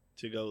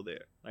to go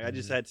there. Like I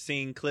just had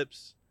seen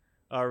clips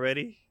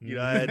already. You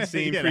know, I had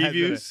seen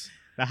previews.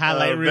 The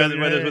highlight reel,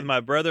 whether it's with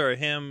my brother or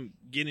him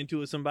getting into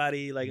it with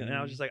somebody. Like, and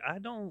I was just like, I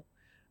don't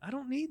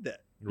need that.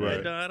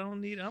 Right. I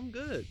don't need. I'm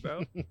good,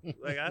 bro.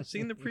 Like I've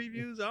seen the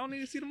previews. I don't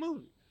need to see the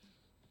movie.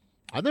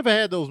 I never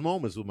had those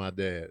moments with my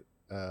dad.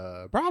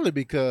 Probably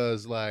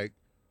because I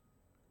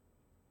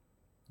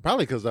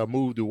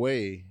moved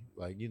away,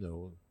 like, you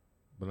know,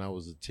 when I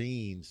was a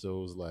teen. So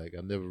it was like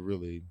I never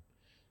really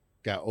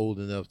got old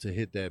enough to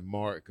hit that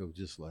mark of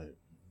just like,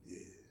 yeah,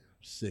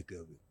 I'm sick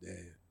of it,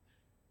 Dad.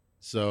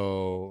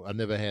 So I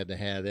never had to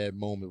have that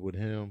moment with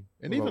him.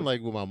 And even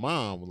like with my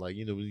mom, like,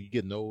 you know, when you're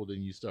getting older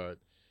and you start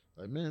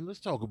like, man, let's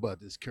talk about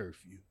this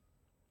curfew.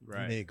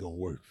 Right. It ain't gonna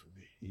work for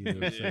me. You know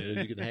what I'm saying?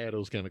 You can have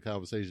those kind of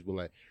conversations, but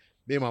like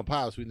me and my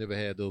pops, we never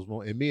had those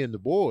moments. And me and the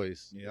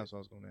boys, Yeah, that's what I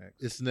was gonna ask.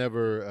 it's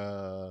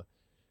never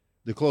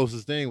the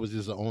closest thing was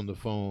just an on the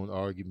phone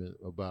argument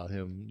about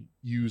him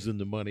using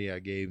the money I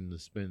gave him to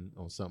spend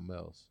on something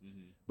else.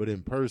 Mm-hmm. But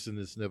in person,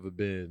 it's never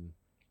been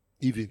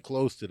even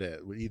close to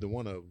that with either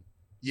one of them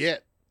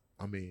yet.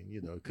 I mean,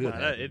 you know, it could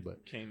happen, it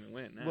but came and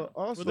went now. Well,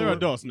 also, they're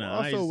adults now.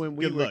 Also, when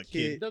we were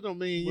kids, that don't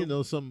mean, you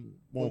know, something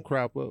won't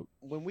crop up.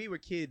 when we were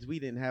kids, we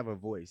didn't have a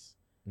voice.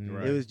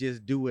 Right. It was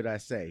just do what I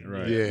say.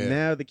 Right. Yeah.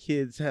 Now the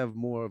kids have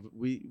more of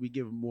we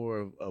give more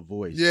of a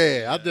voice.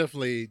 Yeah,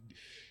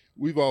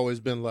 we've always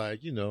been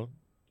like, you know,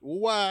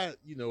 why,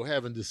 you know,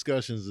 having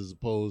discussions as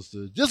opposed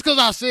to just because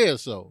I said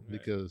so,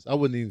 because I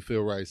wouldn't even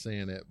feel right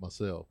saying that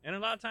myself. And a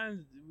lot of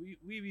times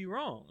we be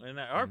wrong, and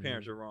our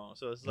parents are wrong.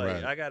 So it's like,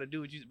 Right. I got to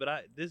do what you, but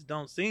this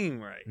don't seem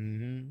right.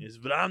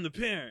 Mm-hmm. But I'm the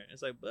parent.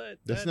 It's like, but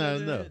That's that not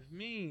doesn't enough.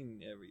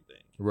 mean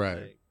everything.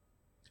 Right. Like,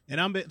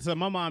 And so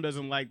my mom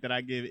doesn't like that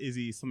I give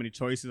Izzy so many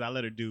choices. I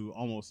let her do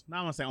almost,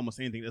 not want to say almost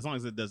anything, as long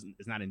as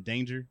it's not in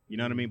danger. You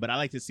know what I mean? But I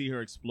like to see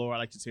her explore. I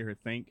like to see her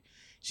think.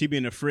 She'd be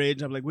in the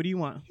fridge. I'm like, what do you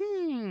want?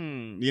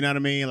 You know what I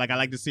mean? Like, I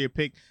like to see her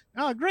pick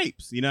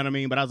grapes. You know what I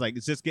mean? But I was like,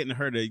 it's just getting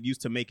her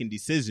used to making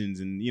decisions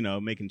and, you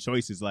know, making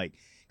choices. Like,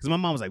 because my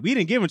mom was like, we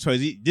didn't give him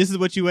choice. This is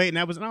what you ate. And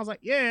I was like,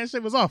 yeah, that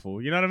shit was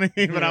awful. You know what I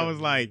mean? But I was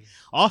like,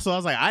 also, I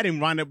was like, I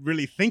didn't wind up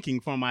really thinking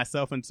for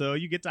myself until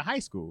you get to high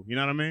school. You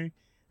know what I mean?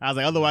 I was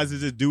like, otherwise,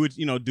 it's just do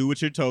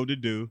what you're told to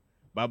do,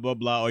 blah blah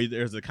blah, or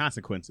there's the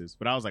consequences.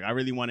 But I was like, I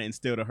really want to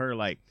instill to her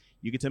like,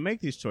 you get to make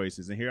these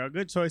choices, and here are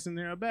good choices, and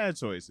there are bad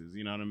choices.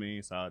 You know what I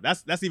mean? So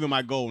that's even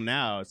my goal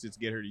now, is just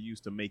get her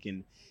used to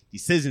making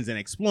decisions and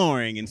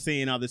exploring and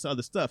seeing all this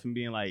other stuff and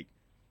being like,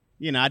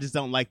 I just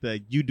don't like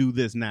you do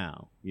this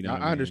now. You know,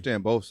 I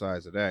understand both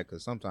sides of that,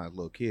 because sometimes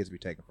little kids be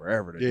taking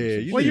forever to do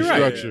you something. need you're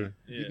right. structure.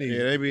 Yeah.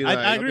 They be like,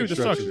 I agree with the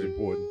structure. is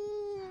important.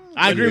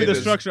 I agree with the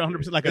it's- structure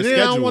 100%, like a And then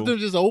schedule. I don't want them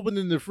just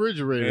opening the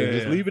refrigerator and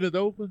just Yeah. leaving it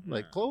open.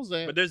 Like, close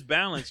that. But there's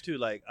balance too.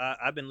 Like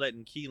I've been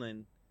letting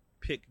Keelan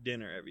pick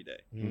dinner every day.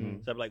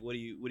 Mhm. So I'm like, what do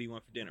you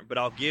want for dinner? But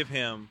I'll give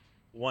him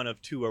one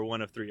of 2 or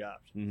one of 3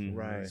 options. Mhm.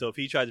 Right. So if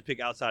he tries to pick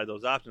outside of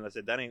those options, I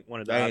said that ain't one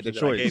of the That ain't options the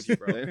that I choice.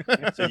 gave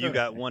you, bro. So you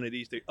got one of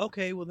these 3.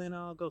 Okay, well then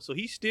I'll go. So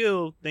he's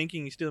still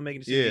thinking, he's still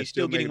making decisions, Yeah, he's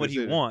still still getting making what he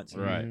decisions. wants.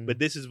 Right. But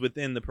this is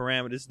within the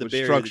parameter. This is the With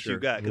barrier that structure. you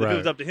got. Because if it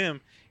was Right. up to him,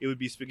 it would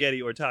be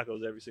spaghetti or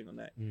tacos every single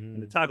night.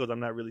 And the tacos,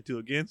 I'm not really too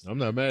against. I'm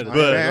not mad at I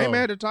that. ain't at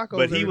mad all. at tacos.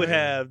 But he every would day.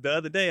 have, the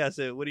other day I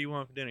said, what do you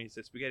want for dinner? He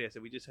said spaghetti. I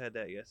said, we just had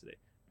that yesterday.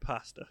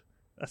 Pasta.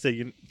 I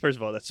said, first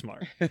of all, that's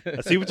smart.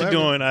 I see what you're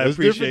doing. I There's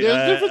appreciate different-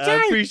 there's it. different I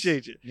types.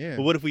 appreciate you. Yeah.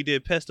 But what if we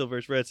did pesto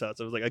versus red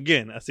sauce? I was like,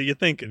 again, I see you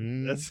thinking.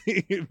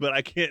 Mm. But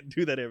I can't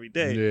do that every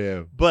day.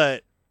 Yeah.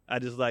 But I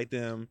just like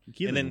them.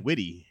 Keelan's And then-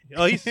 witty.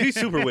 Oh, he's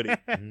super witty.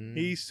 Mhm.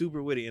 He's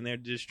super witty. And they're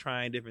just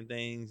trying different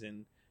things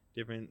and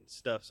different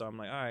stuff. So I'm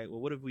like, all right, well,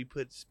 what if we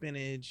put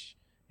spinach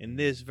in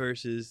this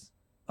versus,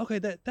 okay,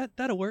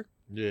 that'll work.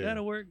 Yeah.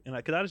 That'll work. And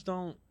because I just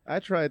don't, I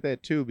tried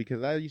that too,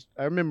 because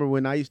I remember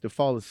when I used to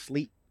fall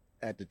asleep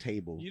at the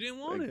table. you didn't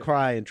want And it.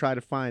 cry and try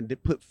to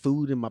put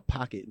food in my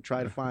pocket and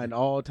try to find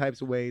all types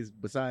of ways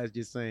besides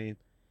just saying,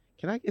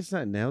 can I get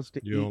something else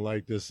to You don't eat?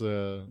 like this.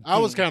 I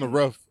was kind of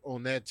rough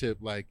on that tip,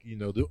 like,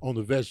 on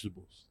the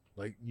vegetables.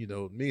 Like,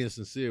 me and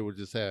Sincere would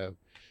just have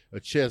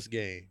a chess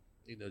game,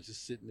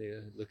 just sitting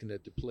there looking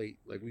at the plate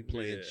like we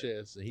playing Yeah.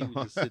 chess. And he would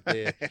just sit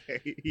there.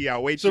 He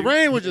outweighed So you.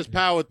 Rain would just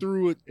power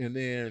through it. And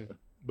then,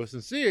 but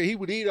Sincere, he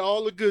would eat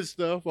all the good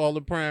stuff, all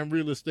the prime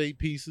real estate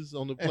pieces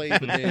on the plate.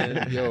 And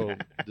then,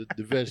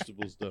 the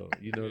vegetables, though.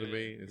 You know what I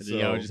mean? And And then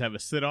y'all would just have a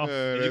sit off.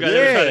 Did you guys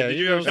ever try to, did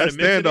you ever try that to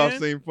mix it standoff in?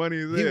 seemed funny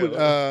as hell. he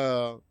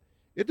would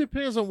it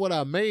depends on what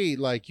I made,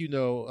 like,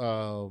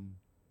 because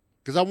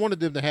I wanted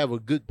them to have a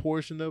good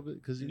portion of it,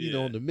 because Yeah.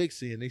 on the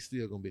mix in they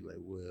still gonna be like,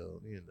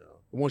 well,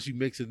 once you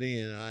mix it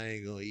in, I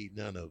ain't gonna eat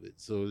none of it.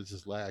 So it's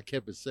just like I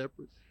kept it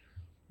separate,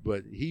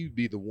 but he'd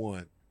be the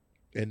one.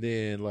 And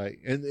then like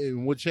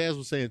and what Chaz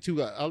was saying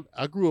too,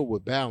 I grew up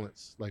with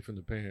balance, like from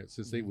the parents,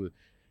 since they were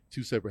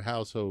 2 separate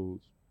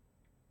households.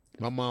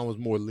 My mom was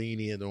more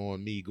lenient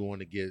on me going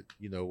to get,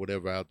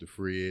 whatever out the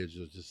fridge,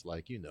 or just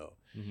like,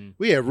 Mhm.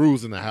 we had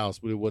rules in the house,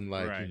 but it wasn't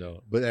like, Right.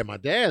 But at my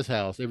dad's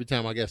house, every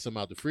time I got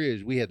something out the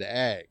fridge, we had to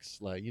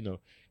ask, like,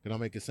 can I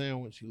make a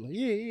sandwich? He was like,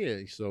 yeah.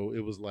 So it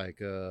was like,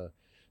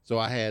 so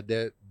I had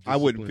that. I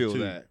wouldn't discipline,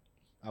 feel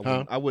too.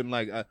 that.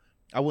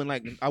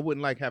 I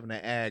wouldn't like having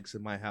an axe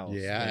in my house.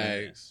 Yeah,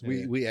 I asked.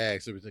 Yeah. We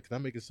asked everything. Can I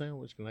make a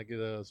sandwich? Can I get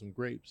some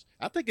grapes?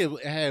 I think it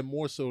had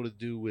more so to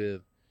do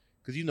with,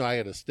 because I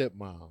had a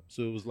stepmom,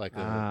 so it was like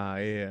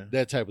yeah.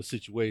 that type of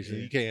situation.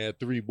 Yeah. You can't have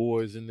 3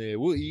 boys in there.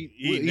 We'll eat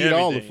Eating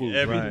all the everything, food.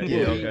 everything. Right. Yeah,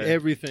 Yeah, we'll eat okay.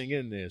 everything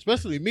in there.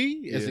 Especially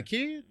me as Yeah. a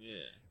kid.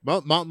 Yeah.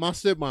 My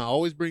stepmom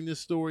always bring this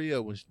story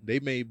up when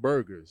they made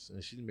burgers,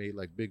 and she made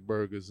like big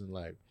burgers, and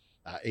like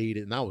I ate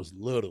it, and I was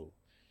little,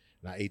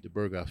 and I ate the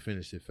burger. I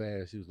finished it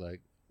fast. She was like,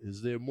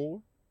 "Is there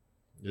more?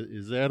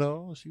 Is that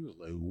all?" She was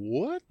like,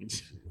 "What?"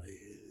 Like,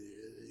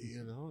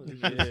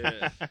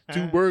 Yeah.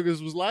 2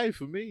 burgers was life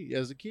for me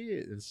as a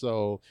kid, and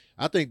so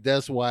I think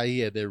that's why he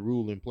had that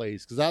rule in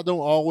place. Because I don't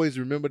always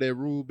remember that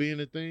rule being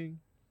a thing,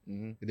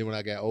 Mhm. and then when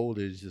I got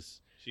older, it's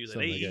just. She was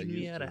like, Something they I got eating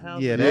me used out to. of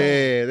house. Yeah,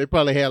 Yeah, they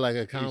probably had like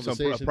a Some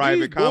conversation. private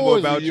These combo boys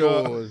about are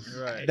y'all. yours.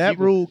 Right. That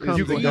rule comes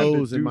you and gonna have to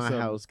goes in do my something.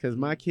 house, because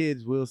my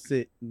kids will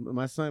sit.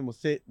 My son will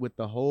sit with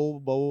the whole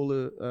bowl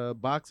of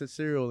box of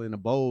cereal in a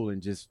bowl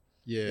and just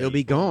Yeah, it'll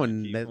be Keep on, gone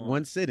in keep that on.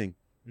 one sitting.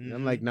 Mhm.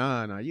 I'm like,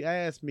 nah, you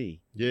asked me.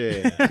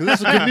 yeah, because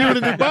it's a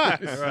community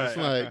box. Right. It's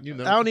like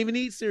I don't even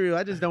eat cereal.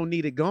 I just don't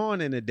need it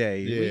gone in a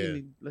day.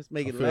 Yeah. Let's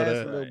make I it feel last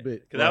that. a little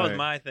bit. Because that was Right.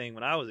 my thing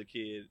when I was a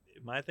kid.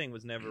 My thing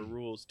was never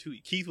rules to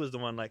eat. Keith was the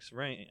one like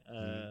Serene,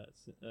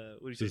 what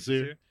do you say, Sincere?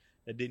 Sincere?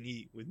 That didn't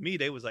eat. With me,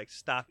 they was like,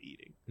 stop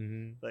eating.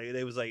 Mhm. Like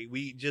they was like,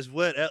 we just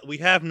what? We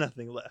have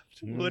nothing left.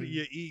 What are Mhm.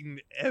 you eating?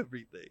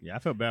 Everything. Yeah, I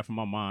felt bad for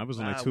my mom. It was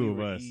only Nah, 2 we of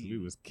were us. eating. We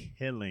was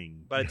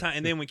killing. By the time,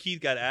 and then when Keith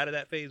got out of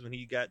that phase, when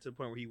he got to the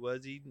point where he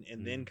was eating,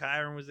 and then Mm-hmm.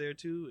 Kyron was there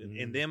too, and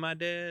Mhm. then my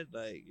dad,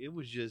 like it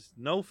was just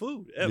no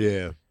food ever.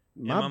 Yeah,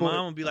 And my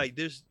mom would be like,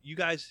 "There's you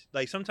guys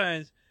like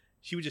sometimes."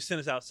 She would just send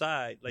us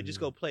outside, like just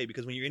Mhm. go play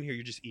because when you're in here,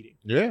 you're just eating.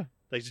 yeah.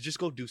 Like just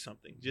go do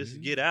something, just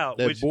Mhm. get out.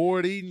 That which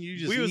bored eating, you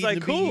just we was eating like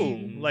to be cool,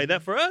 eaten. like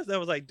that for us. That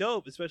was like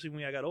dope, especially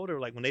when I got older.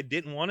 Like when they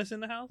didn't want us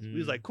in the house, we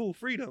was Mhm. like, cool,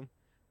 freedom.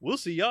 We'll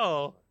see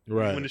y'all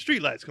Right. when the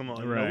street lights come on.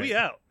 You know, Right. we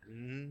out.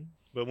 Mhm.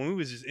 But when we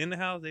was just in the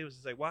house, they was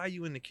just like, why are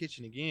you in the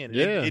kitchen again? And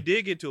Yeah. it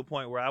did get to a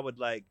point where I would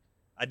like,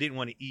 I didn't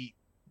want to eat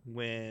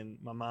when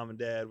my mom and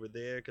dad were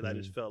there because I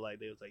just felt like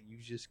they was like, you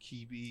just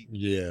keep eating.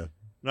 Yeah.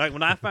 Like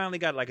when I finally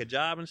got like a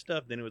job and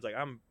stuff, then it was like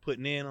I'm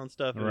putting in on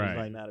stuff and it Right. was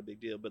like not a big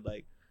deal. But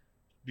like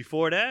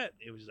before that,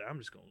 it was like I'm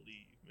just gonna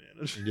leave,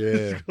 man.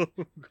 Yeah.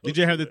 Did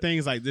you have the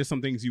things like there's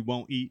some things you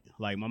won't eat?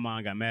 Like my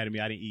mom got mad at me.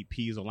 I didn't eat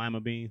peas or lima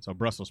beans or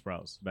Brussels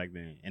sprouts back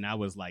then, and I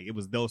was like, it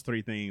was those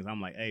three things. I'm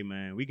like, hey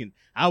man, we can.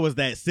 I was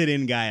that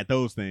sit-in guy at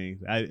those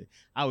things.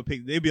 I would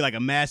pick. It'd be like a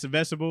mass of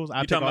vegetables.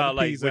 You talking about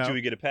like what you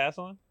would get a pass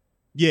on?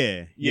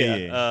 Yeah.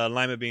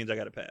 Lima beans, I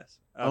got to pass.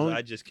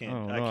 I just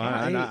can't.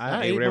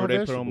 I ate whatever they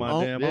put on my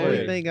damn only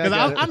plate. thing Because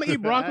I I'm gonna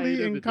eat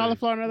broccoli and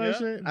cauliflower and other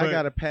shit. I but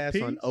got a pass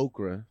on peas?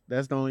 okra.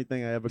 That's the only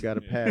thing I ever got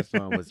a pass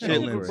on was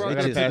Chitlins. okra. I It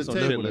got a just pass on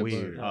looked chitlins.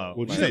 weird. Oh,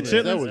 Well, you said chitlins,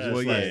 that chitlins? was just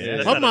Well, like, yeah.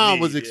 That's my not mom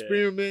a was meat, yeah.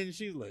 experimenting.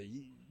 She's like,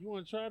 you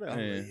want to try that? I'm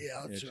like, yeah,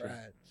 I'll try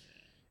it.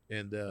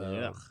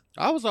 And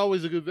I was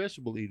always a good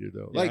vegetable eater,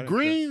 though. Yeah, like I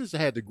greens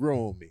had to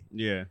grow on me.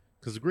 Yeah.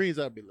 Because the greens,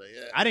 I'd be like,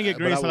 I didn't get but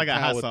greens till I would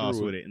got hot power sauce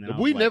through with it, and then I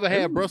we was never like,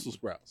 had ooh. Brussels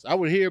sprouts. I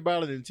would hear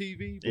about it in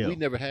TV, but Yeah. we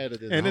never had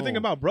it in And the thing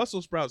home. about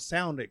Brussels sprouts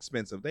sound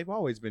expensive. They've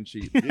always been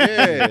cheap.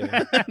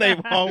 Yeah. They've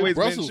always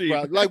Brussels been cheap.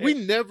 sprouts. Like, we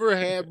never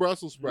had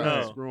Brussels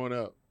sprouts No. growing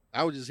up.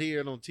 I would just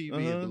hear it on TV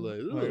and be like,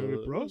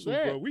 "Ugh, Brussels what's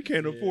that?" sprouts. We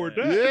can't afford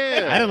Yeah.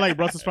 that. Yeah. I didn't like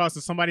Brussels sprouts,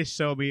 so somebody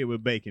showed me it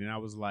with bacon, and I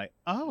was like,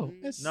 "Oh,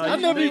 it's No, I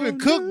you never didn't. even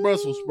cooked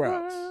Brussels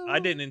sprouts. I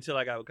didn't until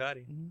I got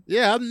avocado.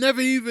 Yeah, I've never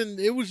even.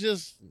 It was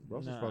just.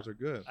 Brussels Nah. sprouts are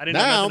good. I didn't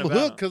know Now I'm nothing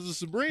about hooked because of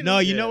Sabrina. No,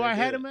 you Yeah, know where I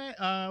they're had good. them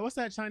at? What's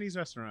that Chinese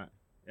restaurant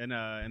in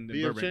the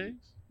B.F. Burbank?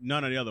 Chang's?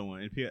 No, the other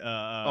one.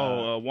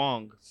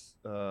 Wong's.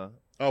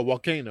 Oh,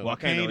 Volcano.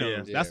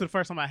 Volcanoes. yeah. That's the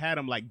first time I had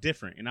them like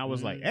different, and I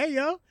was Mhm. like, "Hey,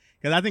 yo,"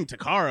 because I think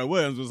Takara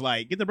Williams was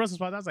like, "Get the Brussels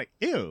sprouts." I was like,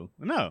 "Ew,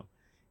 no,"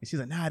 and she's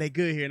like, "Nah, they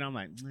good here," and I'm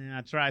like,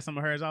 I tried some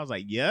of hers. I was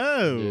like,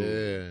 "Yo,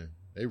 Yeah,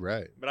 they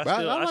right. But I still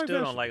like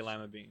don't like vegetables.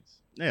 lima beans.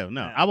 hell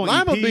no." Yeah. I won't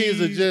Lima eat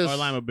beans are peas just- or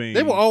lima beans.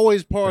 They were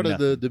always part For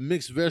of the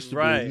mixed vegetable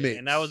Right, mix,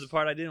 and that was the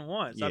part I didn't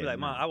want. So I'd be Yeah, like,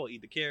 Mom, no. I will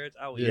eat the carrots,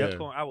 I will Yeah. eat the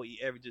corn, I will eat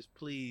just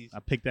please, I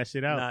picked that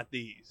shit out. not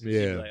these. Yeah.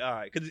 She'd be like, all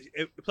right, because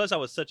plus I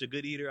was such a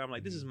good eater. I'm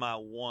like, this is my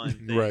one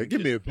thing. Right, give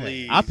me just a pass.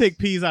 please. I pick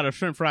peas out of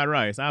shrimp fried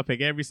rice. I'll pick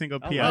every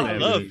single pea out of I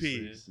that love bitch.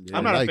 peas. Yeah,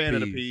 I'm not I a like fan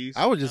of the peas.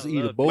 I would just I eat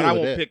a love bowl But I of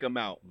won't that. pick them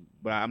out.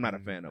 But I'm not a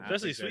fan of them.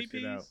 Especially pick that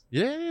sweet shit out. peas.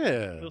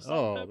 Yeah. Little salt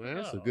Oh and pepper.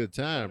 man, that's a Oh. good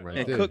time right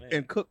And there.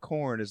 cook- Cooked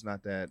corn is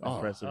not that Oh.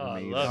 impressive Oh, I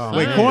to me. love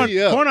Wait, Sign corn, me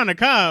up. corn on the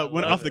cob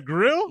went love off the it.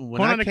 grill? When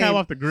Corn I on the came- cob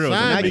off the grill.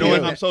 Sign Not me You know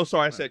up. what? I'm so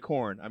sorry. I said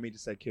corn. I mean to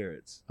say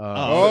carrots. Oh,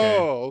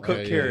 Oh, okay.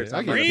 Cooked carrots. I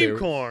I get Cream carrots.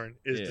 corn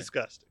is Yeah.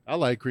 disgusting. I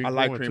like cream. I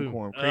like corn, cream too.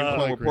 corn. I Cream corn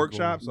like with cream pork corn.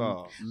 chops.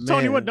 Oh,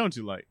 Tony, Man. what don't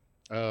you like?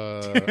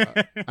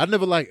 I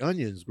never liked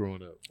onions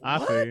growing up. I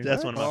feel you.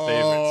 That's one of my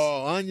favorites.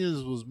 Oh,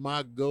 onions was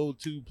my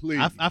go-to, please.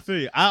 I feel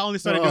you. I only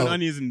started doing Oh.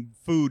 onions and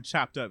food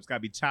chopped up. It's got to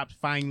be chopped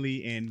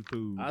finely in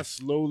food. I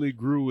slowly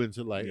grew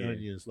into like Yeah.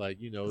 onions, like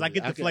I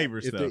get the flavor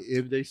if stuff.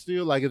 if they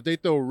still like if they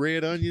throw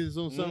red onions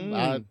on something,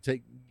 Mm.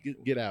 I'd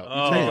get out.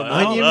 Oh, take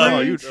I onion love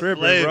rings? you the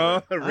tripping, flavor.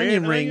 bro?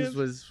 Onion Red rings onions?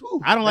 was.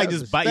 I don't like that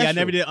just was bite. Yeah, I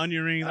never special. did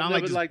onion rings. I I don't like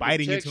never just liked the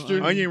biting into texture.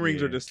 onion. Onion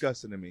rings Yeah. are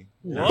disgusting to me.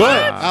 What?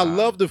 But Ah. I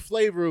love the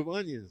flavor of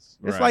onions.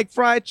 It's Right. like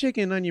fried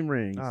chicken onion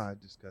rings. Ah,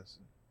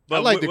 disgusting. But I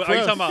like the are you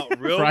crust. talking about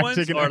real Fried ones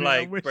chicken or onion, I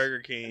like wish. Burger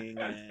King?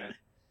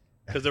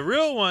 Because the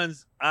real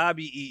ones I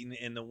be eating,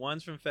 and the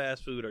ones from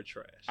fast food are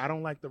trash. I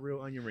don't like the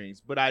real onion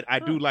rings, but I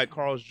do like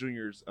Carl's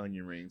Jr.'s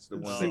onion rings. The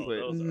ones they No, put.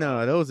 those are-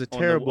 No, those are on the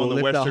terrible. If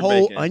the Western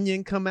whole bacon.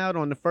 onion come out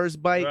on the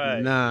first bite,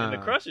 Right. nah. And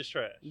the crust is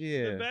trash.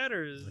 Yeah. The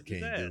batter is I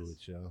can't ass. do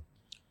it, y'all.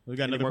 We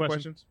got Any another more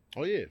question? questions?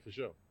 Oh yeah, for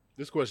sure.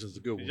 This question's a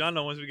good 'Cause one. y'all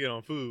know once we get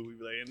on food, we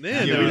be like, and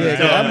then Yeah, we Yeah, talk.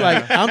 'cause I'm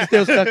like, I'm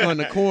still stuck on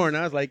the corn.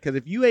 I was like, because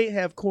if you ain't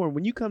have corn,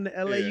 when you come to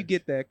LA, Yeah. you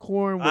get that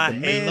corn with I the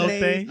hate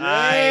mayonnaise. elote.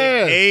 I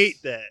Yes.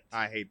 hate that.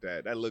 I hate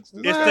that. That looks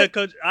It's disgusting. the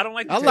coach. I don't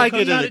like. The I like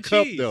it in cottage a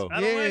cup, cheese. though. I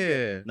don't like it.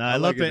 Yeah. No, I I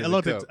like love it in the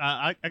it. cup.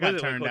 I Was got it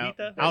turned like out.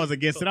 cojita? I was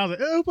against it. I was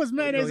like, "Ooh, put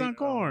mayonnaise Cojita? on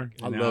corn."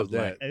 I And love was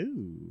like, that.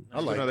 Ooh. I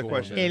like Another corn.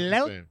 question.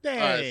 Elote. All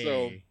right,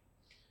 so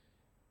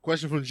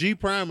question from G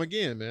Prime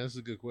again, man. This is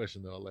a good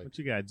question though. I like. What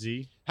you got,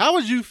 G? How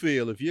would you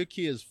feel if your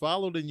kids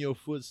followed in your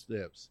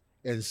footsteps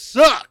and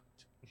sucked?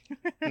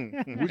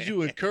 Would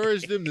you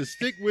encourage them to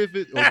stick with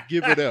it or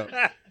give it up?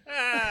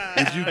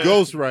 Would you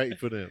ghostwrite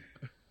for them?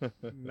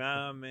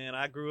 Nah, man.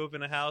 I grew up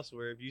in a house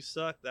where if you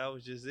sucked, that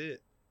was just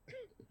it.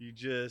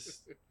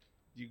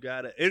 You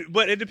gotta.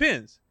 But it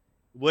depends.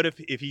 What if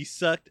he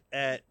sucked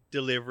at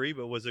delivery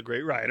but was a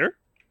great writer?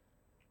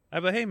 I'd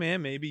be like, hey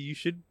man, maybe you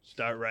should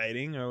start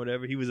writing or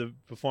whatever. He was a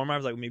performer. I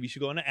was like, maybe you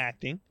should go into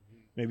acting.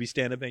 Maybe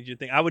stand up ain't your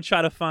thing. I would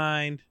try to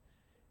find.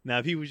 Now,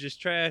 if he was just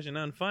trash and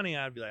unfunny,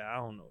 I'd be like, I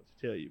don't know what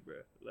to tell you, bro.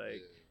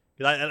 Like,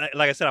 'cause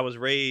like I said, I was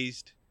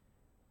raised.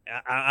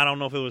 I don't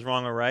know if it was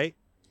wrong or right,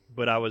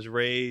 but I was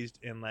raised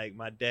and like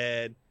my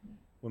dad,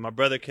 when my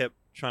brother kept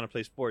trying to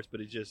play sports,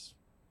 but he's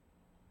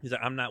like,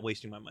 I'm not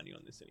wasting my money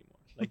on this anymore.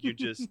 Like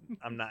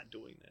I'm not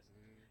doing this.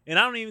 And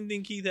I don't even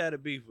think Keith had a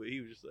beef with it. He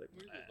was just like,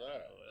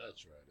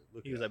 That's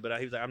right. he was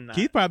like, I'm not.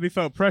 Keith probably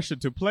felt pressure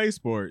to play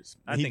sports.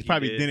 I He think he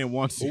probably did. didn't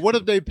want to. Well, what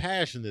if they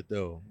passionate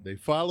though? They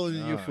following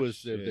in your Oh,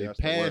 footsteps. shit, They that's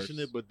the worst.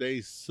 passionate, but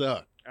they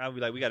suck. I'll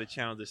be like, we got to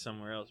channel this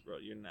somewhere else, bro.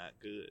 You're not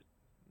good.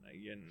 Like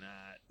you're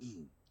not.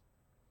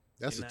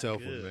 That's You're a not tough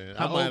good. one, man.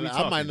 How old we I might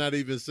talking? not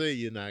even say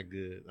you're not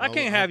good. I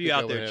can't have you think I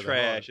out would there have it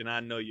trash, hard. and I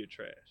know you're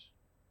trash.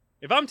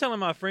 If I'm telling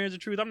my friends the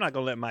truth, I'm not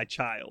gonna let my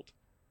child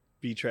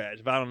be trash.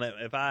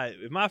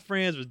 If my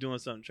friends was doing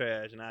something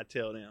trash and I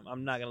tell them,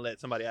 I'm not gonna let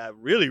somebody I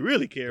really,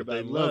 really care But about they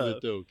and love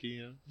it though,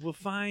 Keon. Well,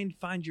 find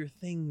your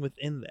thing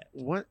within that.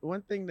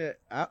 One thing that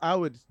I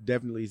would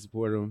definitely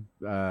support them.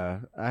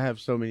 I have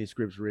so many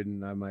scripts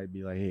written. I might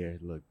be like, here,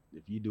 look,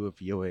 if you do it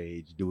for your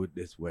age, do it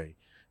this way.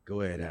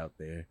 Go ahead out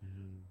there.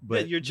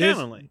 But you're there's-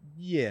 channeling.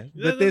 Yeah, That's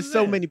but what there's I'm so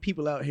saying. many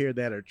people out here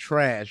that are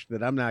trash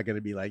that I'm not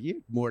gonna be like, you're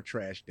more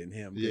trash than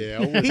him. 'Cause Yeah, I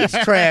wouldn't- he's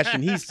trash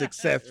and he's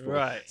successful.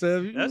 Right.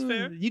 So That's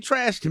fair. You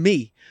trash to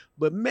me,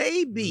 but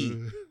maybe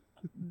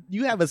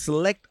you have a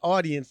select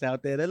audience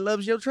out there that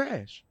loves your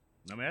trash.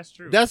 I mean, that's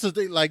true. That's the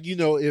thing. Like,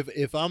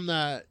 if I'm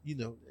not,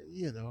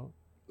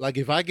 like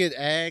if I get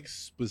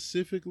asked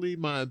specifically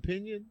my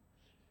opinion,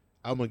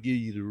 I'm gonna give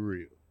you the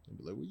real. I'll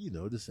be like,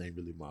 well, this ain't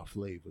really my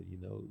flavor.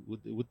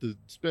 With the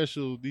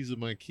special, these are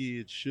my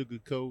kids,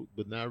 sugarcoat,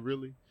 but not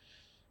really.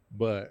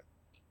 But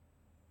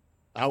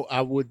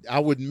I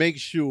would make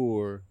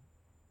sure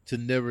to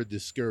never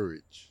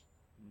discourage,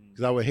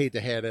 because I would hate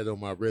to have that on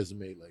my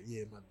resume. Like,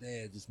 yeah, my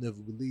dad just never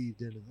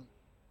believed in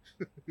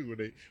it.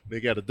 when they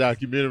got a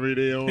documentary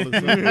there on or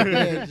something, my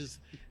dad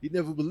he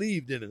never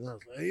believed in it. And I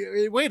was like,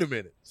 hey, wait a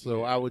minute.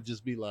 So I would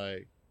just be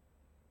like,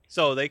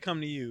 So they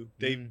come to you.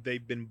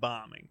 They've been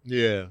bombing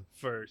yeah.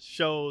 for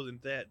shows and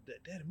that.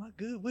 Dad, am I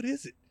good? What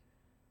is it?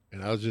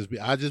 And I'll just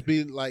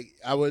be like,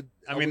 I would.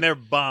 They're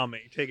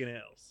bombing, taking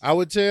L's. I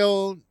would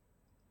tell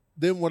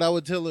them what I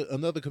would tell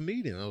another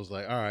comedian. I was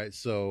like, all right,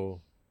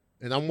 so,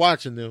 and I'm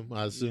watching them.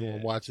 I assume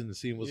I'm watching and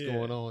seeing what's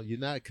going on. You're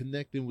not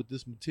connecting with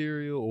this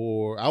material,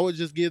 or I would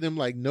just give them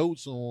like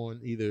notes on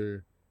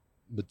either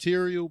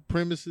material,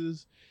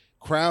 premises,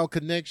 crowd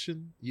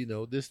connection,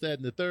 this, that,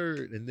 and the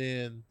third. And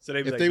then So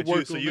they be if like, they but you,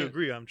 work so on you that-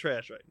 agree I'm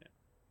trash right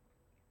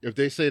now. if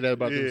they say that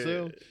about Yeah.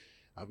 themselves,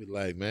 I'll be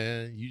like,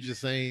 man, you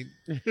just ain't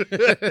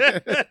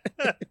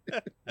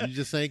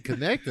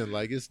connecting.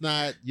 Like,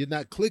 you're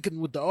not clicking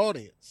with the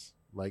audience.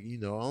 Like, I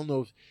don't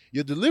know if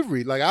your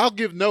delivery, like, I'll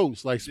give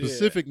notes, like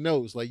specific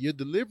notes, like your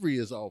delivery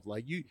is off.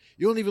 Like you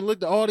don't even look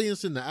the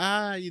audience in the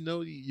eye,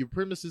 your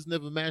premises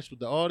never match with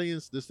the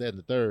audience, this, that, and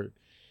the third.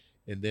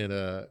 And then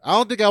I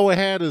don't think I would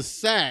have a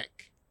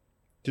sack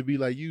to be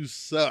like, you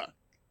suck.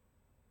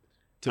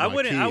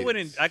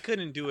 I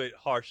couldn't do it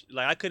harsh.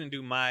 Like, I couldn't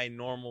do my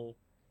normal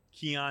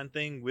Keon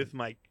thing with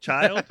my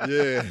child.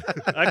 Yeah.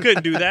 I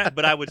couldn't do that,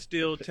 but I would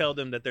still tell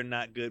them that they're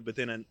not good, but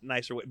in a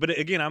nicer way. But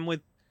again,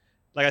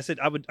 like I said,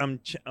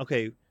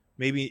 okay,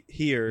 maybe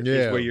here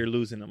is where you're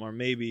losing them, or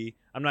maybe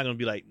I'm not going to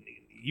be like,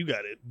 you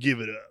got to give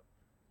it up.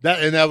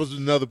 That was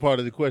another part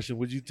of the question.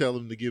 Would you tell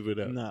them to give it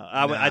up? No,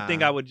 I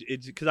think I would,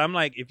 because I'm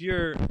like,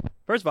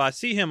 first of all, I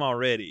see him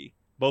already,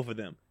 both of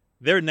them.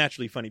 They're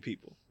naturally funny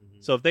people.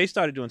 Mm-hmm. So if they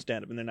started doing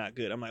stand-up and they're not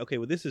good, I'm like, okay,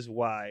 well, this is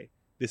why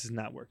this is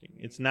not working.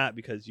 It's not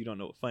because you don't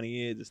know what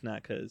funny is. It's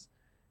not because,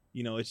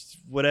 it's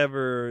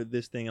whatever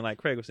this thing. And like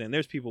Craig was saying,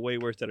 there's people way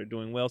worse that are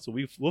doing well. So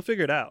we'll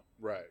figure it out.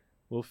 Right.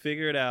 We'll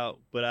figure it out.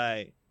 But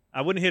I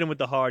wouldn't hit them with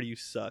the hard, you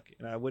suck.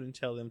 And I wouldn't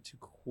tell them to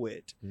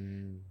quit.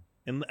 And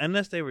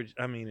unless they were,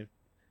 if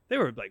they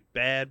were like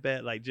bad,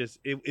 like just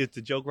if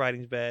the joke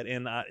writing's bad,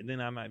 and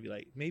then I might be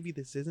like, maybe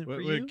this isn't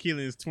for you.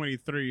 Keelan's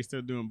 23,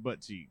 still doing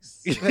butt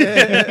cheeks.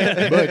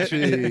 Butt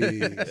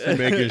cheeks.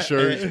 Making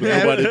shirts, but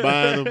nobody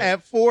buying them.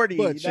 At 40.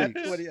 Butt not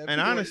cheeks. 20, at And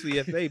 40. honestly,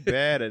 if they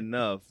bad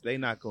enough, they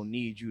not gonna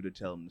need you to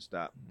tell them to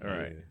stop. All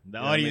right. The You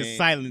know audience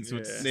what I mean? silence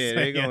would Yeah. say. Yeah,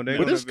 they gonna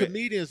But there's be-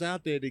 comedians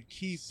out there that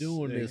keep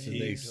doing this and they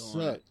keep doing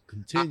suck it.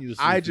 continuously.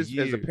 I for just,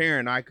 years. as a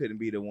parent, I couldn't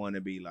be the one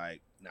to be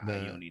like, nah,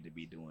 Nah. you don't need to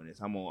be doing this.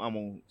 I'm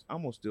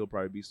gonna still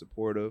probably be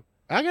supportive.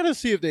 I gotta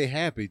see if they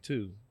happy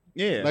too.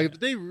 Yeah, Like if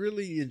they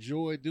really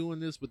enjoy doing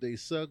this, but they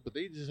suck, but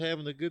they just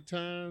having a good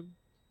time.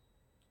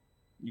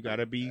 you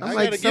gotta be. I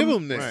gotta give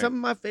them that. Some of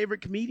my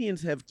favorite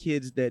comedians have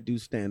kids that do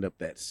stand up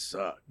that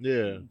suck.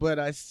 Yeah. But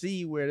I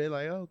see where they're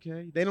like,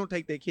 okay, they don't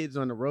take their kids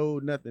on the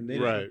road, nothing. They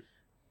don't- Right.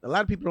 A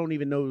lot of people don't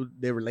even know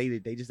they're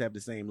related. They just have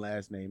the same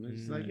last name.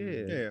 It's like, yeah,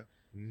 Yeah,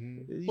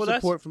 Mm-hmm. you Well,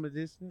 that's- support from a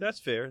distance. That's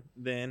fair.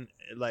 Then,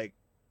 like,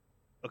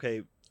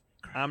 okay,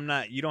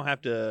 you don't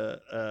have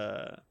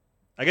to,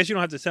 I guess you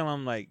don't have to tell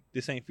them, like,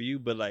 this ain't for you,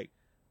 but, like,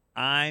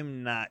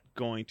 I'm not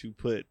going to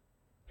put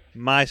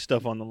my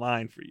stuff on the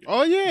line for you.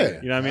 Oh yeah.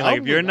 You know what I mean?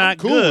 Like, if you're I'm not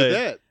cool good, with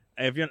that.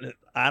 if you're,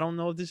 I don't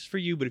know if this is for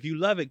you, but if you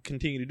love it,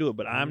 continue to do it.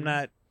 But I'm Mhm.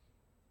 not,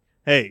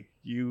 hey,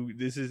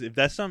 if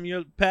that's something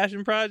your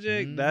passion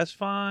project, Mhm. that's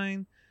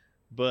fine.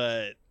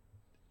 But,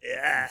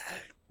 yeah,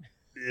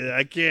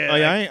 I can't. Oh,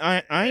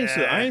 yeah,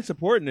 I ain't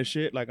supporting this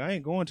shit. Like I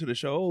ain't going to the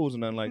shows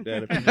and nothing like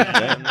that. If you do I'm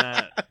that.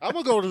 not. I'm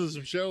gonna go to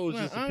some shows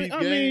just to Well, peep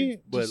I game,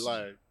 mean, but just-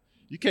 like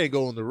you can't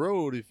go on the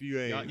road if you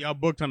ain't. Y'all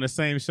booked on the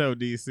same show,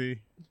 DC.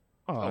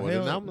 Oh, well,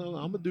 hell, then I'm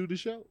gonna do the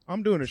show.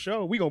 I'm doing a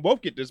show. We gonna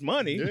both get this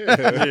money.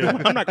 Yeah.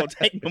 I'm not gonna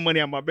take no money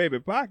out of my baby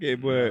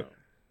pocket, but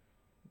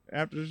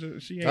after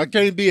she ain't. I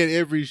can't be at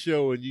every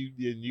show and you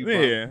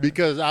Yeah.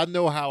 because I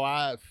know how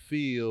I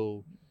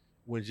feel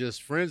when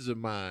just friends of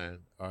mine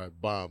are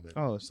bombing.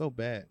 Oh, it's so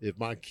bad. If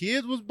my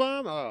kid was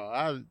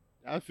bombing,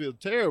 I feel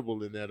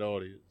terrible in that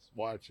audience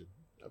watching.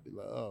 I'd be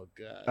like, oh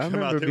God. I out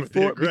remember there with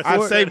before, the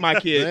aggressive- I save my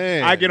kid.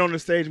 Man. I get on the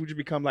stage. Would you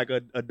become like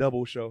a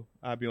double show?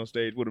 I'd be on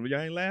stage with them. Y'all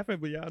ain't laughing,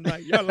 but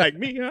y'all like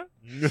me, huh?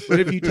 But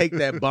if you take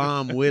that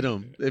bomb with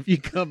him, if you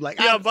come like,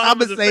 Yeah, I'm bomb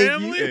gonna as a save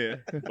family? you,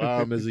 Yeah.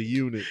 Bomb as a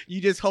unit.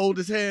 you just hold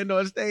his hand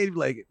on stage,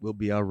 like we'll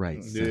be all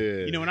right. son."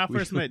 Yeah. You know, when I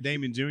first met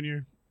Damon Jr.,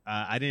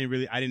 I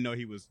didn't know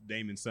he was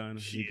Damon's son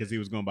because he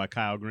was going by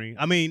Kyle Green.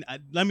 I mean,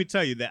 let me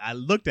tell you that I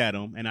looked at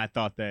him and I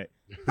thought that,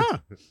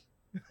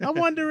 I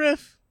wonder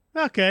if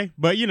okay,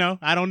 but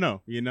I don't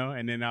know,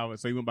 and then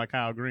so he went by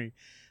Kyle Green.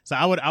 So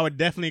I would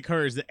definitely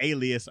encourage the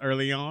alias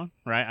early on,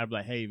 right? I'd be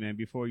like, hey man,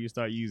 before you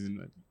start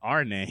using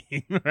our name,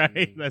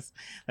 right? Let's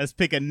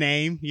pick a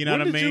name. You know when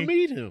what I did you mean?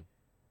 meet him?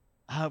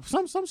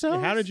 Some shows.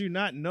 How did you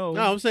not know?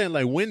 No, I'm saying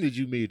like when did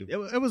you meet him?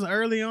 It was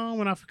early on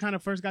when I kind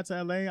of first got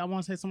to LA. I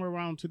want to say somewhere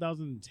around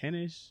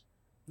 2010ish.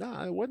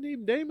 Nah, it wasn't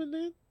even Damon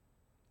then.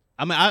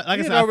 I mean, like I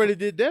He said, had already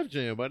did Def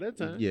Jam by that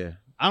time. Yeah,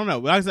 I don't know.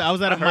 Like I said, I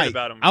was at I a heard mic.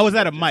 about him I was from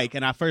at a Def mic, Jam.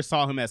 and I first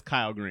saw him as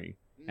Kyle Green.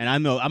 And I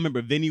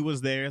remember Vinny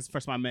was there. It's the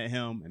first time I met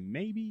him, and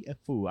maybe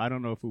Fu. I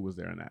don't know if Fu was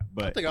there or not, I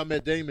but think I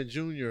met Damon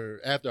Jr.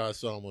 after I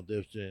saw him on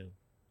Def Jam.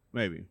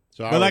 maybe.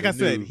 So But like I already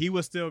said, knew. he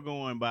was still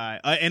going by,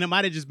 and it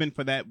might have just been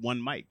for that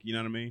one mic. You know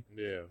what I mean?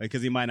 Yeah.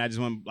 Because he might not just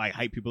want to like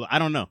hype people. I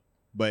don't know,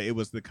 but it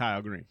was the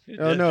Kyle Green.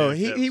 oh no, Def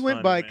Jam's he went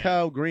funny, by man.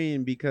 Kyle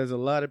Green because a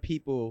lot of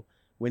people,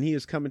 when he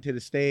was coming to the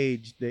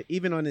stage, that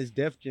even on his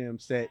Def Jam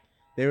set,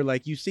 they were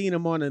like, "You seen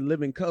him on In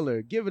Living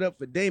Color? Give it up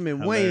for Damon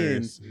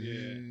Hilarious.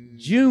 Wayans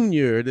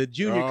Jr." The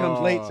junior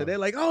comes late, so Oh. they're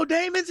like, "Oh,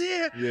 Damon's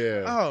here."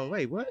 Yeah. Oh,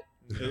 wait, what?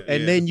 Yeah.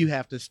 And then you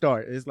have to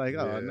start. It's like,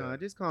 oh Yeah. no,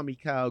 just call me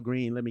Kyle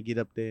Green. Let me get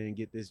up there and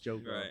get this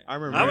joke off. Right. I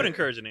remember. I would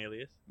encourage an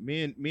alias.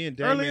 me and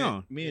Damon. Early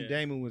on. Me and Yeah.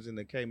 Damon was in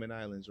the Cayman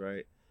Islands,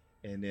 right?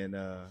 And then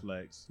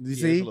Flex. You Yeah, it's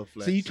a see? little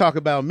flex. So you talk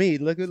about me.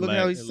 Look how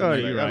he Flex.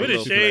 started. You're right. With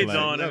his Little shades flex.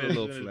 on and Another his,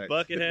 little and his flex.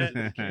 bucket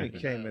hat. the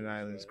Cayman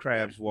Islands,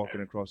 crabs walking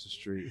across the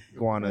street,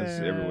 iguanas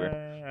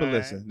everywhere. But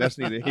listen, that's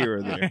neither here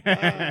or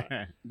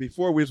there.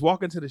 Before we was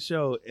walking to the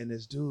show, and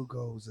this dude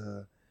goes,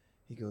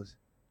 he goes,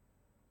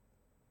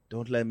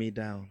 "Don't let me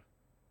down.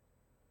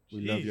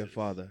 We love your Jesus.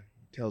 father."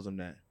 He tells him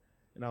that.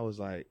 And I was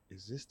like,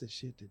 is this the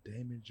shit that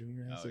Damon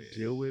Jr. has Oh, to yeah.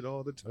 deal with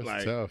all the time?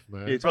 That's Like, tough,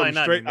 man. he told Probably me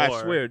not straight, I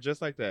anymore. swear,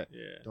 just like that.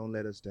 Yeah. Don't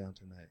let us down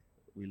tonight.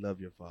 We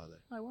love your father.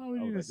 Like, why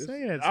would I you was even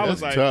like, say this- that? I to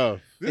was him? That's like-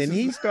 tough. And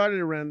he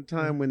started around the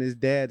time when his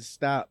dad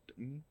stopped.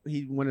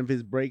 One of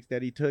his breaks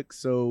that he took.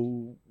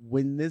 So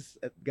when this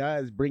guy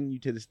is bringing you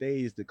to the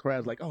stage, the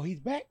crowd's like, "Oh, he's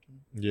back.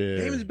 Yeah.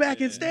 Damon's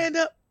back and Yeah. stand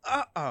up.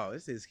 Oh,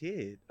 it's his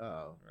kid. Oh,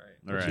 Right.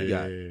 All What right. you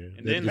got? And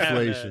The then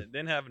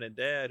deflation. having a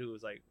dad who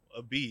was like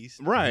a beast.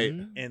 Right.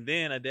 Mhm. And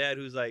then a dad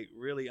who's like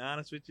really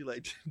honest with you.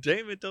 Like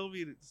Damon told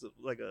me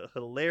like a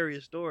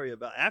hilarious story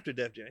about after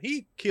Def Jam.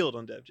 He killed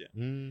on Def Jam.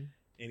 Mhm.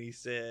 And he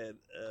said,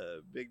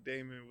 Big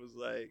Damon was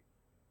like,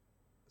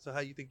 "So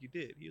how you think you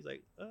did?" He was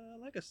like,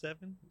 "Like a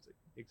 7." He's like,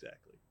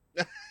 "Exactly."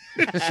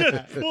 Should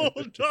have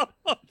pulled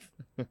off.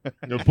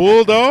 The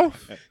pulled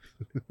off.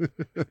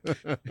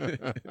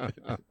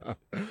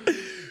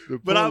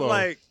 But I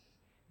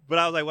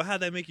was like, well,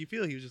 how'd that make you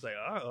feel? He was just like,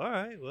 all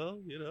right, well,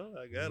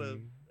 I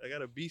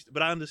got a beast.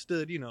 But I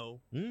understood,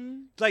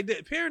 like the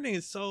parenting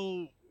is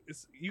so.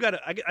 You gotta.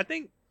 I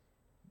think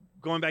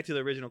going back to the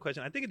original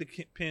question, I think it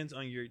depends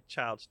on your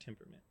child's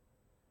temperament.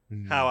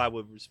 How I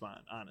would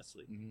respond,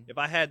 honestly. Mhm. If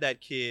I had that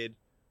kid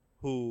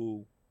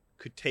who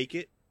could take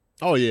it,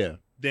 Oh yeah.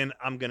 then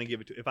I'm gonna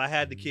give it to. If I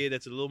had the kid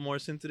that's a little more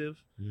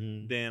sensitive,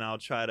 Mhm. then I'll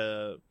try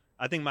to.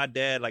 I think my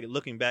dad, like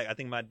looking back, I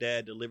think my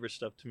dad delivers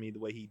stuff to me the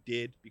way he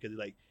did because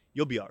like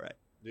you'll be all right.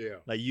 Yeah.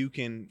 Like you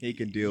can, He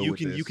can deal you with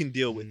can, this. You can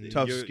deal with it.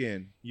 Tough You're-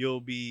 skin. You'll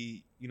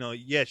be,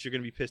 yes, you're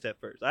gonna be pissed at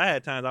first. I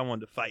had times I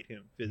wanted to fight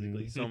him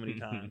physically so many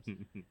times.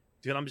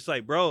 Dude, I'm just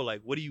like, bro,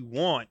 like, what do you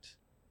want?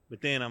 But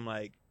then I'm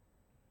like,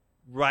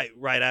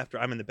 right after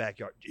I'm in the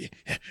backyard,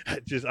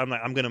 I'm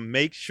like, I'm gonna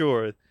make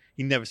sure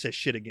he never says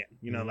shit again.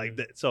 Like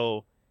that.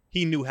 So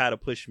he knew how to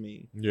push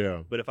me.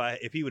 Yeah. But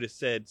if he would have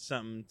said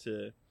something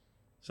to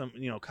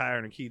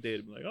Kyron and Keith,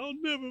 they'd be like, I'll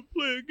never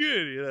play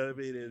again. You know what I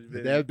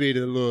mean? That'd be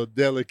the little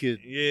delicate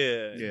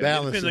yeah. Yeah.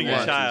 balance. Depends on of your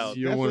watches. child.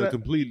 You don't That's want to what I-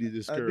 completely I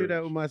discourage. do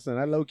that with my son.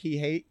 I low key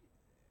hate,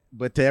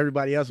 but to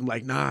everybody else, I'm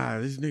like, nah,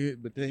 this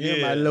nigga. But to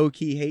him, I Yeah. low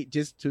key hate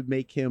just to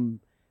make him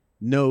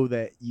know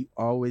that you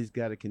always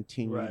got to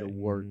continue to Right.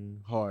 work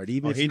Mhm. hard,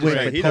 even Oh, if he you just went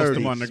had- for he 30. post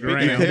him on the Speaking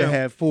He of could have him,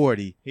 had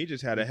 40. He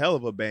just had a hell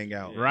of a bang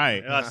out.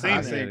 Right. I seen I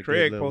that. said a good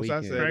Craig little post. I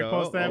weekend. said, Craig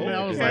post that, man.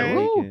 I was Good like,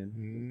 little woo. weekend.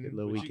 Mhm. Good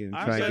little But weekend.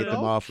 I Try and said, get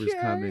them offers okay.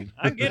 coming.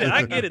 I get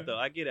it though.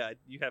 I get it.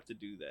 You have to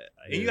do that,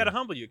 and you Yeah. got to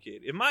humble your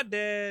kid. If my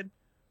dad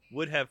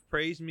would have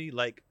praised me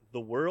like the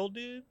world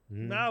did,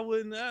 Mhm. I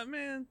wouldn't,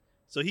 man.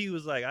 So he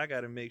was like, I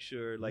got to make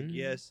sure, like, Mhm.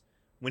 yes,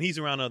 when he's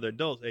around other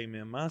adults, hey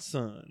man, my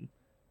son,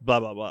 blah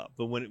blah blah.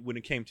 But when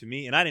it came to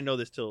me, and I didn't know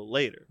this till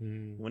later.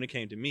 Mhm. When it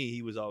came to me,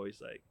 he was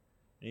always like,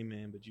 Hey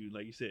man, but you,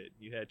 like you said,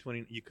 you had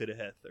 20. You could have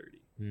had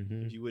 30.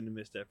 Mm-hmm. But you wouldn't have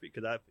missed that free.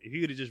 Because if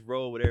you would have just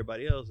rolled with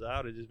everybody else, I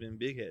would have just been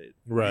big headed.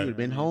 Right. You would have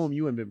been home.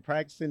 You wouldn't been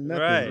practicing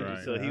nothing.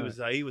 Right. So he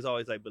was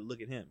always like, but look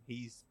at him.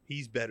 He's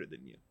better than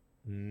you.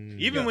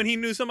 Even when he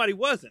knew somebody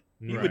wasn't,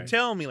 he would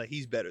tell me like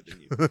he's better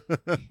than you.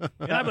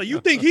 And I'd be like, you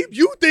think he's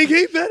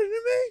better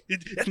than me?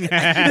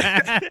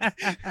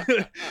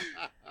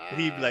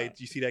 He'd be like,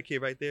 you see that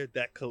kid right there?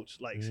 That coach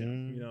likes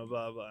him. You know,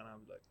 blah blah. And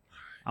I'm like,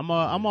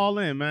 I'm all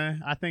in,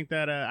 man. I think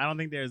that I don't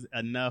think there's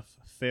enough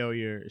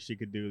failure she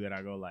could do that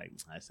I go like,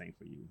 this ain't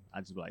for you. I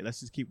just be like, let's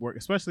just keep working,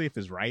 especially if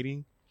it's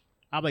writing.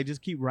 I'll be like,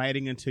 just keep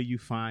writing until you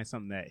find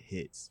something that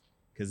hits,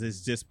 because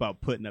it's just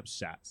about putting up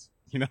shots.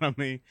 You know what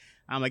I mean?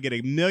 I'm like, get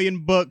 1 million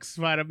books,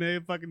 write 1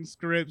 million fucking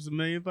scripts, 1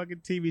 million fucking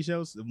TV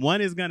shows. One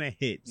is gonna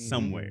hit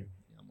somewhere.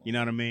 You know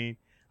what I mean?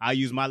 I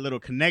use my little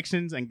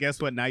connections, and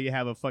guess what? Now you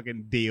have a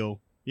fucking deal.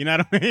 You know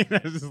what I mean?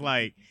 It's just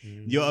like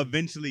you'll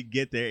eventually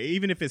get there,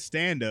 even if it's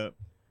stand up.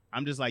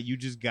 I'm just like, you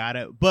just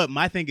gotta. But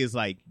my thing is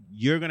like,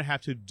 you're gonna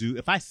have to do.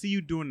 If I see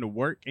you doing the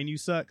work and you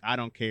suck, I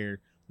don't care.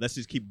 Let's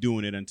just keep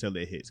doing it until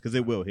it hits, because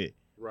it will hit.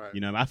 Right.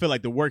 You know, I feel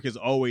like the work is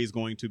always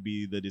going to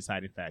be the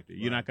deciding factor.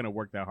 You're not gonna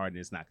work that hard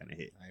and it's not gonna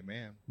hit.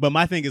 Amen. But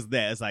my thing is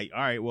that it's like,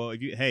 all right, well,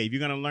 if you're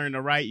gonna learn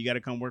to write, you got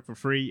to come work for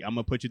free. I'm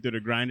gonna put you through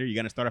the grinder. You're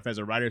gonna start off as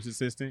a writer's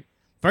assistant.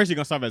 First, you're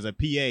gonna start off as a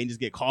PA and just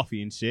get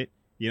coffee and shit.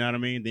 You know what I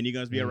mean? Then you're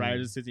gonna be a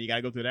writer's assistant. You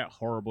gotta go through that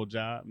horrible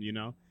job. You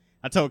know.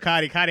 I told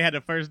Cotty had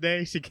the first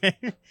day. She came.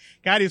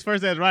 Cotty's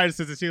first day as writer's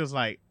assistant. She was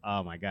like,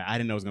 "Oh my god, I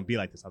didn't know it was gonna be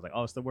like this." I was like,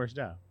 "Oh, it's the worst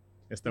job.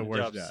 It's the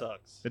worst job.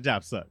 Sucks. The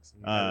job sucks."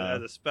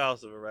 As a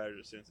spouse of a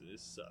writer's assistant, it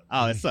sucks.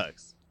 Oh, it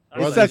sucks. Why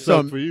does it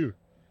suck for you?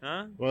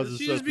 Huh? Why does it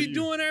She suck just be for you?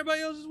 doing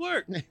everybody else's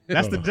work.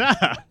 That's the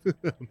job.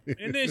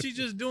 And then she's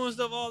just doing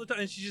stuff all the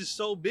time. And she's just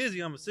so busy.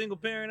 I'm a single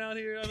parent out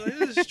here. I'm like,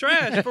 this is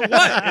trash. For what?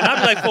 And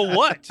I'd be like, for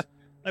what?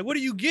 Like, what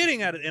are you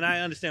getting at it? And I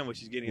understand what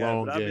she's getting at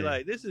it. But I'd be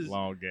like, this is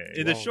long game.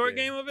 In the short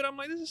game of it, I'm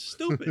like, this is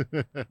stupid.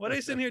 Why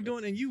they sitting here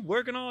doing and you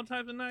working all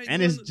types of nights?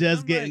 And it's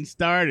just getting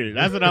started.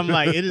 That's what I'm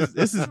like. It is.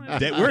 This is.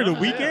 We're the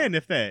weekend.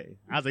 If that,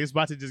 I was like, it's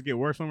about to just get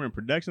worse. When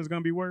production's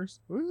gonna be worse.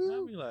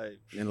 I'd be like,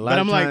 and a lot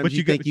of like, times but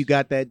you think you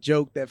got that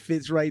joke that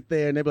fits right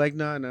there, and they be like,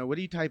 no, what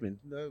are you typing?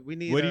 We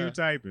need. What are you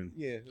typing?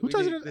 Yeah. Who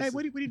told you? Hey,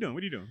 what are you doing?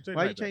 What are you doing?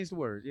 Why you change the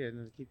word? Yeah.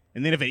 No,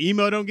 and then if an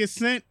email don't get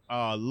sent,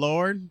 oh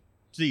Lord,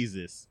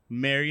 Jesus,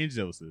 Mary and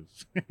Joseph.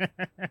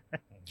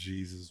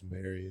 Jesus,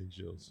 Mary, and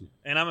Joseph.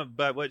 And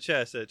but what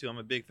Chad said too, I'm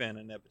a big fan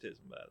of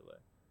nepotism, by the way.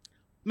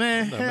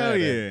 Man, hell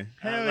yeah.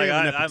 Hell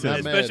yeah.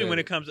 Especially when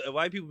it comes to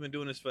white people have been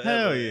doing this forever.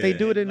 Hell yeah. They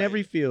do it in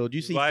every field.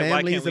 You see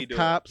families of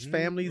cops,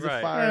 families of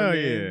firemen. Hell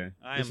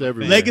yeah. It's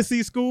everywhere.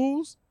 Legacy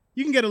schools.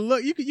 You can get a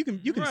look. You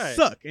can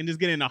suck and just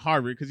get into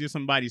Harvard because you're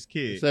somebody's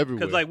kid. It's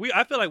everywhere. Because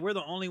I feel like we're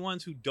the only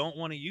ones who don't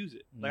want to use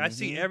it. Like I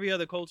see every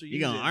other culture use it.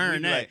 You gonna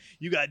earn that. Like,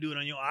 you gotta do it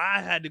on your own.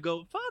 I had to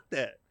go. Fuck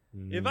that.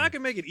 If I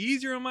can make it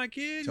easier on my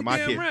kid, you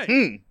damn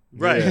right.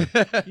 Right.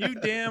 Yeah. You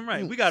damn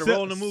right. We gotta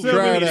roll in the movie.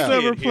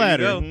 Silver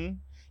platter.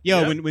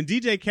 Yo, Yep. when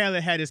DJ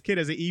Khaled had his kid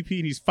as an EP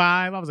and he's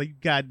 5, I was like, you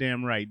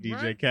goddamn right,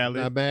 DJ Khaled.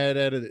 Not mad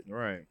at it.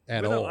 Right.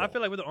 At all. I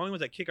feel like we're the only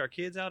ones that kick our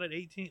kids out at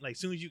 18. Like, as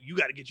soon as you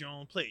got to get your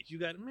own place. You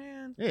got,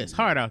 man. Yeah, it's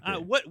hard out there.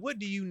 What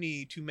do you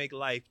need to make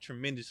life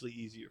tremendously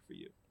easier for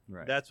you?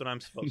 Right. That's what I'm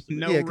supposed to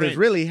do. Yeah, because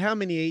really, how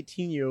many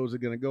 18-year-olds are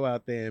going to go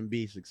out there and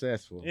be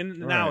successful? And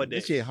nowadays.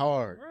 This shit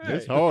hard. Right.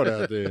 It's hard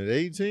out there. At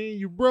 18,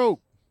 you broke.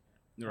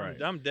 Right.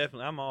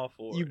 I'm all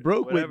for you it.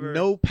 broke with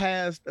no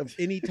past of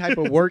any type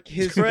of work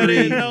history.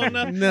 Credit,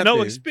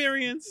 no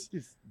experience.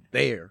 Just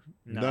there.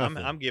 No,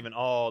 I'm giving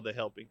all the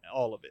helping,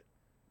 all of it.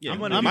 Yeah,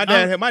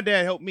 my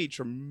dad helped me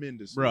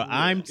tremendously. Bro,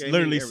 I'm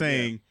literally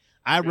saying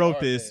I wrote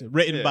this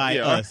written by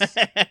us.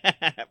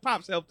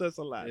 Pops helped us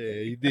a lot. Yeah,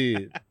 he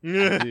did. He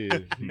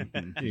did.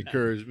 He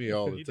encouraged me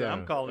all the time.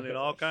 I'm calling in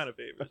all kind of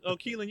favors. Oh,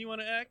 Keelan, you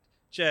want to act?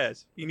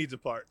 Chaz, he needs a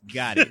part.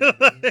 Got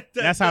it.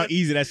 That's how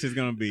easy that shit's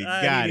gonna be.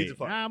 Got it.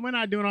 We're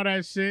not doing all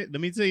that shit.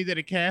 Let me tell you that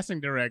a casting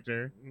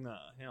director. Nah,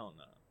 hell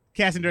no.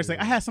 Casting director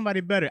like, I have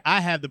somebody better.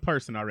 I have the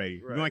person already.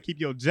 Right. You want to keep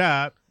your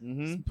job?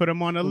 Put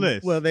them on the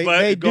list. Well,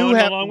 they do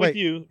have along with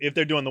you if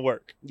they're doing the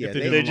work. Yeah, if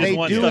they just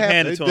want stuff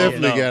handed to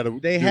them.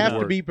 They have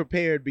to be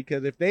prepared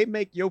because if they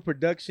make your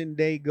production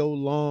day go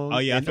long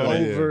and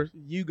over,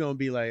 you gonna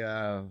be like,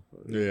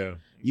 yeah.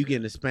 You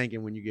getting a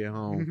spanking when you get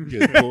home.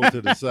 Get pulled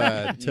to the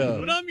side. Tough.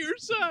 But I'm your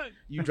son.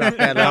 You drop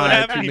that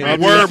line.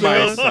 Word,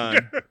 my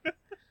son.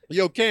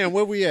 Yo, Cam,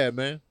 where we at,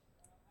 man?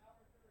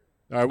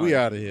 All right, we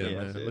out of here,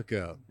 man. Look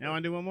out. Y'all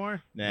want to do one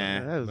more? Nah,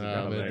 man.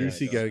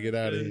 DC got to get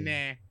out of here.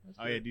 Nah.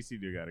 Oh, yeah, DC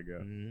do got to go.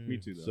 Me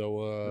too, though. So,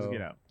 let's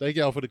get out. Thank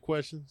y'all for the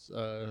questions.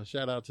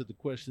 Shout out to the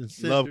question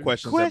center. Love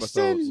questions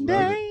episodes.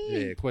 Love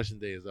it. Yeah, question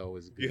day is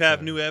always a good You have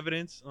time. new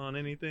evidence on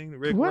anything?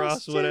 Rick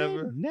Ross,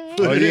 whatever?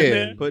 Oh,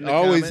 yeah.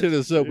 Always hit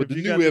us up with the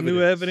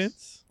new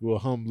evidence. We'll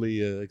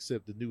humbly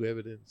accept the new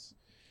evidence.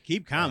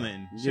 Keep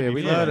commenting. Yeah,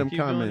 we love them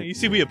commenting. You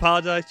see, we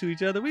apologize to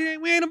each other. We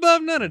ain't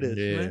above none of this.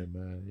 Yeah,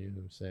 man. You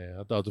know, saying?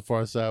 I thought the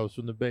Far Side was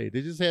from the Bay.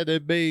 They just had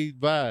that Bay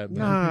vibe, man.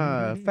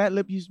 Nah, Fat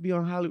Lip used to be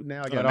on Hollywood.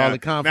 Now I got now- all the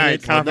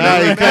confidence. now he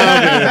Now he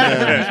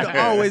confident. Used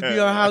to always be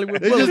on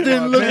Hollywood. They just didn't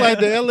Boulevard, look man. like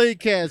the LA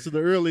cats of the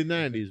early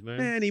 90s, man.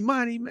 Man,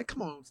 Imani, man,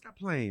 come on, stop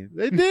playing.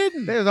 They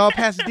didn't. There's all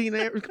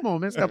Pasadena. Come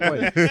on, man, stop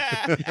playing.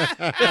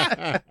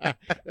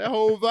 That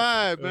whole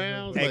vibe, man.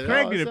 I was Hey, like,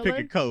 Craig oh, need to it's pick LA?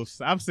 a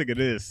coast. I'm sick of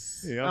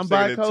this. Yeah, I'm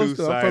saying it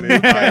bi-coastal. I'm from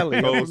two-sided, New Cali.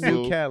 I'm from bi-coastal.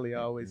 New Cali. I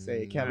always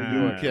say Cali, Nah.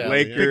 New York. Cali,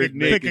 Laker, yeah.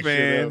 Knicks pick,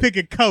 fan. pick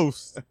a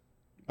coast. Sick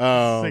of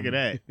Um,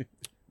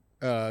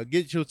 that.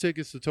 get your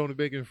tickets to Tony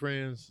Bacon and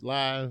Friends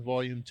Live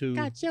Volume 2.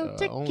 Got your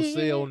On ticket.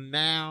 sale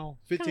now.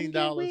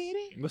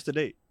 $15. What's the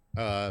date?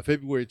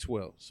 February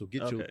 12th. So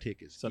get your Okay.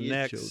 tickets. So Get your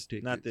next,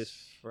 tickets. not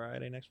this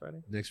Friday. Next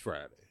Friday. Next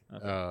Friday.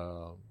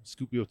 Okay.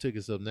 Scoop your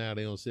tickets up now.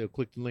 They on sale.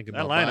 Click the link in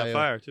That my lineup bio.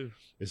 fire too.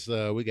 It's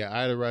we got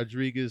Ida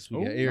Rodriguez, we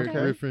got Ooh, Eric okay.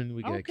 Griffin,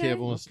 we got Okay, Kev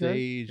on okay.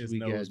 stage, His we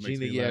got nose makes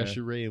Gina me laugh.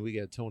 Yashere, and we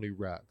got Tony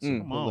Rock.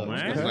 Come on,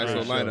 man. It's gonna be a Nice great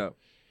little show. lineup.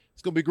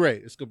 It's gonna be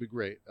great. It's gonna be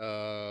great.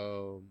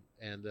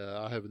 And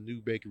I'll have a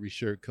new bakery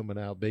shirt coming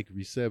out.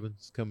 Bakery 7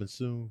 is coming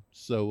soon.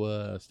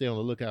 So stay on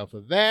the lookout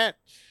for that.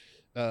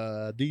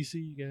 DC,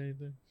 you got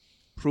anything?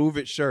 Prove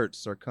It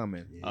shirts are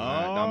coming. Yeah.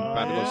 I'm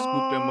about to go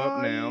scoop them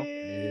up now.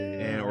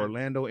 Yeah. And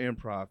Orlando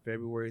Improv,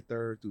 February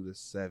 3rd through the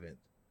 7th.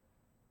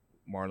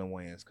 Marlon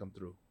Wayans, come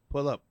through.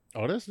 Pull up.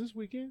 Oh, that's this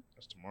weekend?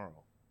 That's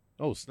tomorrow.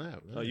 Oh,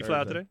 snap. Oh, you fly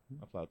out today?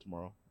 I fly out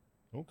tomorrow.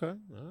 Okay. All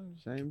right.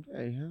 Same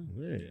day, huh?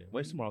 Yeah.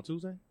 Wait, tomorrow,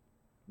 Tuesday?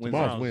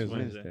 Tomorrow's Wednesday.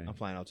 Wednesday. I'm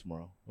flying out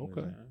tomorrow.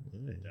 Okay.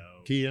 Wednesday. Yeah.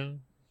 Dope.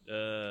 Keon?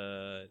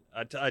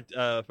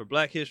 For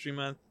Black History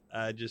Month,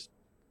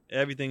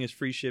 everything is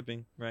free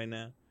shipping right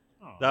now.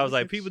 Oh, So I was look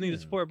like, at people need you. to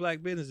support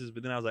black businesses,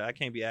 but then I was like, I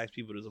can't be asking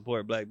people to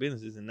support black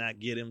businesses and not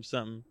get them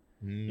something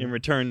Mm. in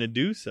return to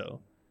do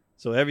so.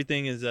 So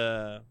everything is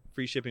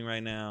free shipping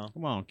right now.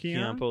 Come on,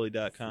 Keon.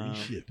 KeonPoli.com.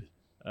 Free shipping.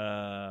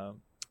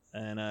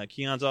 And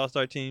Keon's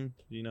All-Star Team,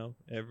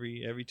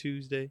 every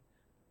Tuesday.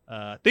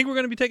 I think we're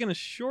going to be taking a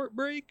short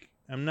break.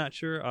 I'm not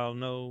sure. I'll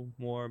know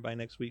more by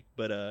next week.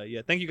 But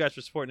yeah, thank you guys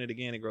for supporting it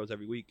again. It grows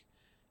every week.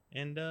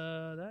 And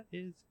that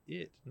is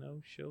it.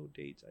 No show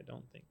dates, I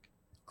don't think.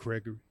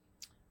 Gregory.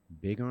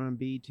 Big on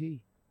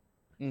BT.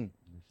 Mm.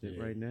 That's it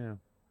Yeah. right now.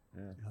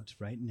 It's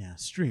right now.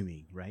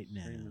 Streaming right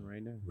now. Streaming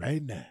right now.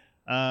 Right now.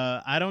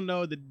 I don't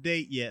know the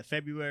date yet.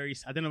 February.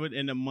 I don't know what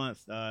in the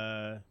month.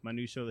 My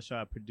new show, the show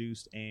I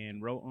produced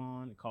and wrote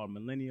on, called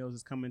Millennials,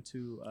 is coming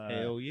to.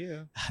 Hell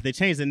yeah. They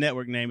changed the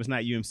network name. It's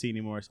not UMC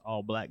anymore. It's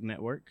All Black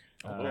Network.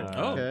 Okay.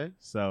 Oh. Okay.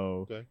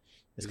 So Okay.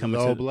 it's Is it coming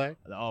all to black?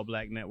 the All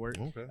Black Network.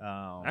 Okay.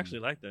 I actually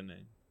like that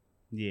name.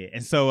 Yeah,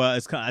 and so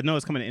I know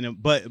it's coming in,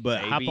 but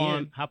hop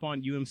ABN.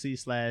 on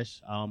UMC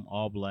 /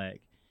 All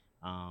Black.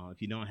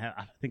 If you don't have,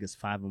 I think it's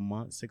 5 a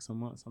month, 6 a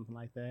month, something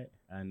like that.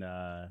 And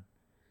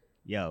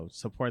yo,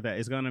 support that.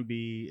 It's gonna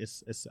be.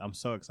 It's. I'm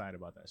so excited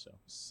about that show.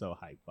 So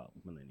hyped about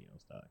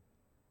Millennials, dog.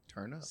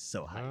 Turn up.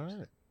 So All hyped.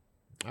 right.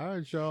 All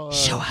right, y'all.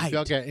 So if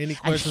y'all hyped. got any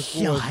questions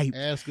so for us, hyped.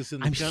 ask us in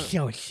the I'm comments.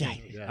 so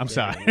excited. Yeah, I'm yeah.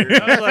 sorry.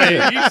 I was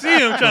like, you see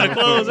him trying to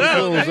close out.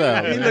 Close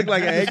out. He man. looked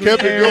like an Just angry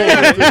kept it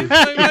parent. going.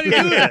 Like, why do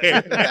you do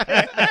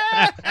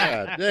that?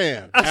 God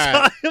damn. I All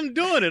right. saw him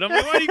doing it. I'm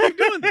like, why do you keep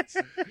doing this?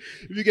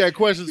 If you got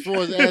questions for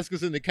us, ask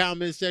us in the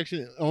comment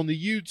section on the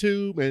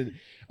YouTube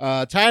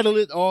and title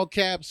it all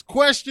caps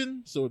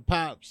question so it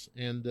pops,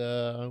 and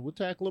we'll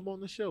tackle them on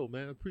the show,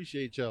 man.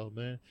 Appreciate y'all,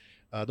 man.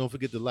 Don't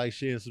forget to like,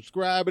 share, and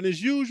subscribe. And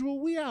as usual,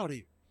 we out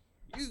here.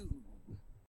 You.